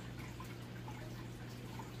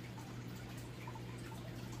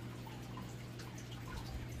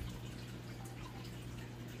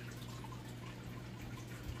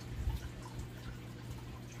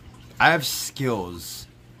 I have skills.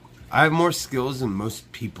 I have more skills than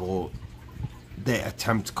most people that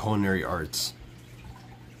attempt culinary arts.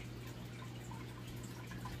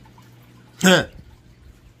 I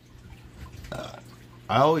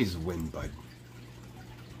always win, bud.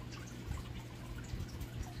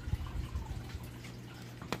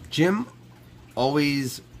 Jim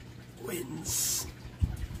always wins.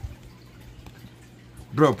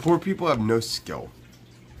 Bro, poor people have no skill.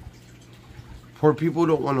 Poor people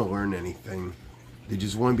don't want to learn anything. They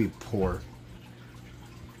just want to be poor.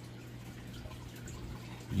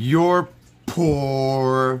 You're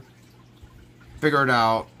poor. Figure it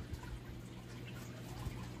out.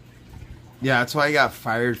 Yeah, that's why I got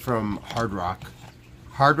fired from Hard Rock.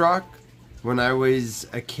 Hard Rock, when I was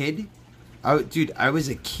a kid, dude, I was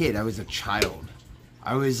a kid. I was a child.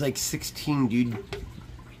 I was like 16, dude.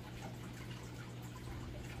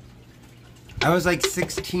 I was like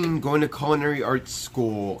 16 going to culinary arts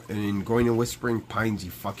school and going to Whispering Pines,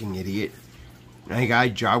 you fucking idiot. And I got a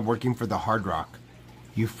job working for the Hard Rock.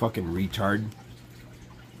 You fucking retard.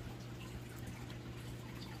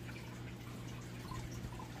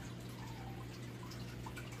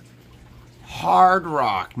 Hard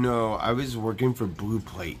Rock. No, I was working for Blue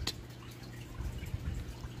Plate.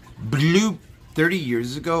 30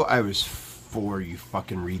 years ago, I was 4, you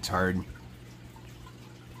fucking retard.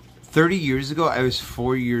 30 years ago, I was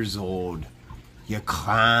 4 years old. You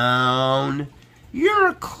clown. You're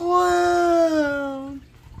a clown.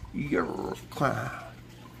 You're a clown.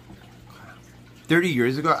 30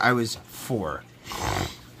 years ago, I was 4.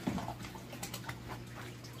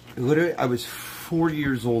 Literally, I was 4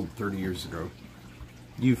 years old 30 years ago.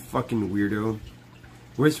 You fucking weirdo.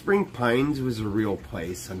 Whispering Pines was a real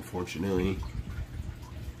place, unfortunately.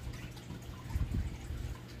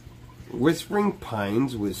 Whispering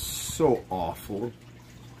Pines was so awful.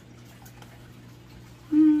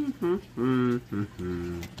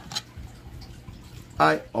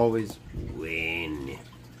 I always win.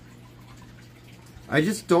 I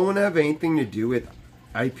just don't want to have anything to do with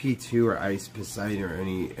IP2 or Ice Poseidon or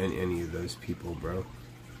any of those people, bro.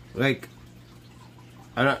 Like,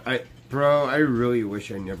 bro, I really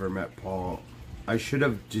wish I never met Paul. I should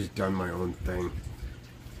have just done my own thing.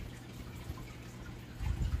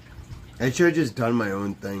 I should have just done my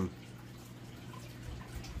own thing.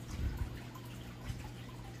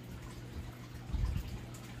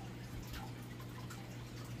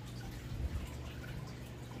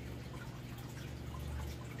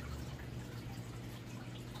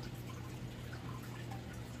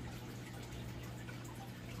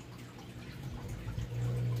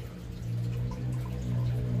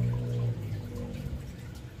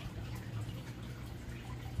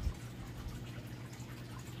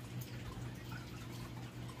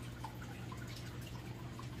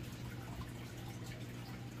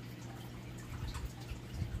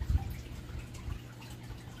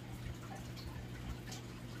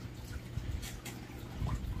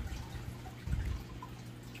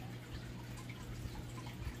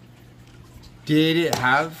 Did it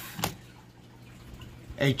have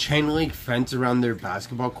a chain link fence around their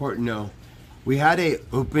basketball court? No. We had an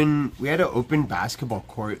open basketball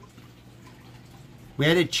court. We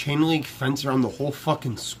had a chain link fence around the whole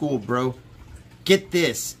fucking school, bro. Get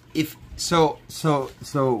this. So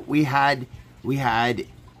we had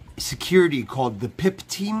security called the PIP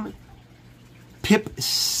team. PIP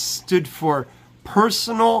stood for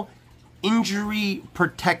Personal Injury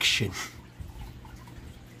Protection.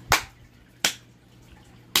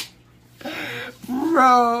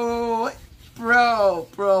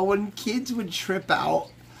 Bro, when kids would trip out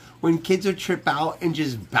and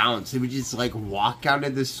just bounce, they would just like walk out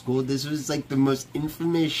of the school. This was like the most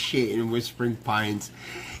infamous shit in Whispering Pines.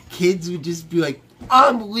 Kids would just be like,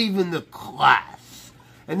 I'm leaving the class.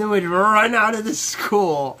 And they would run out of the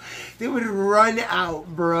school. They would run out,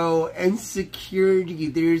 bro. And security,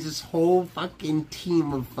 there's this whole fucking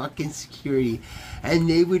team of fucking security. And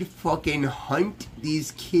they would fucking hunt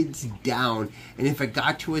these kids down. And if it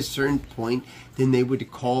got to a certain point, then they would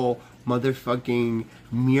call motherfucking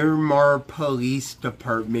Miramar Police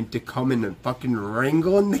Department to come in and fucking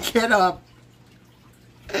wrangle the kid up.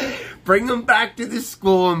 Bring them back to the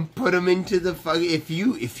school and put them into the fucking... If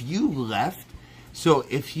you left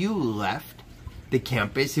the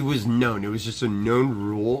campus, it was known. It was just a known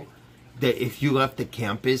rule that if you left the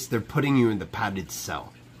campus, they're putting you in the padded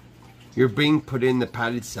cell. You're being put in the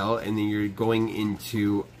padded cell, and then you're going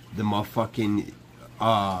into the motherfucking,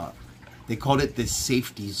 they called it the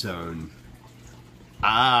safety zone.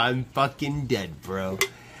 I'm fucking dead, bro.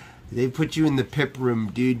 They put you in the PIP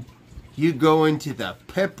room, dude. You go into the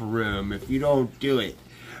PIP room if you don't do it.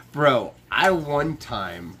 Bro, I one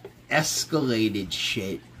time escalated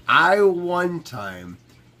shit. I one time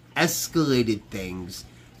escalated things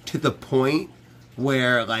to the point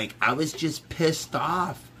where, like, I was just pissed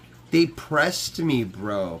off. They pressed me,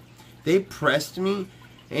 bro. They pressed me,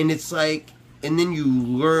 and it's like, and then you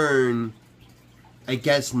learn I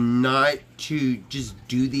guess, not to just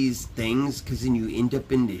do these things, because then you end up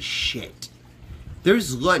in this shit.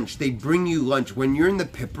 There's lunch. They bring you lunch. When you're in the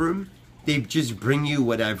pip room, they just bring you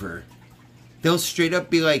whatever. They'll straight up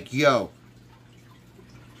be like, yo,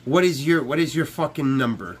 what is your fucking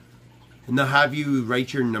number? And they'll have you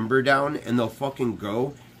write your number down, and they'll fucking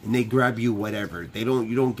go, and they grab you whatever.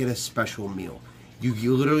 You don't get a special meal.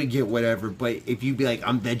 You literally get whatever, but if you be like,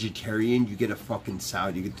 I'm vegetarian, you get a fucking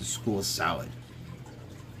salad. You get the school salad.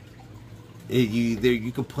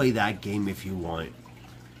 You can play that game if you want.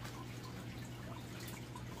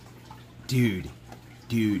 Dude,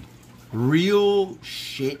 real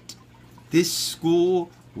shit. This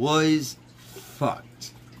school was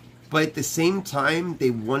fucked. But at the same time, they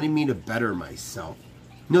wanted me to better myself.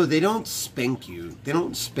 No, they don't spank you. They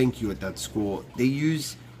don't spank you at that school. They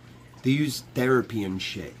use therapy and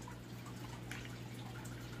shit.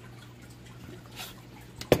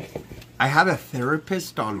 I had a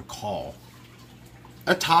therapist on call.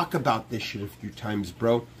 I talk about this shit a few times,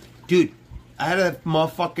 bro. Dude, I had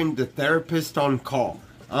the therapist on call.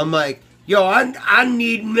 I'm like, yo, I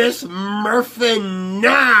need Miss Murphy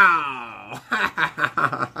now.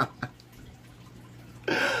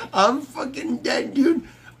 I'm fucking dead, dude.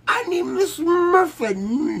 I need Miss Murphy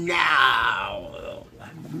now.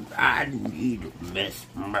 I need Miss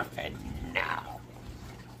Murphy now.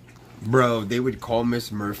 Bro, they would call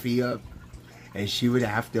Miss Murphy up, and she would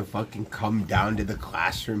have to fucking come down to the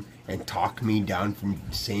classroom and talk me down from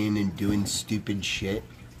saying and doing stupid shit.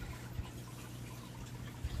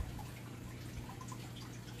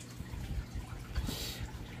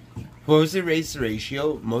 What was the race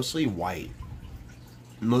ratio? Mostly white.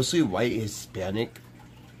 Mostly white, Hispanic.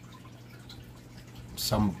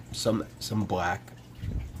 Some black.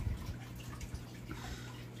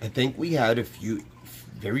 I think we had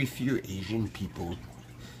very few Asian people.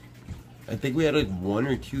 I think we had like 1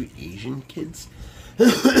 or 2 Asian kids.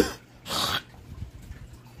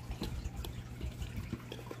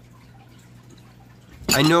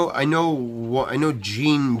 I know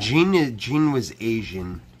Jean was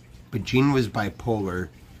Asian, but Jean was bipolar,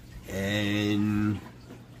 and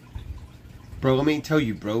bro, let me tell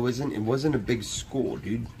you, bro, it wasn't a big school,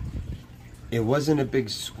 dude. It wasn't a big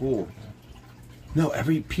school. No,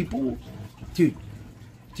 dude,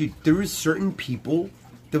 there was certain people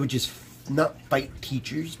that would just not fight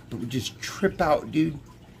teachers, but would just trip out, dude.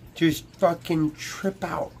 Just fucking trip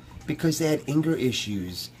out because they had anger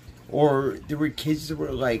issues. Or there were kids that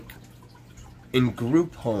were like in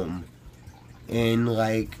group home, and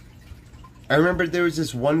like I remember there was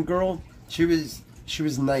this one girl, she was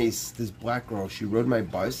nice, this black girl. She rode my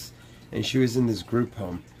bus, and she was in this group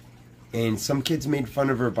home, and some kids made fun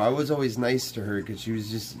of her, but I was always nice to her because she was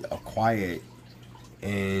just quiet,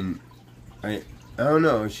 and I don't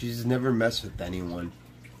know, she's never messed with anyone.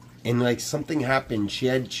 And like something happened, she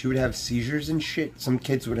would have seizures and shit. Some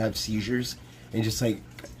kids would have seizures and just like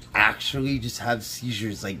actually just have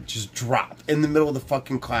seizures, like just drop in the middle of the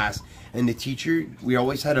fucking class. And the teacher, we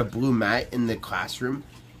always had a blue mat in the classroom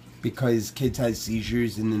because kids had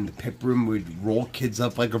seizures, and then the pip room would roll kids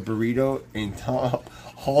up like a burrito and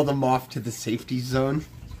haul them off to the safety zone.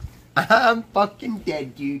 I'm fucking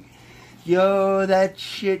dead, dude. Yo, that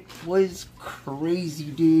shit was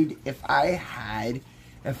crazy, dude. If I had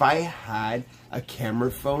a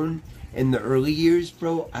camera phone in the early years,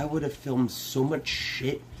 bro, I would have filmed so much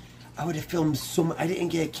shit. I didn't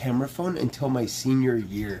get a camera phone until my senior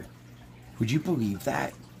year. Would you believe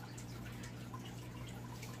that?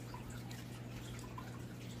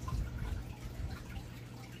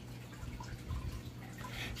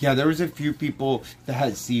 Yeah, there was a few people that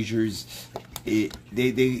had seizures. It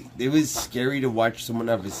was scary to watch someone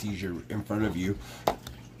have a seizure in front of you.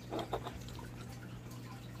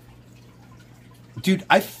 Dude,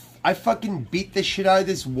 I fucking beat the shit out of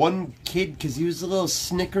this one kid because he was a little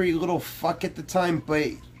snickery little fuck at the time, but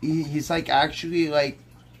he's like actually like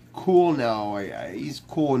cool now. He's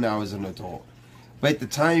cool now as an adult. But at the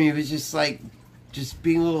time he was just like, just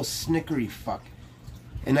being a little snickery fuck.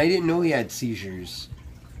 And I didn't know he had seizures.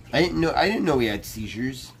 I didn't know he had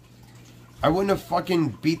seizures. I wouldn't have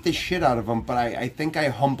fucking beat the shit out of him, but I think I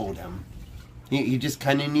humbled him. He just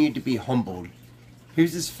kind of needed to be humbled.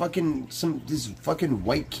 Here's this fucking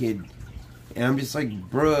white kid, and I'm just like,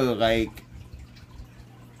 bro, like,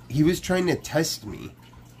 he was trying to test me.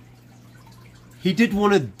 He did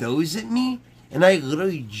one of those at me, and I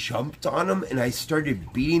literally jumped on him, and I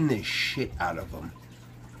started beating the shit out of him.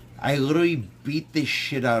 I literally beat the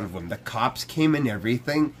shit out of him. The cops came and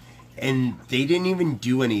everything, and they didn't even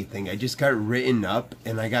do anything. I just got written up,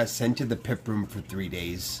 and I got sent to the pip room for 3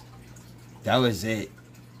 days. That was it.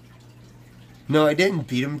 No, I didn't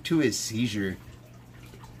beat him to his seizure.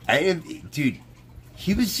 Dude,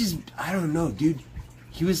 he was just, I don't know, dude.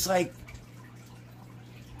 He was like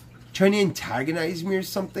trying to antagonize me or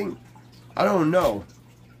something. I don't know.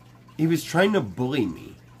 He was trying to bully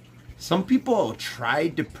me. Some people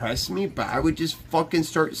tried to press me, but I would just fucking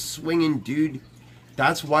start swinging, dude.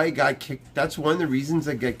 That's why I got kicked. That's one of the reasons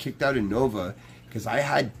I got kicked out of Nova. Because I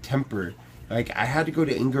had temper. Like, I had to go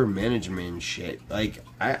to anger management and shit. Like,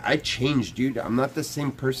 I changed, dude. I'm not the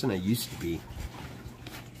same person I used to be.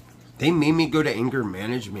 They made me go to anger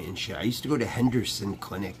management and shit. I used to go to Henderson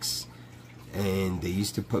clinics. And they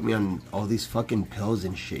used to put me on all these fucking pills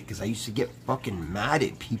and shit. Because I used to get fucking mad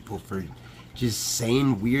at people for just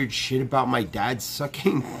saying weird shit about my dad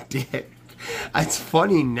sucking dick. It's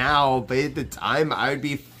funny now, but at the time, I would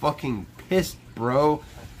be fucking pissed, bro.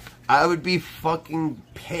 I would be fucking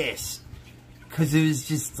pissed. Because it was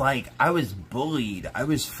just like, I was bullied. I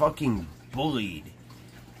was fucking bullied.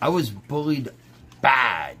 I was bullied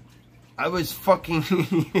bad. I was fucking...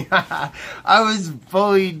 I was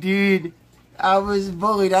bullied, dude. I was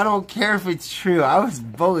bullied. I don't care if it's true. I was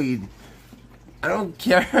bullied. I don't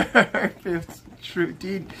care if it's true,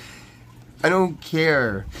 dude. I don't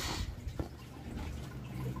care.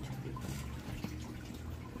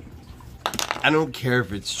 I don't care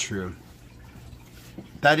if it's true.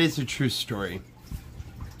 That is a true story.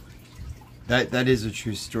 That is a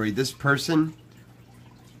true story. This person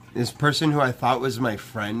who I thought was my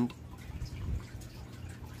friend,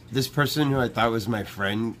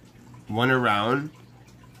 went around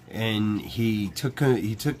and he took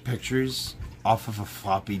pictures off of a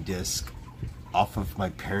floppy disk off of my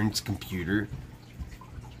parents' computer,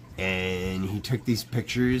 and he took these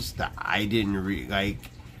pictures that I didn't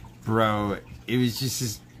like. Bro, it was just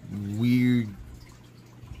this weird,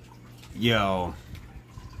 yo,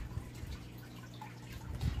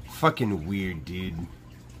 fucking weird, dude.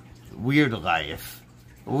 Weird life.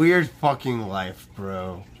 Weird fucking life,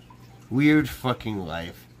 bro. Weird fucking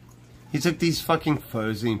life. He took these fucking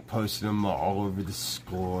photos and he posted them all over the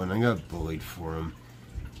school, and I got bullied for them.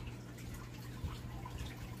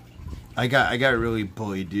 I got really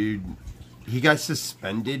bullied, dude. He got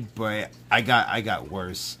suspended, but I got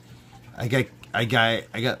worse. I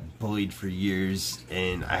got bullied for years,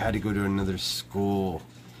 and I had to go to another school.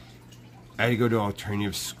 I had to go to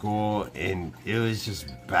alternative school, and it was just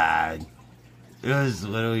bad. It was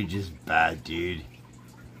literally just bad, dude.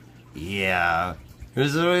 Yeah. It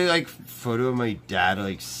was literally like a photo of my dad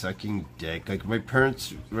like sucking dick. Like, my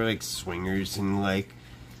parents were like swingers, and like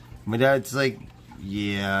my dad's like,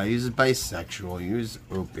 yeah, he was bisexual, he was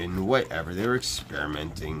open, whatever. They were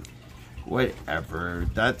experimenting. Whatever.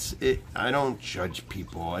 That's it. I don't judge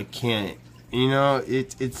people. I can't, you know,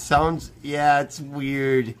 it sounds, yeah, it's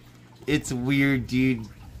weird. It's weird, dude.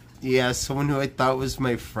 Yeah, someone who I thought was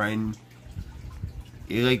my friend,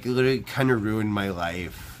 it like literally kind of ruined my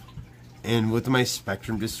life. And with my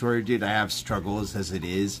spectrum disorder, dude, I have struggles as it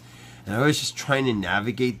is. And I was just trying to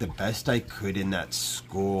navigate the best I could in that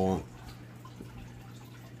school.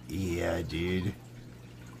 Yeah, dude.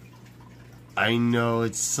 I know,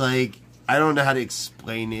 it's like, I don't know how to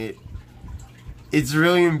explain it. It's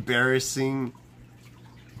really embarrassing.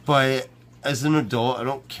 But as an adult, I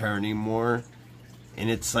don't care anymore. And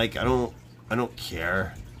it's like, I don't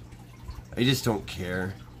care. I just don't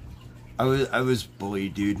care. I was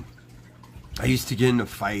bullied, dude. I used to get into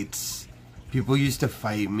fights. People used to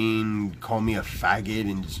fight me and call me a faggot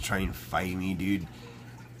and just try and fight me, dude.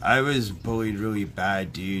 I was bullied really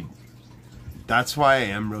bad, dude. That's why I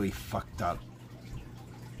am really fucked up.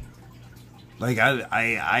 Like,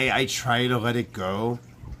 I try to let it go,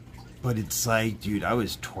 but it's like, dude, I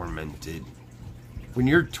was tormented. When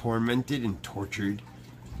you're tormented and tortured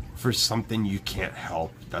for something you can't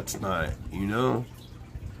help, that's not, you know?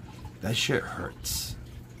 That shit hurts.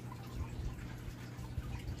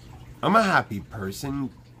 I'm a happy person.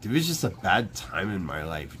 It was just a bad time in my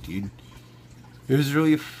life, dude. It was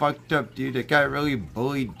really fucked up, dude. I got really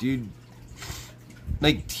bullied, dude.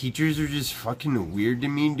 Like, teachers are just fucking weird to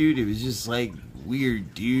me, dude. It was just, like,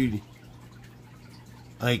 weird, dude.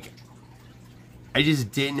 Like, I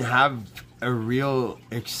just didn't have a real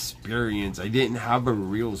experience. I didn't have a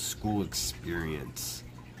real school experience.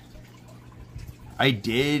 I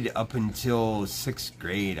did up until 6th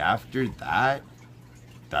grade. After that,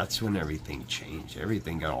 that's when everything changed.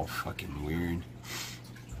 Everything got all fucking weird.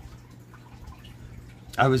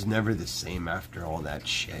 I was never the same after all that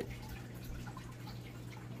shit.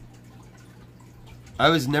 I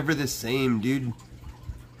was never the same, dude.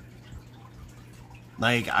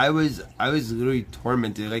 Like, I was literally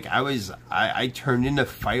tormented. Like, I turned into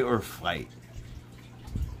fight or flight.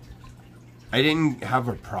 I didn't have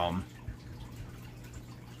a prom.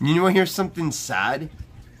 You know, here's something sad.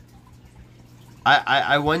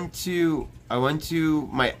 I went to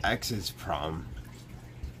my ex's prom.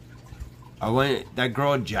 That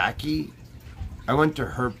girl Jackie, I went to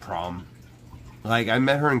her prom. Like, I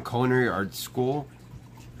met her in culinary arts school.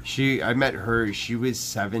 I met her, she was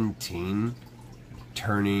 17,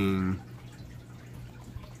 turning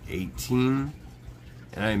 18.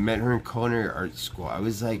 And I met her in culinary arts school. I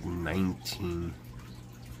was like 19.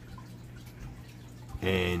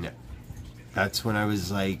 And that's when I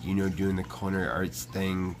was like, you know, doing the culinary arts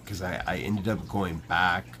thing. Because I ended up going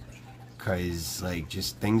back. Because, like,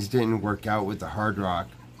 just things didn't work out with the Hard Rock.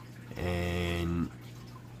 And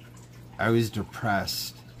I was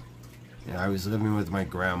depressed. And I was living with my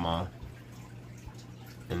grandma.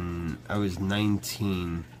 And I was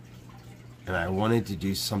 19. And I wanted to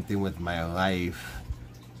do something with my life.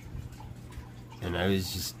 And I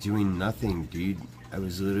was just doing nothing, dude. I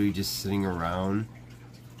was literally just sitting around.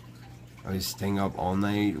 I was staying up all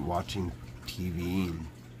night watching TV and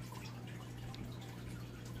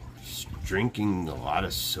just drinking a lot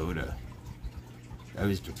of soda. I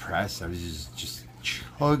was depressed. I was just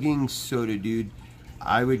chugging soda, dude.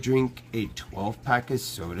 I would drink a 12-pack of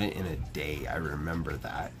soda in a day. I remember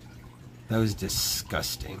that. That was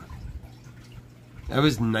disgusting. I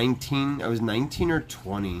was 19 or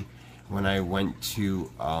 20 when I went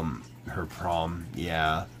to her prom.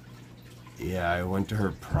 Yeah, I went to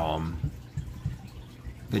her prom.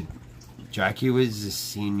 But Jackie was a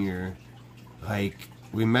senior. Like,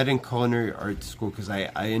 we met in culinary arts school because I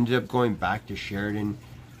ended up going back to Sheridan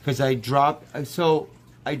because I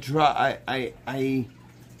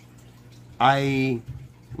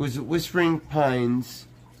was at Whispering Pines.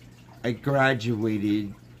 I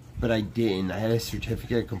graduated, but I didn't. I had a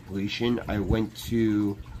certificate of completion. I went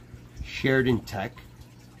to Sheridan Tech,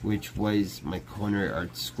 which was my culinary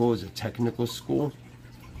arts school. It was a technical school.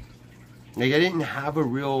 Like, I didn't have a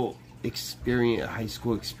real experience, high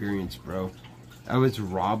school experience, bro. I was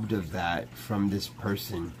robbed of that from this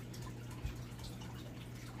person.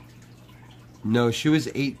 No, she was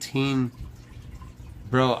 18.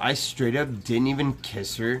 Bro, I straight up didn't even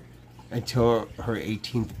kiss her until her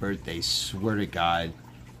 18th birthday. Swear to God.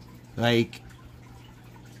 Like,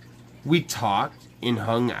 we talked and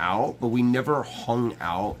hung out, but we never hung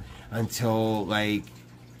out until like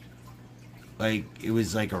it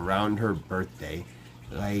was like around her birthday.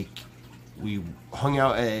 Like, we hung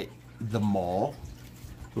out at the mall.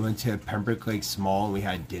 We went to Pembroke Lakes Mall and we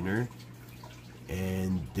had dinner.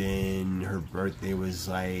 And then her birthday was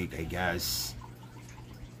like, I guess,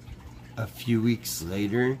 a few weeks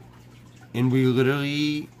later. And I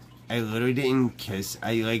literally didn't kiss.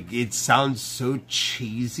 It sounds so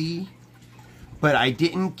cheesy, but I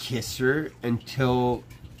didn't kiss her until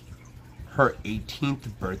her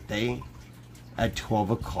 18th birthday at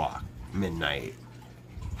 12 o'clock midnight.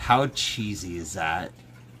 How cheesy is that?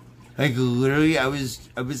 Like, literally, I was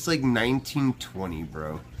like 19, 20,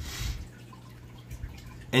 bro.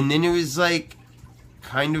 And then it was like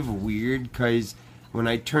kind of weird because when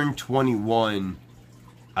I turned 21,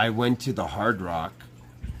 I went to the Hard Rock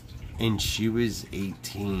and she was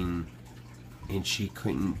 18 and she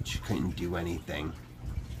couldn't do anything.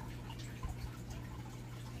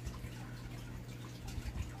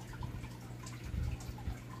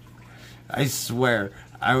 I swear,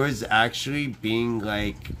 I was actually being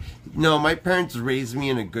like, no, my parents raised me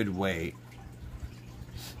in a good way.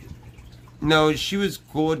 No, she was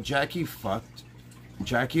cool. Jackie fucked.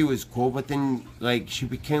 Jackie was cool, but then, like, she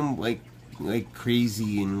became, like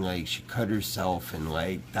crazy and, like, she cut herself and,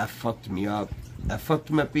 like, that fucked me up. That fucked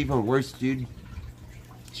me up even worse, dude.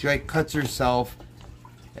 She, like, cuts herself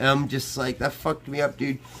and I'm just like, that fucked me up,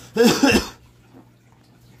 dude.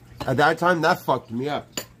 At that time, that fucked me up.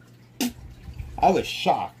 I was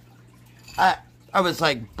shocked. I was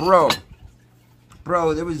like, bro,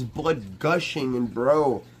 there was blood gushing and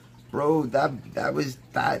bro,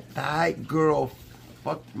 that girl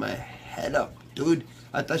fucked my head up, dude.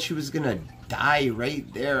 I thought she was gonna die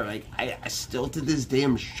right there. Like, I still to this day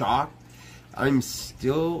am shocked. I'm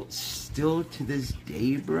still to this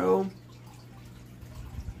day, bro.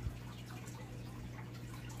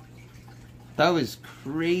 That was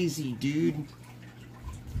crazy, dude.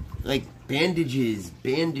 Like, bandages,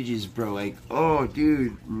 bro. Like, oh,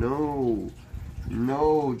 dude, no,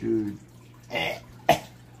 dude.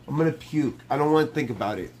 I'm gonna puke. I don't want to think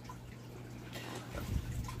about it.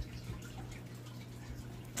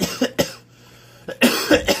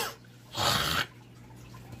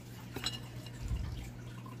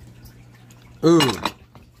 Ooh.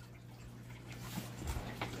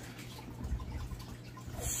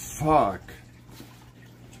 Fuck.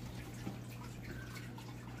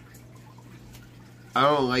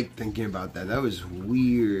 don't like thinking about that. That was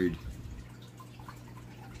weird.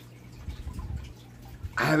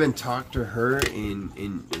 I haven't talked to her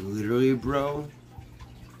in literally, bro.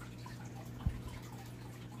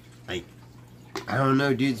 Like, I don't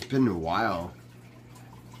know, dude. It's been a while.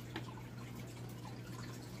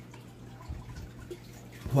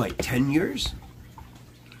 What, 10 years?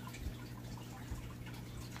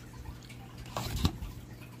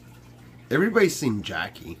 Everybody's seen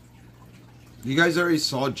Jackie. You guys already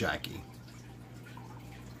saw Jackie.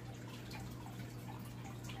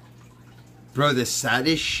 Bro, the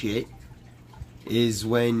saddest shit is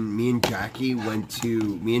when me and Jackie went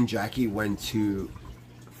to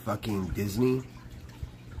fucking Disney,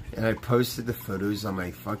 and I posted the photos on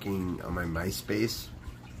my MySpace,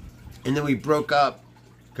 and then we broke up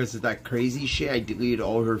because of that crazy shit. I deleted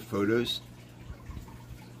all her photos.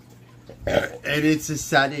 And it's the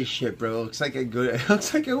saddest shit, bro. It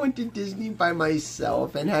looks like I went to Disney by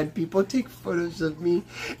myself and had people take photos of me.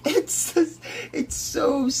 It's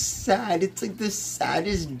so sad. It's like the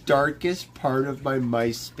saddest, darkest part of my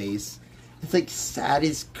MySpace. It's like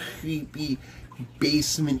saddest, creepy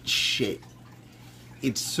basement shit.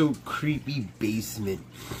 It's so creepy basement.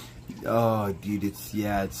 Oh, dude, it's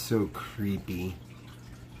so creepy.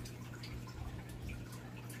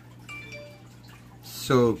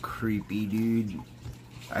 So creepy, dude.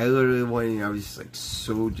 I literally I was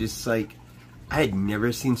like I had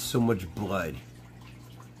never seen so much blood.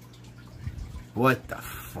 What the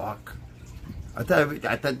fuck? I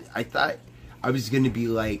thought I was gonna be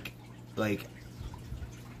like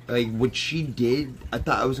what she did. I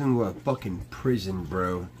thought I was gonna go to fucking prison,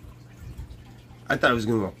 bro. I thought I was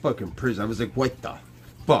gonna go to fucking prison. I was like, what the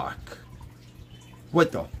fuck?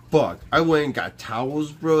 What the fuck? I went and got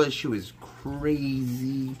towels, bro. That shit was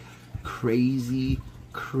crazy.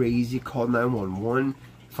 Called 911.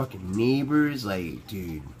 Fucking neighbors, like,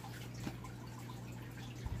 dude.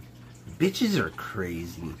 Bitches are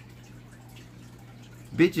crazy.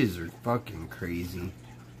 Bitches are fucking crazy.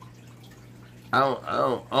 I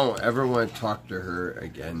don't ever want to talk to her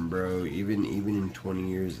again, bro. Even in 20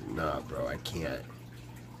 years, nah, bro. I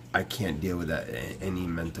can't deal with that any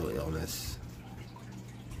mental illness.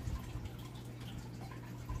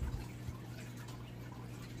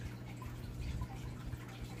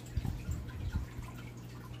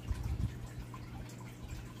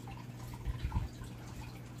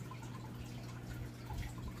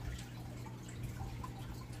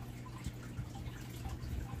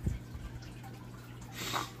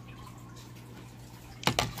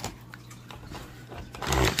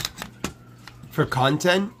 For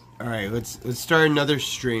content? Alright, let's start another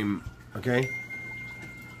stream, okay?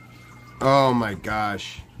 Oh my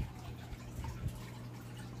gosh.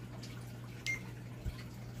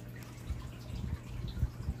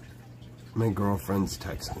 My girlfriend's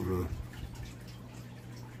texting me.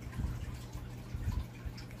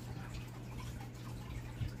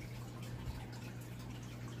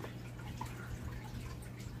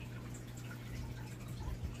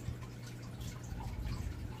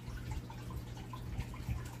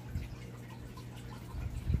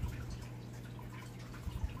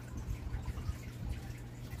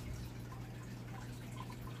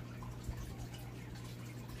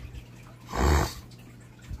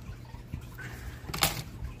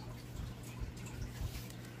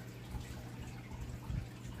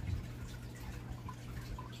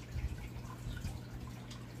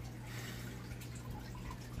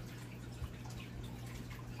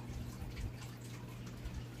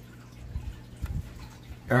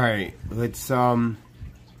 Alright, let's start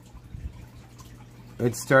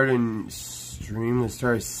a stream. Let's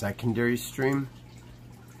start a secondary stream.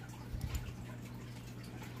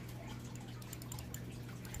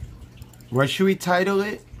 What should we title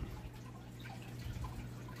it?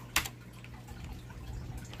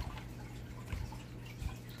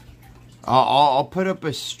 I'll put up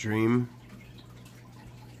a stream.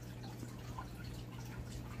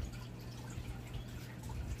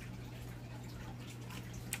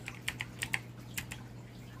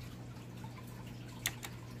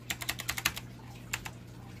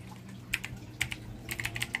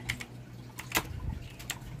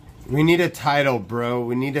 We need a title, bro.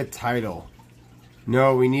 We need a title.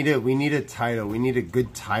 No, we need a title. We need a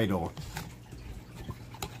good title.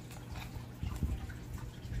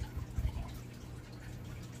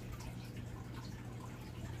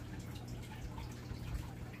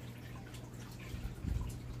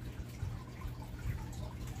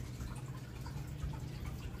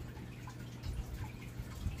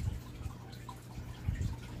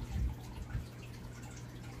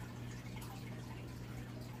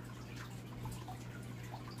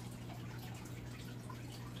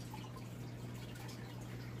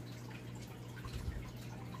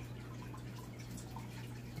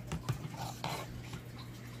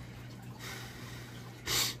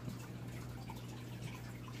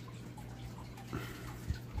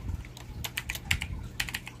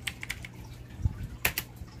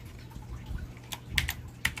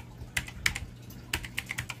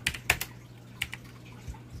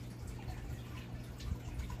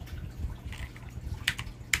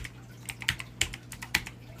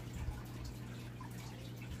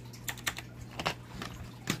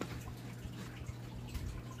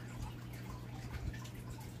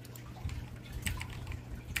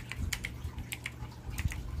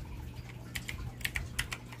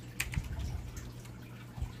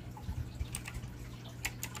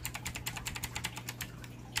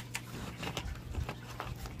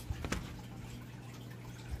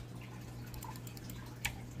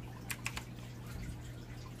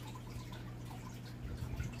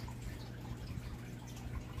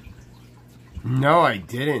 No, I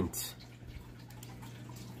didn't.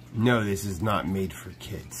 No, this is not made for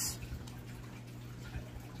kids.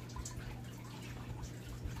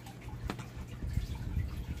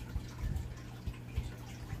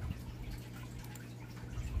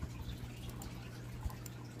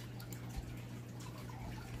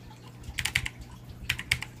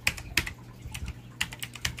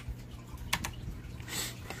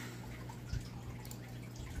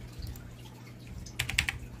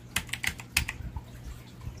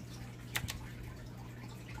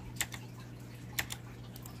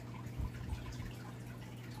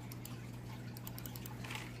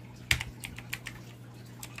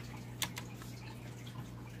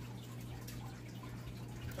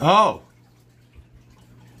 Oh.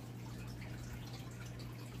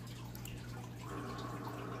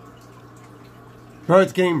 Bro,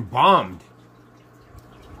 it's getting bombed.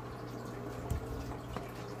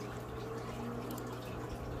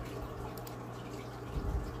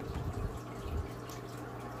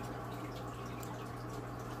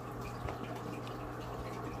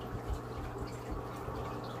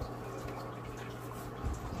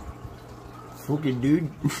 Fucking dude.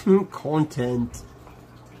 Content.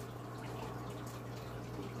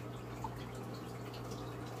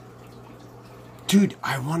 Dude,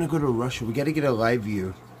 I want to go to Russia. We got to get a live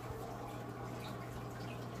view.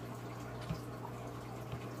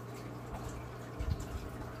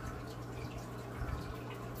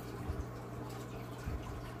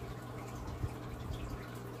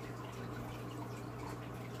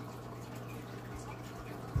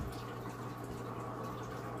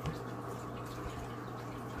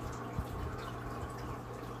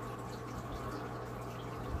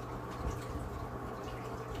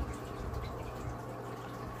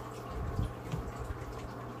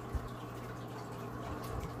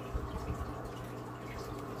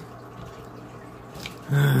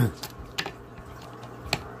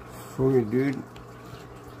 Fucking dude.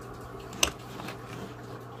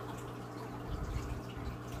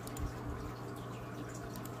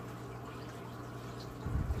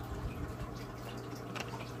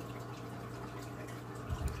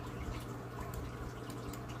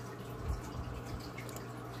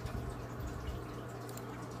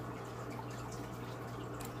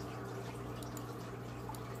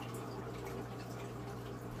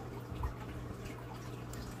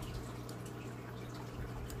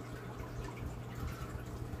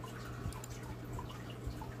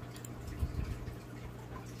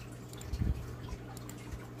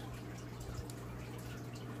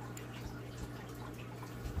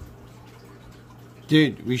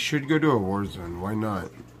 Dude, we should go to a war zone. Why not?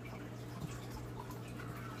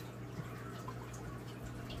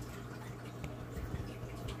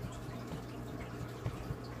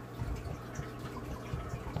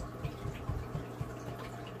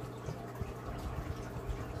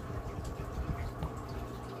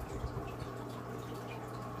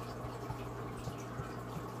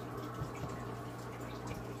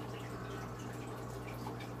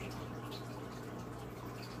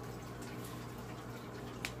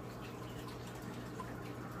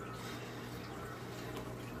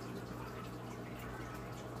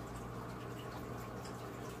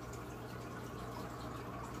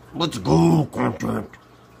 Let's go, content.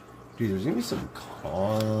 Dude, there's gonna be some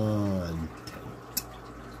content.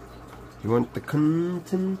 You want the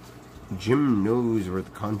content? Jim knows where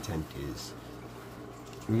the content is.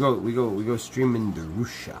 We go streaming to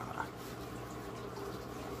Russia.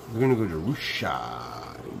 We're gonna go to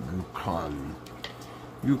Russia,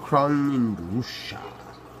 Ukraine and Russia.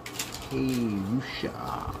 Hey, Russia,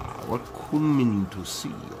 we're coming to see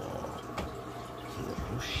you. Hey,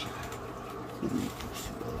 Russia.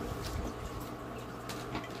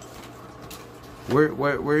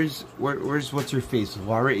 Where's what's her face?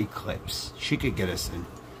 Laura Eclipse. She could get us in.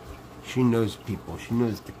 She knows people. She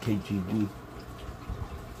knows the KGB.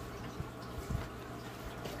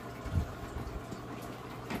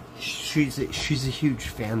 She's a huge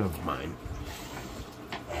fan of mine.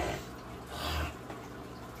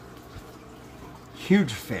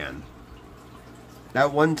 Huge fan.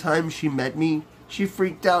 That one time she met me, she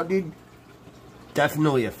freaked out, dude.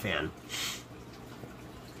 Definitely a fan.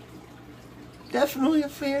 Definitely a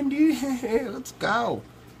fan, dude. Let's go.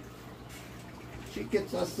 She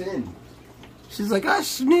gets us in. She's like, I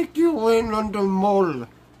sneak you in on the mall.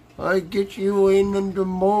 I get you in on the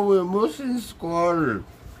mall with Muslim Squad.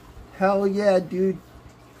 Hell yeah, dude.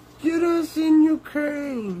 Get us in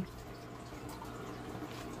Ukraine.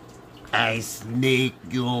 I sneak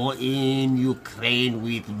you in Ukraine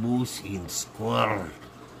with Muslim Squad.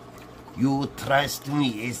 You trust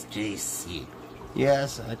me, SJC.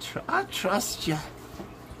 Yes, I trust you.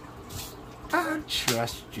 I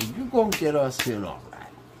trust you. You're gonna get us in all right.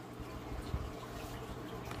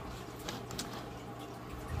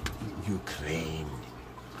 Ukraine.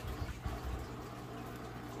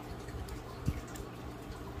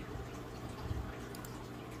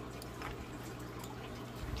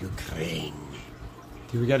 Ukraine.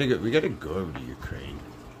 Dude, we gotta go over to Ukraine.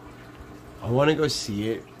 I wanna go see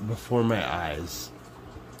it before my eyes.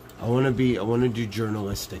 I wanna do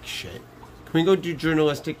journalistic shit. Can we go do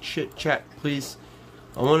journalistic shit, chat, please?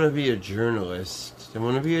 I wanna be a journalist. I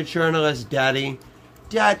wanna be a journalist, Daddy.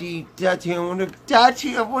 Daddy, I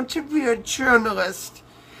want to be a journalist.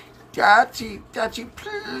 Daddy,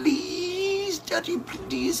 please. Daddy,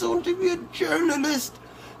 please, I want to be a journalist.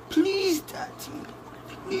 Please, Daddy,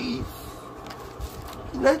 please.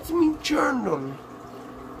 Let me journal.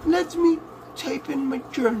 Let me type in my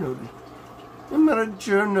journal. I'm not a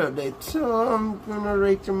journalist, so I'm gonna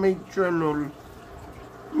write in my journal.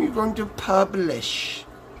 You're going to publish.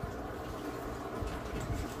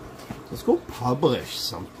 Let's go publish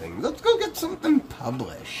something. Let's go get something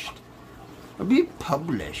published. I'll be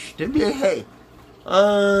published. I'll be, hey,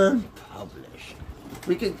 published.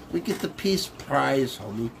 We get the Peace Prize,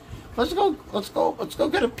 homie. Let's go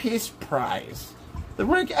get a Peace Prize. The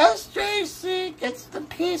Rick SJC gets the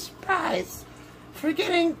Peace Prize for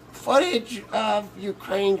getting footage of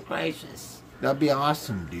Ukraine crisis. That'd be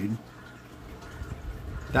awesome, dude.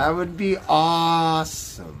 That would be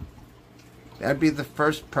awesome. That'd be the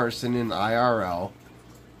first person in IRL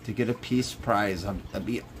to get a Peace Prize. That'd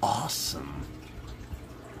be awesome.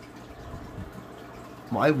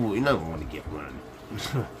 Why would you not want to get one?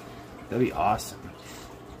 That'd be awesome.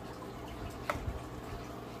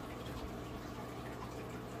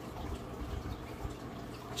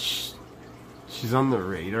 She's on the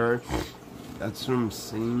radar. That's what I'm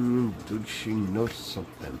saying. Dude, she knows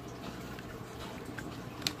something.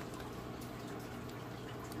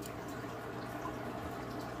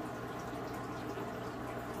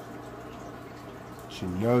 She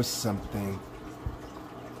knows something.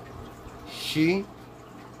 She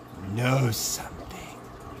knows something.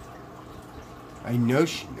 I know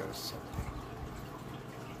she knows something.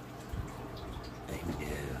 I know.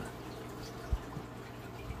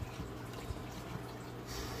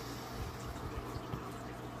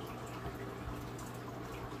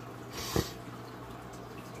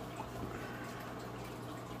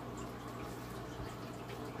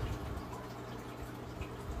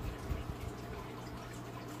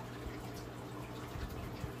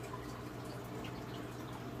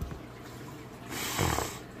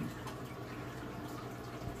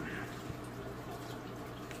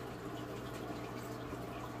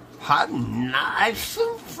 Hot knife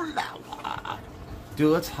and flour.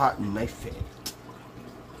 Dude, let's hot knife it.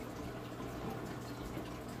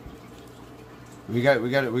 We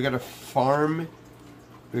gotta farm.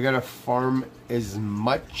 We gotta farm as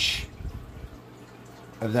much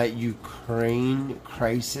of that Ukraine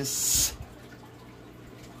crisis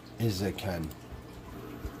as I can.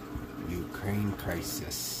 Ukraine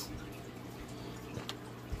crisis.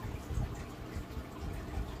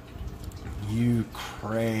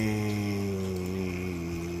 Ukraine.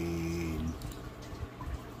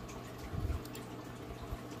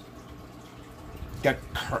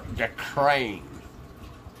 Ukraine.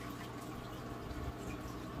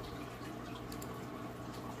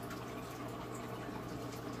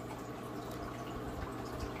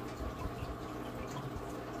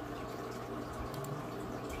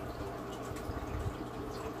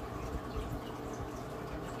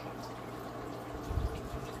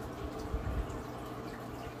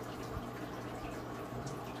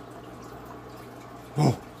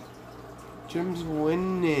 Oh, Jim's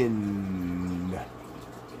winning.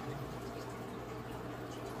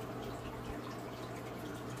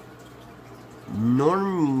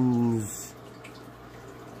 Normies.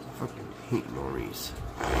 I fucking hate normies.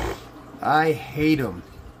 I hate them.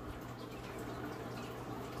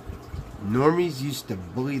 Normies used to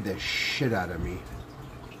bully the shit out of me.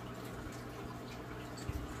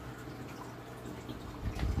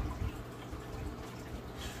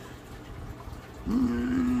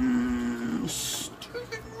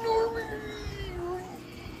 Stupid Norman.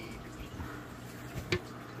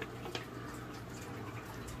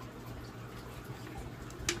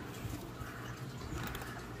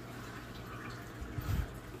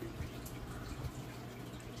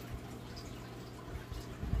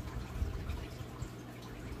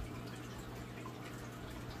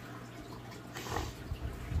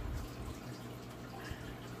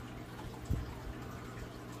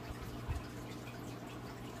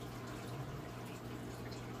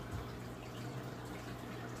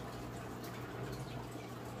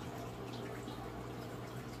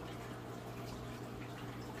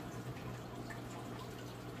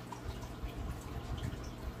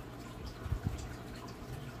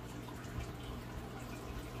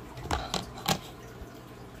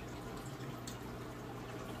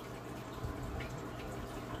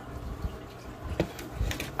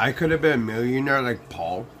 I could have been a millionaire like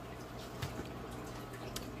Paul.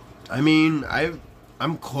 I mean,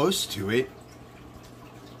 I'm close to it.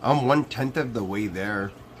 I'm 1/10 of the way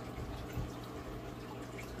there.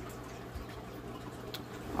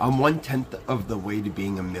 I'm 1/10 of the way to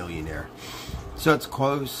being a millionaire. So it's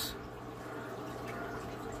close.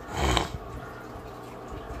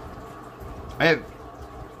 I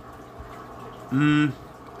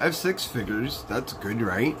have 6 figures. That's good,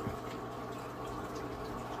 right?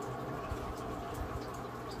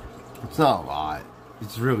 It's not a lot.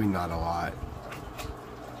 It's really not a lot.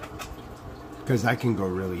 Because I can go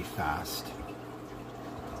really fast.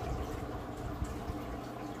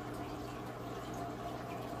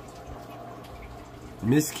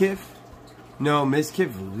 Miskiff? No,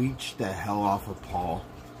 Miskiff leeched the hell off of Paul.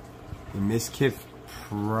 And Miskiff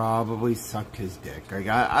probably sucked his dick. Like,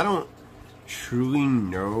 I don't truly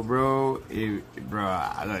know, bro.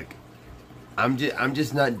 Like, I'm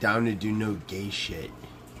just not down to do no gay shit.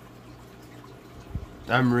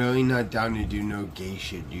 I'm really not down to do no gay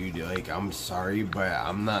shit, dude. Like, I'm sorry, but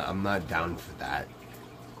I'm not down for that.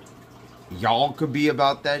 Y'all could be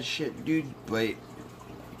about that shit, dude, but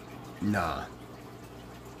nah.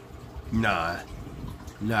 Nah,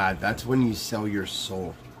 that's when you sell your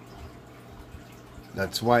soul.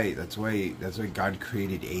 That's why God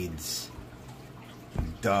created AIDS.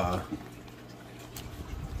 Duh.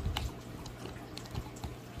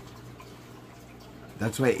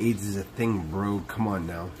 That's why AIDS is a thing, bro. Come on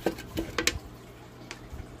now.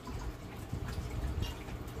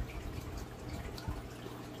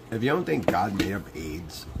 If you don't think God made up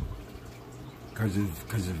AIDS because of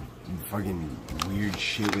fucking weird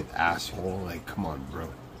shit with asshole, like, come on,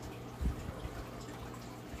 bro.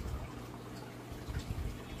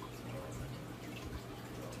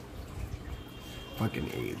 Fucking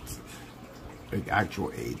AIDS. Like,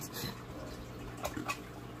 actual AIDS.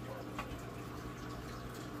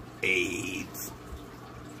 AIDS.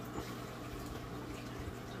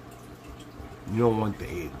 You don't want the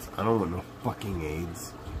AIDS. I don't want no fucking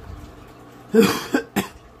AIDS.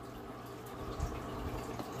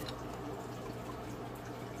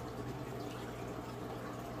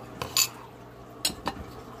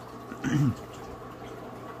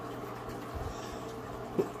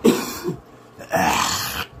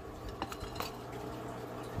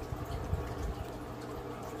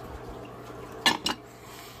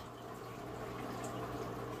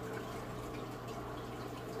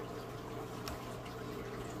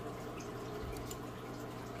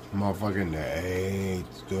 Motherfucking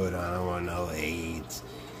AIDS, dude. I don't want no AIDS.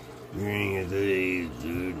 You're gonna get the AIDS,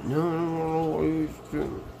 dude. No AIDS,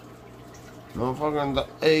 dude. Motherfucking the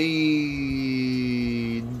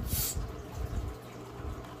AIDS.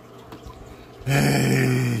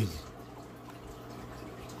 AIDS.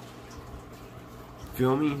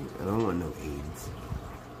 Feel me? I don't want no AIDS.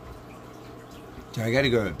 So I gotta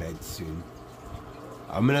go to bed soon.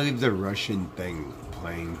 I'm gonna leave the Russian thing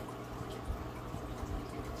playing.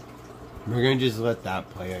 We're gonna just let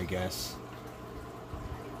that play, I guess.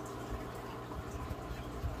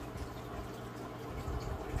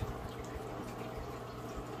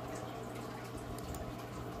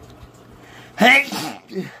 Hey!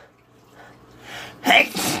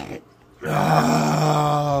 Hey!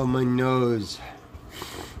 Oh, my nose.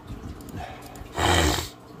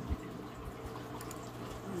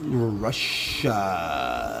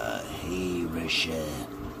 Russia. Hey, Russia.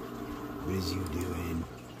 What is you doing?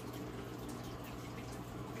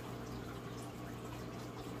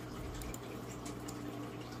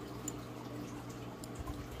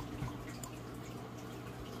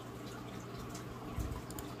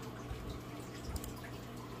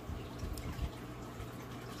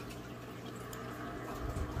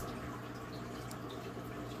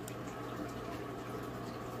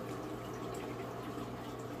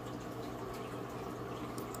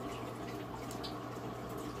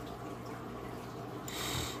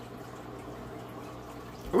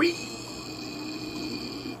 Whee!